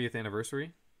Rizzo, 30th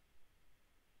Anniversary.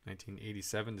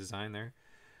 1987 design there.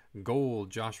 Gold,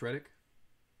 Josh Reddick.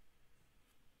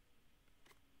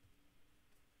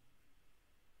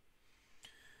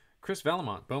 Chris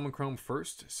Valamont, Bowman Chrome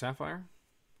First, Sapphire.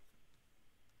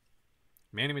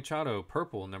 Manny Machado,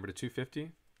 Purple, number to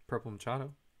 250. Purple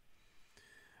Machado.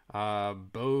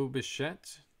 Bo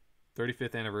Bichette,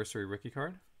 35th Anniversary rookie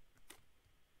card.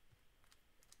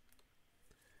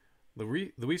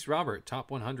 Luis Robert, Top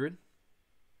 100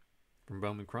 from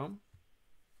Bowman Chrome.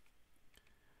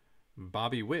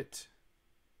 Bobby Witt,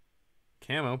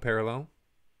 Camo Parallel,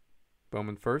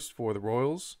 Bowman First for the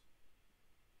Royals.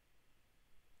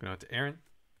 Going out to Aaron.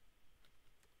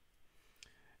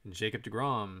 And Jacob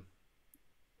deGrom,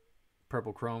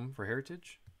 Purple Chrome for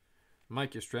Heritage.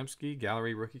 Mike Yastrzemski,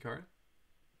 Gallery rookie card.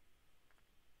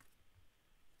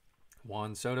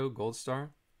 Juan Soto, Gold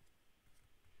Star.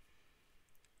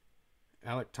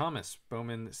 Alec Thomas,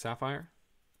 Bowman Sapphire.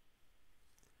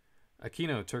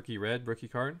 Acuna, Turkey Red, rookie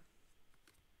card.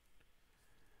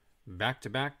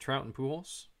 Back-to-back Trout and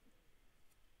Pujols.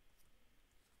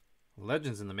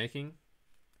 Legends in the Making,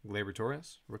 Gleyber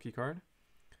Torres, rookie card.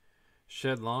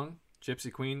 Shed Long,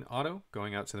 Gypsy Queen auto,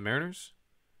 going out to the Mariners.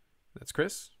 That's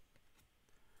Chris.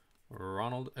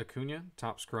 Ronald Acuna,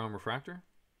 Topps Chrome Refractor.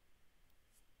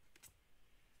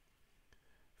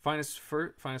 Finest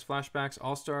Flashbacks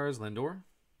All-Stars, Lindor.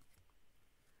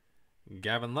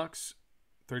 Gavin Lux,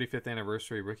 35th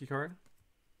Anniversary rookie card.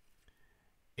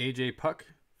 AJ Puck,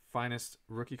 Finest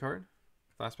rookie card.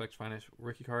 Flashbacks Finest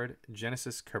rookie card.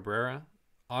 Genesis Cabrera,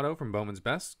 auto from Bowman's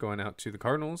Best, going out to the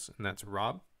Cardinals, and that's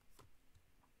Rob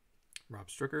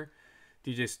Stricker.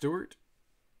 DJ Stewart,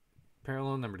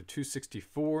 parallel number to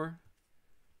 264.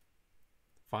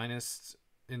 Finest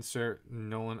insert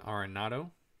Nolan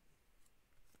Arenado.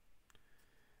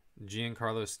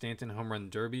 Giancarlo Stanton Home Run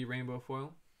Derby Rainbow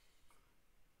Foil.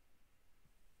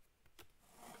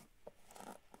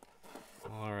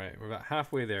 All right, we're about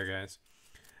halfway there, guys.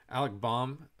 Alec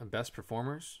Baum, Best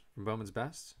Performers from Bowman's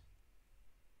Best.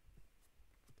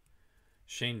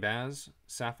 Shane Baz,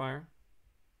 Sapphire.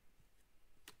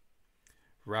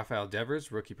 Rafael Devers,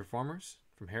 Rookie Performers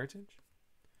from Heritage.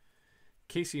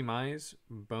 Casey Mize,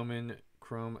 Bowman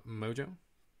Chrome Mojo.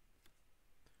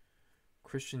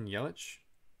 Christian Yelich,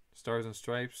 Stars and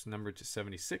Stripes, numbered to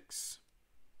 76.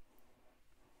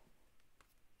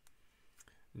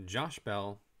 Josh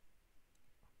Bell,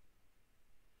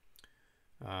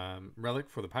 Relic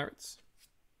for the Pirates.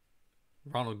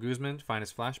 Ronald Guzman,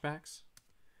 Finest Flashbacks.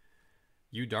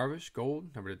 Yu Darvish,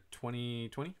 Gold, number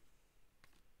 2020.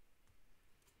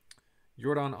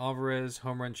 Yordan Alvarez,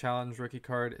 Home Run Challenge rookie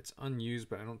card. It's unused,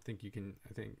 but I don't think you can.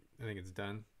 I think it's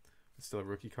done. It's still a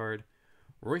rookie card.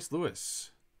 Royce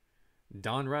Lewis,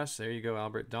 Don Russ. There you go,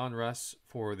 Albert. Don Russ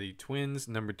for the Twins,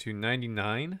 number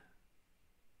 299.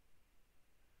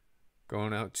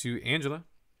 Going out to Angela.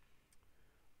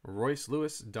 Royce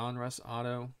Lewis, Don Russ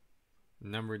auto,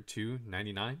 numbered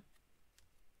 299.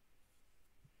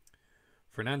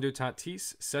 Fernando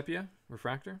Tatis, Sepia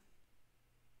Refractor.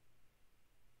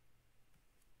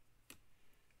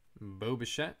 Bo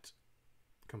Bichette,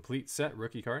 complete set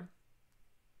rookie card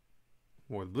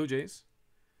for the Blue Jays.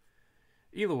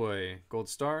 Eloy, Gold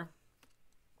Star.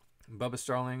 Bubba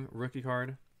Starling, rookie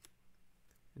card.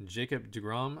 Jacob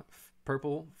deGrom,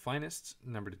 Purple Finest,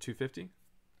 number 250.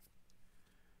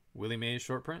 Willie Mays,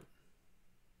 short print.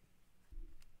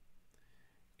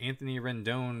 Anthony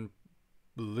Rendon,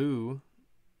 Blue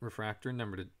Refractor,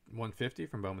 number 150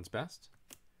 from Bowman's Best.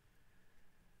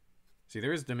 See,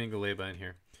 there is Domingo Leyba in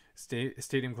here.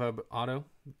 Stadium Club Auto,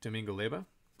 Domingo Leyba.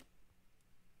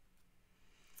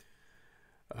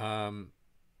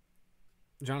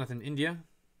 Jonathan India,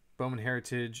 Bowman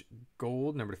Heritage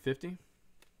Gold, number 50.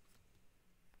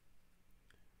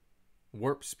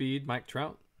 Warp Speed, Mike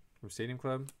Trout from Stadium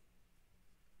Club.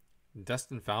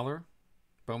 Dustin Fowler,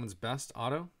 Bowman's Best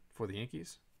Auto for the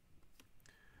Yankees.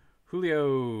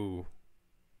 Julio,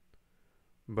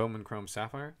 Bowman Chrome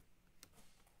Sapphire.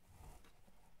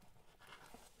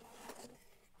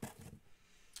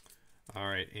 All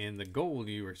right, and the gold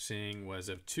you were seeing was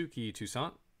of Tuki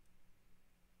Toussaint,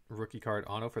 rookie card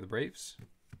auto for the Braves.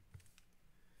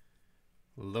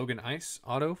 Logan Ice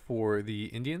auto for the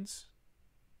Indians.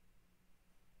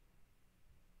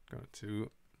 Go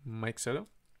to Mike Soto.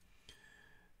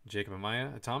 Jacob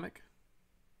Amaya, Atomic.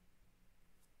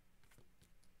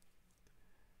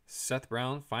 Seth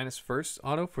Brown, Finest First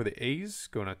auto for the A's,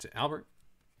 going out to Albert.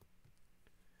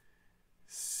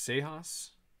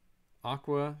 Sejas,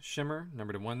 Aqua Shimmer,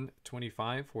 number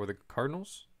 125 for the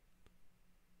Cardinals,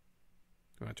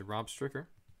 going out to Rob Stricker.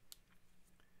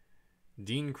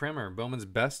 Dean Kremer, Bowman's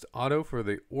Best auto for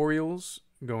the Orioles,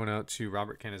 going out to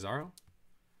Robert Cannizzaro.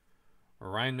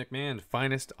 Ryan McMahon,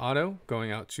 Finest auto,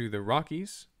 going out to the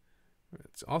Rockies.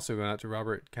 It's also going out to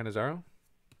Robert Cannizzaro.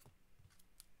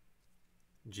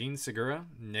 Gene Segura,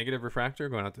 Negative Refractor,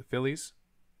 going out to Phillies.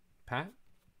 Pat.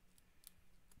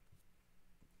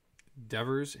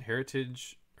 Devers,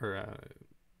 Heritage, or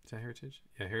is that Heritage?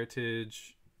 Yeah,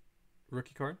 Heritage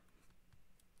rookie card.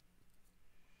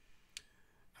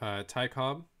 Ty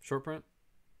Cobb, short print.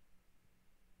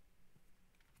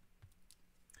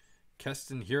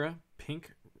 Keston Hiura,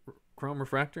 Pink Chrome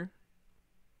Refractor.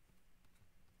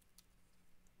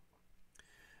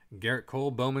 Garrett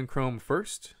Cole, Bowman Chrome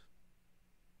First.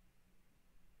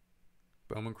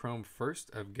 Bowman Chrome First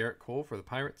of Garrett Cole for the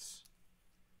Pirates.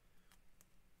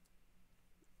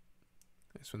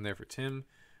 This one there for Tim.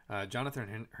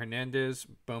 Jonathan Hernandez,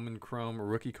 Bowman Chrome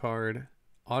rookie card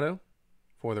auto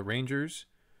for the Rangers.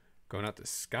 Going out to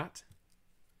Scott.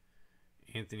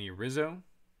 Anthony Rizzo,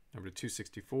 number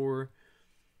 264.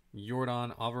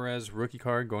 Yordan Alvarez, rookie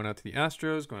card, going out to the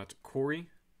Astros. Going out to Corey.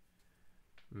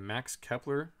 Max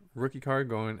Kepler, rookie card,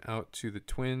 going out to the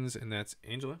Twins, and that's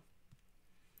Angela.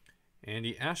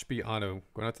 Andy Ashby auto,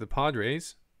 going out to the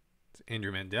Padres. It's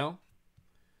Andrew Mandel.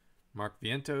 Mark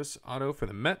Vientos auto for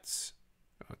the Mets.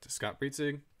 Going out to Scott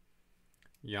Brietzig.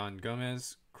 Jan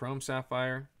Gomez, Chrome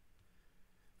Sapphire.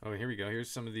 Oh, here we go.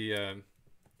 Here's some of the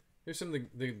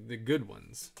the good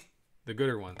ones, the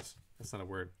gooder ones. That's not a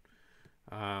word.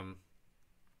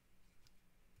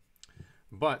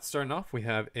 But starting off, we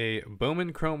have a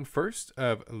Bowman Chrome first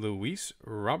of Luis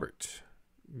Robert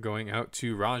going out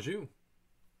to Raju.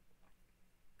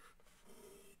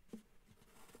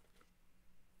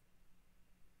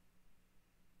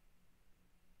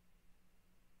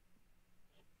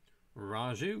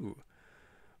 Raju.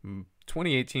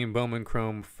 2018 Bowman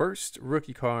Chrome first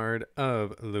rookie card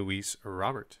of Luis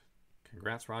Robert.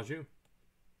 Congrats, Raju.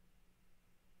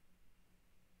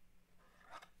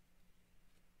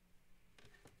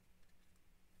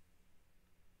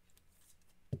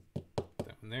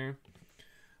 That one there.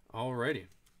 Alrighty.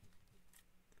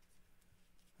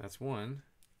 That's one.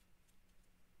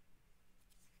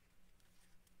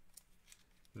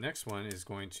 Next one is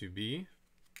going to be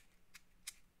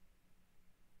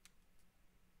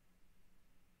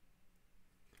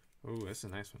oh, that's a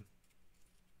nice one.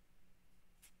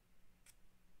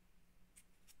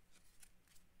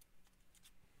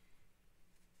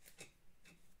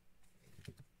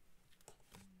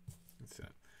 That's it.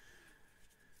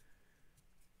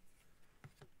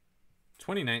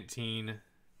 2019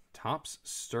 Topps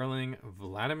Sterling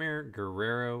Vladimir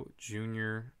Guerrero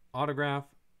Jr. autograph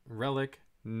relic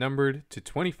numbered to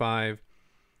 25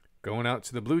 going out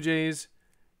to the Blue Jays,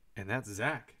 and that's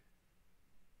Zach.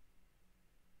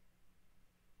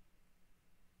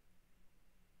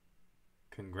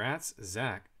 Congrats,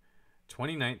 Zach.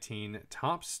 2019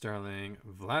 Topps Sterling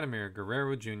Vladimir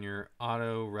Guerrero Jr.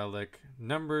 auto relic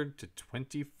numbered to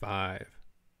 25.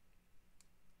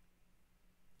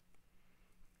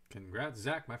 Congrats,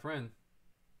 Zach, my friend.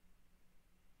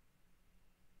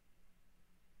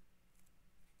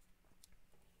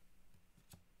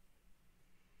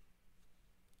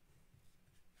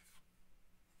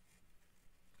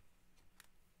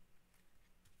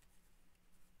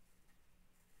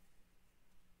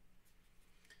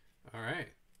 All right.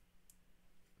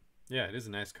 Yeah, it is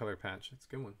a nice color patch. It's a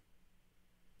good one.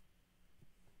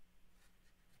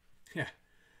 Yeah.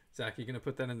 Zach, you going to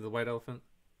put that into the white elephant?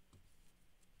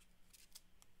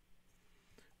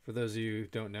 For those of you who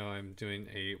don't know, I'm doing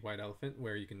a white elephant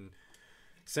where you can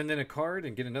send in a card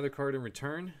and get another card in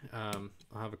return. I'll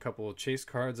have a couple of chase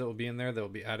cards that will be in there that will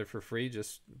be added for free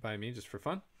just by me, just for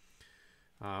fun.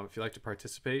 If you'd like to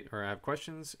participate or have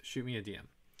questions, shoot me a DM.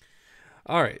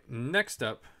 All right, next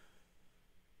up.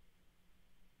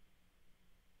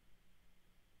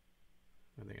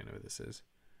 I think I know what this is.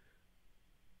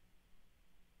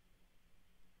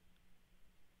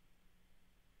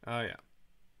 Oh, yeah.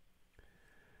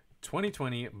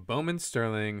 2020 Bowman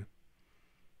Sterling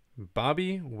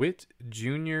Bobby Witt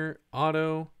Jr.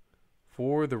 auto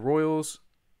for the Royals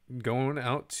going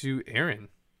out to Aaron.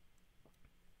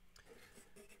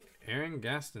 Aaron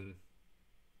Gaston.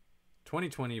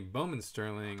 2020 Bowman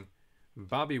Sterling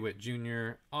Bobby Witt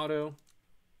Jr. auto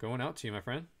going out to you, my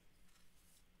friend.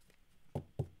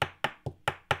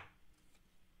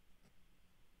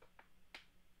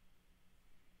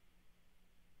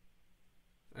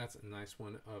 That's a nice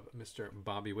one of Mr.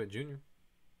 Bobby Witt Jr.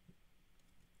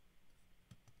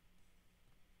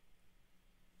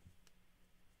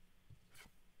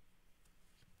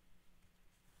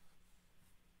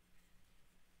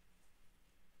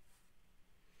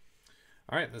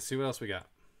 All right, let's see what else we got.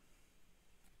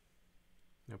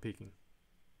 No peeking.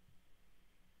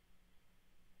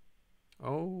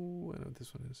 Oh, I know what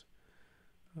this one is.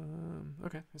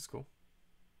 Okay, that's cool.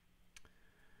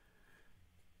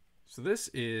 So this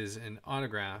is an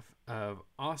autograph of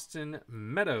Austin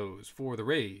Meadows for the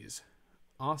Rays.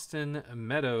 Austin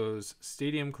Meadows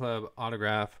Stadium Club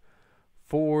autograph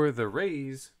for the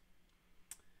Rays.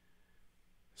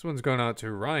 This one's going out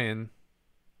to Ryan.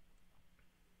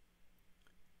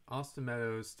 Austin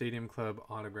Meadows Stadium Club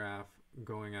autograph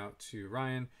going out to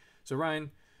Ryan. So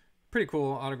Ryan, pretty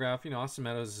cool autograph. You know, Austin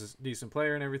Meadows is a decent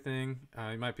player and everything.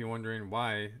 You might be wondering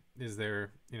why is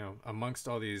there, you know, amongst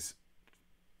all these,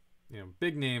 you know,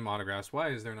 big name autographs,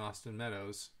 why is there an Austin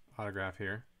Meadows autograph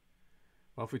here?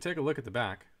 Well, if we take a look at the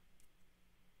back,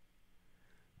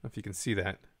 I don't know if you can see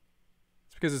that.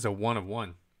 because it's a 1 of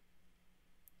 1.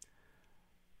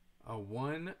 A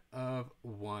 1 of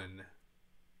 1.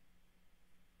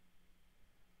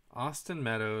 Austin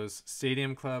Meadows,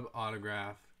 Stadium Club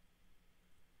autograph.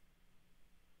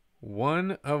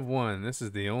 1 of 1. This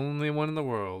is the only one in the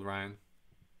world, Ryan.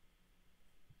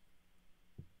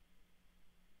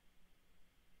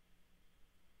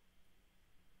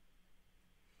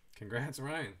 Congrats,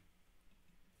 Ryan.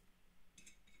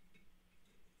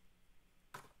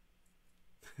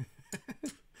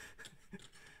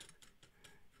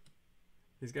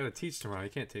 He's got to teach tomorrow. He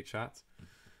can't take shots.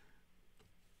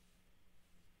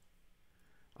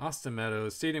 Austin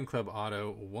Meadows, Stadium Club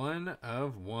auto, 1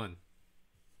 of 1.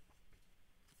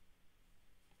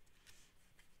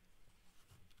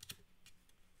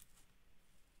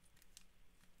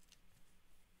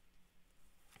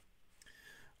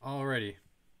 Alrighty,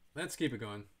 let's keep it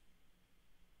going.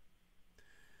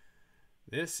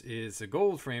 This is a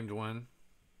gold framed one.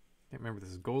 Can't remember if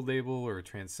this is gold label or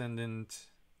transcendent.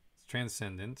 It's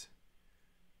transcendent.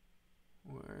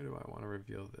 Where do I want to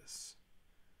reveal this?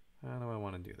 How do I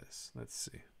want to do this? Let's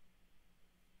see.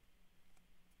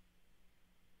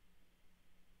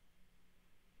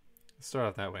 Let's start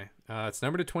off that way. It's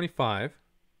numbered to 25.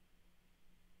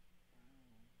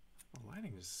 The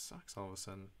lighting just sucks all of a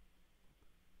sudden.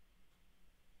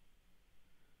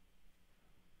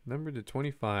 Numbered to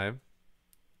 25.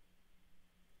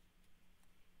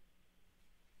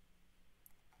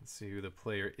 Let's see who the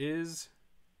player is.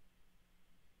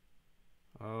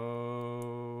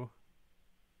 Oh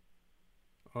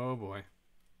boy.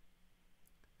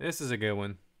 This is a good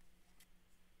one.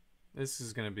 This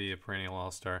is going to be a perennial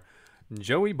all-star.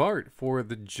 Joey Bart for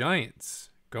the Giants.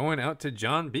 Going out to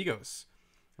John Bigos.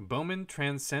 Bowman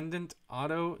Transcendent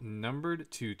Auto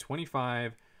numbered to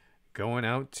 25. Going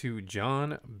out to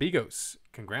John Bigos.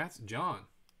 Congrats, John.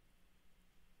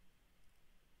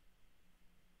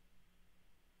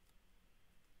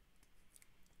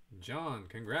 John,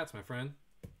 congrats, my friend.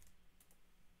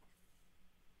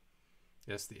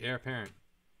 Yes, the heir apparent.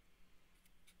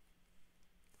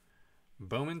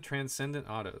 Bowman Transcendent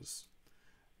Autos.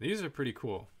 These are pretty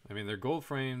cool. I mean, they're gold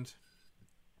framed.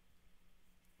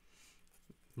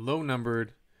 Low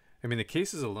numbered. I mean, the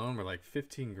cases alone were like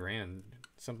 15 grand.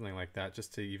 Something like that,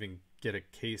 just to even get a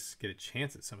case, get a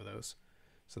chance at some of those.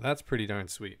 So that's pretty darn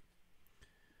sweet.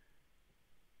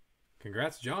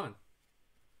 Congrats, John.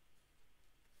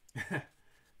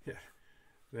 Yeah,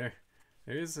 there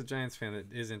is a Giants fan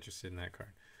that is interested in that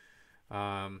card.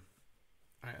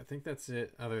 I think that's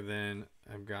it, other than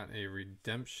I've got a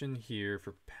redemption here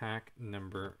for pack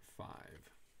number 5.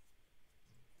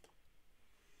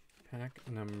 Pack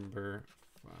number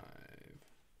 5.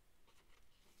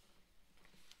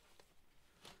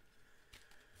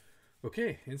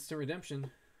 Okay, instant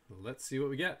redemption. Let's see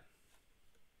what we get.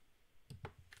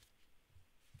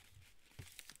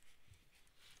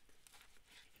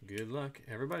 Good luck,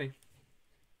 everybody.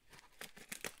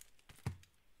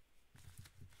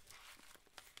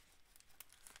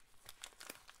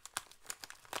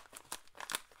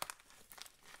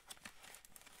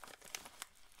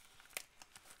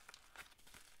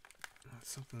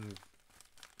 Something.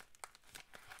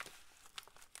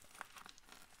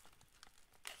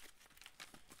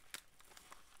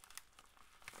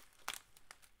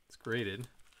 It's graded.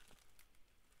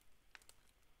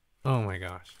 Oh my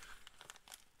gosh.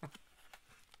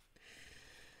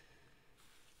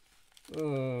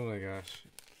 Oh my gosh.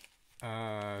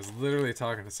 I was literally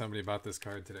talking to somebody about this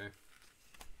card today.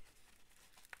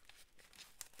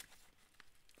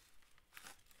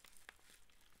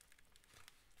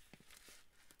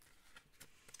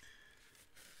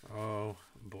 Oh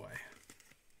boy.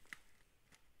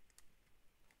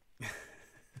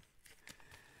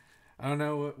 I don't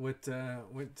know what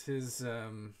his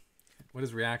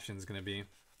reaction is going to be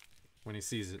when he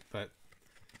sees it, but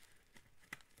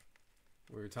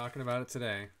we were talking about it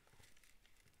today.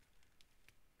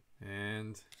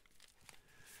 And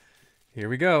here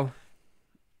we go.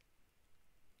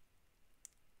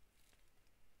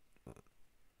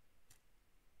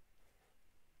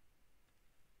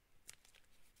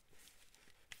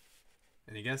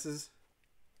 Any guesses?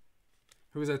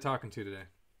 Who was I talking to today?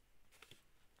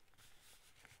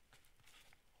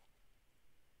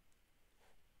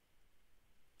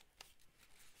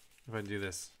 If I do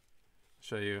this, I'll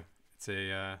show you. It's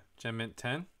a Gem Mint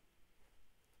 10.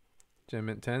 Gem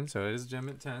Mint 10, so it is Gem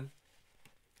Mint 10.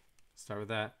 Start with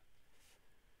that.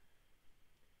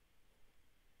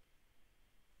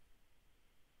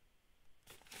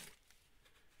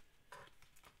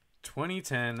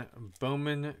 '2010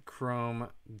 Bowman Chrome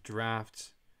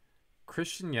Draft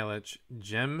Christian Yelich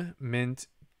Gem Mint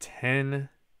 10.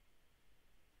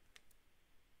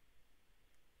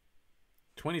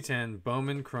 2010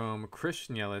 Bowman Chrome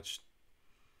Christian Yelich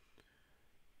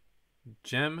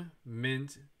Gem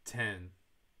Mint 10.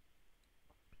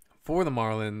 For the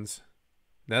Marlins,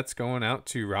 that's going out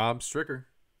to Rob Stricker.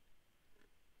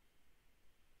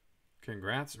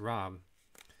 Congrats, Rob.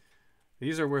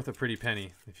 These are worth a pretty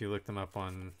penny if you look them up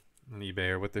on eBay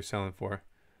or what they're selling for.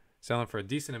 Selling for a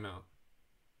decent amount.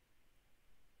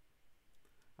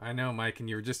 I know, Mike, and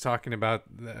you were just talking about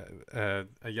a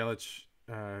Yelich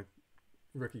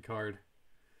rookie card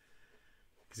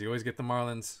because you always get the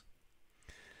Marlins.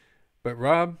 But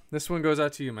Rob, this one goes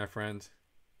out to you, my friend.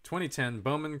 2010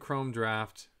 Bowman Chrome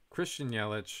Draft Christian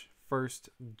Yelich first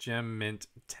Gem Mint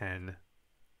 10.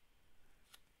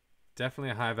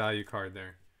 Definitely a high value card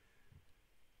there.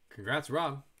 Congrats,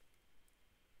 Rob.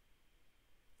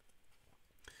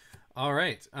 All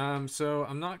right. So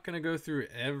I'm not going to go through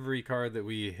every card that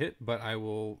we hit, but I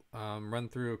will run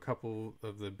through a couple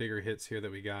of the bigger hits here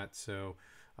that we got. So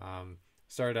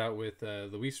started out with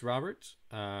Luis Robert,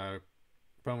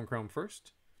 Bowman Chrome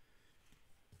first.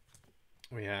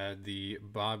 We had the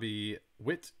Bobby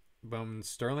Witt Bowman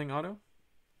Sterling auto.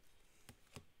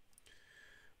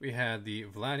 We had the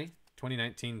Vladdy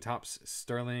 2019 Topps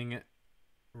Sterling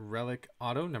Relic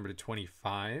auto, number to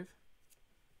 25.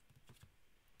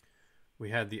 We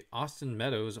had the Austin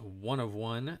Meadows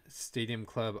 1/1 Stadium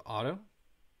Club auto.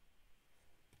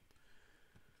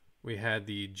 We had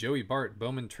the Joey Bart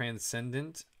Bowman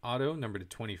Transcendent auto, number to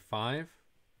 25.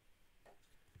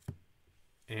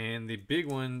 And the big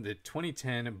one, the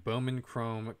 2010 Bowman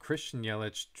Chrome Christian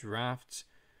Yelich Draft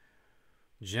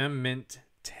Gem Mint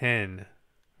 10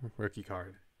 rookie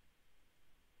card.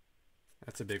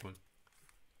 That's a big one.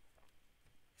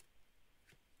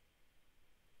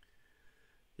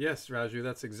 Yes, Raju,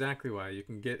 that's exactly why. You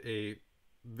can get a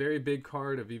very big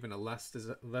card of even a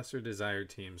lesser desired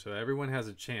team. So everyone has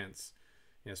a chance,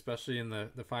 especially in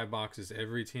the 5 boxes.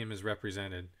 Every team is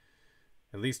represented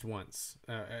at least once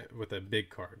with a big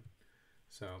card.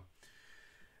 So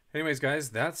anyways,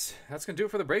 guys, that's going to do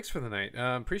it for the breaks for the night.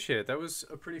 Appreciate it. That was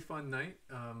a pretty fun night,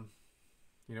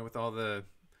 with all the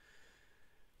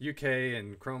UK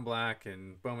and Chrome Black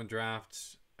and Bowman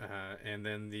Drafts. And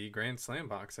then the Grand Slam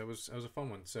box. That was a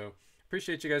fun one. So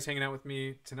appreciate you guys hanging out with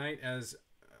me tonight, as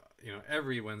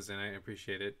every Wednesday night. I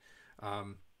appreciate it.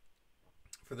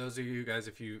 For those of you guys,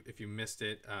 if you missed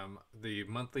it, the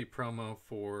monthly promo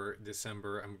for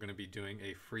December, I'm going to be doing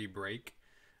a free break.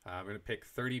 I'm going to pick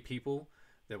 30 people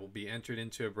that will be entered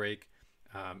into a break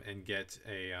and get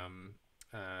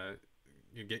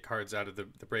you get cards out of the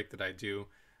break that I do.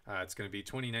 It's going to be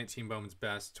 2019 Bowman's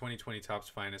Best, 2020 Topps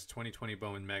Finest, 2020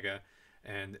 Bowman Mega,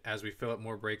 and as we fill up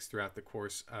more breaks throughout the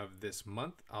course of this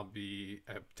month, I'll be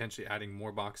potentially adding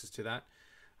more boxes to that.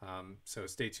 So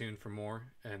stay tuned for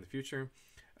more in the future,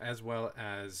 as well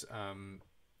as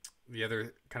the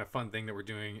other kind of fun thing that we're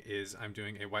doing is I'm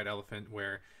doing a white elephant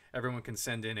where everyone can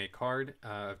send in a card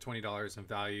of $20 in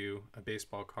value, a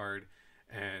baseball card,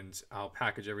 and I'll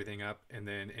package everything up, and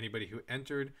then anybody who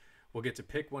entered will get to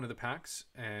pick one of the packs,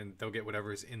 and they'll get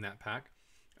whatever is in that pack.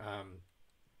 I'm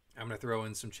going to throw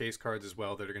in some chase cards as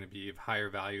well that are going to be of higher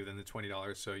value than the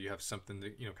 $20, so you have something to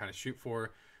kind of shoot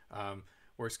for.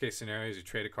 Worst case scenario is you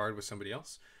trade a card with somebody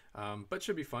else, but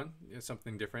should be fun. It's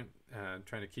something different.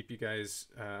 Trying to keep you guys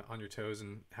on your toes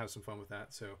and have some fun with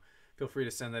that. So feel free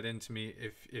to send that in to me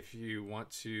if you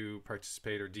want to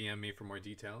participate, or DM me for more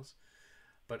details.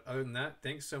 But other than that,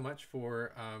 thanks so much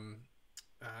for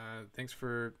thanks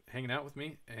for hanging out with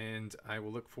me, and I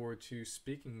will look forward to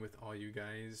speaking with all you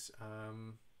guys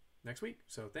next week.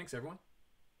 So thanks, everyone.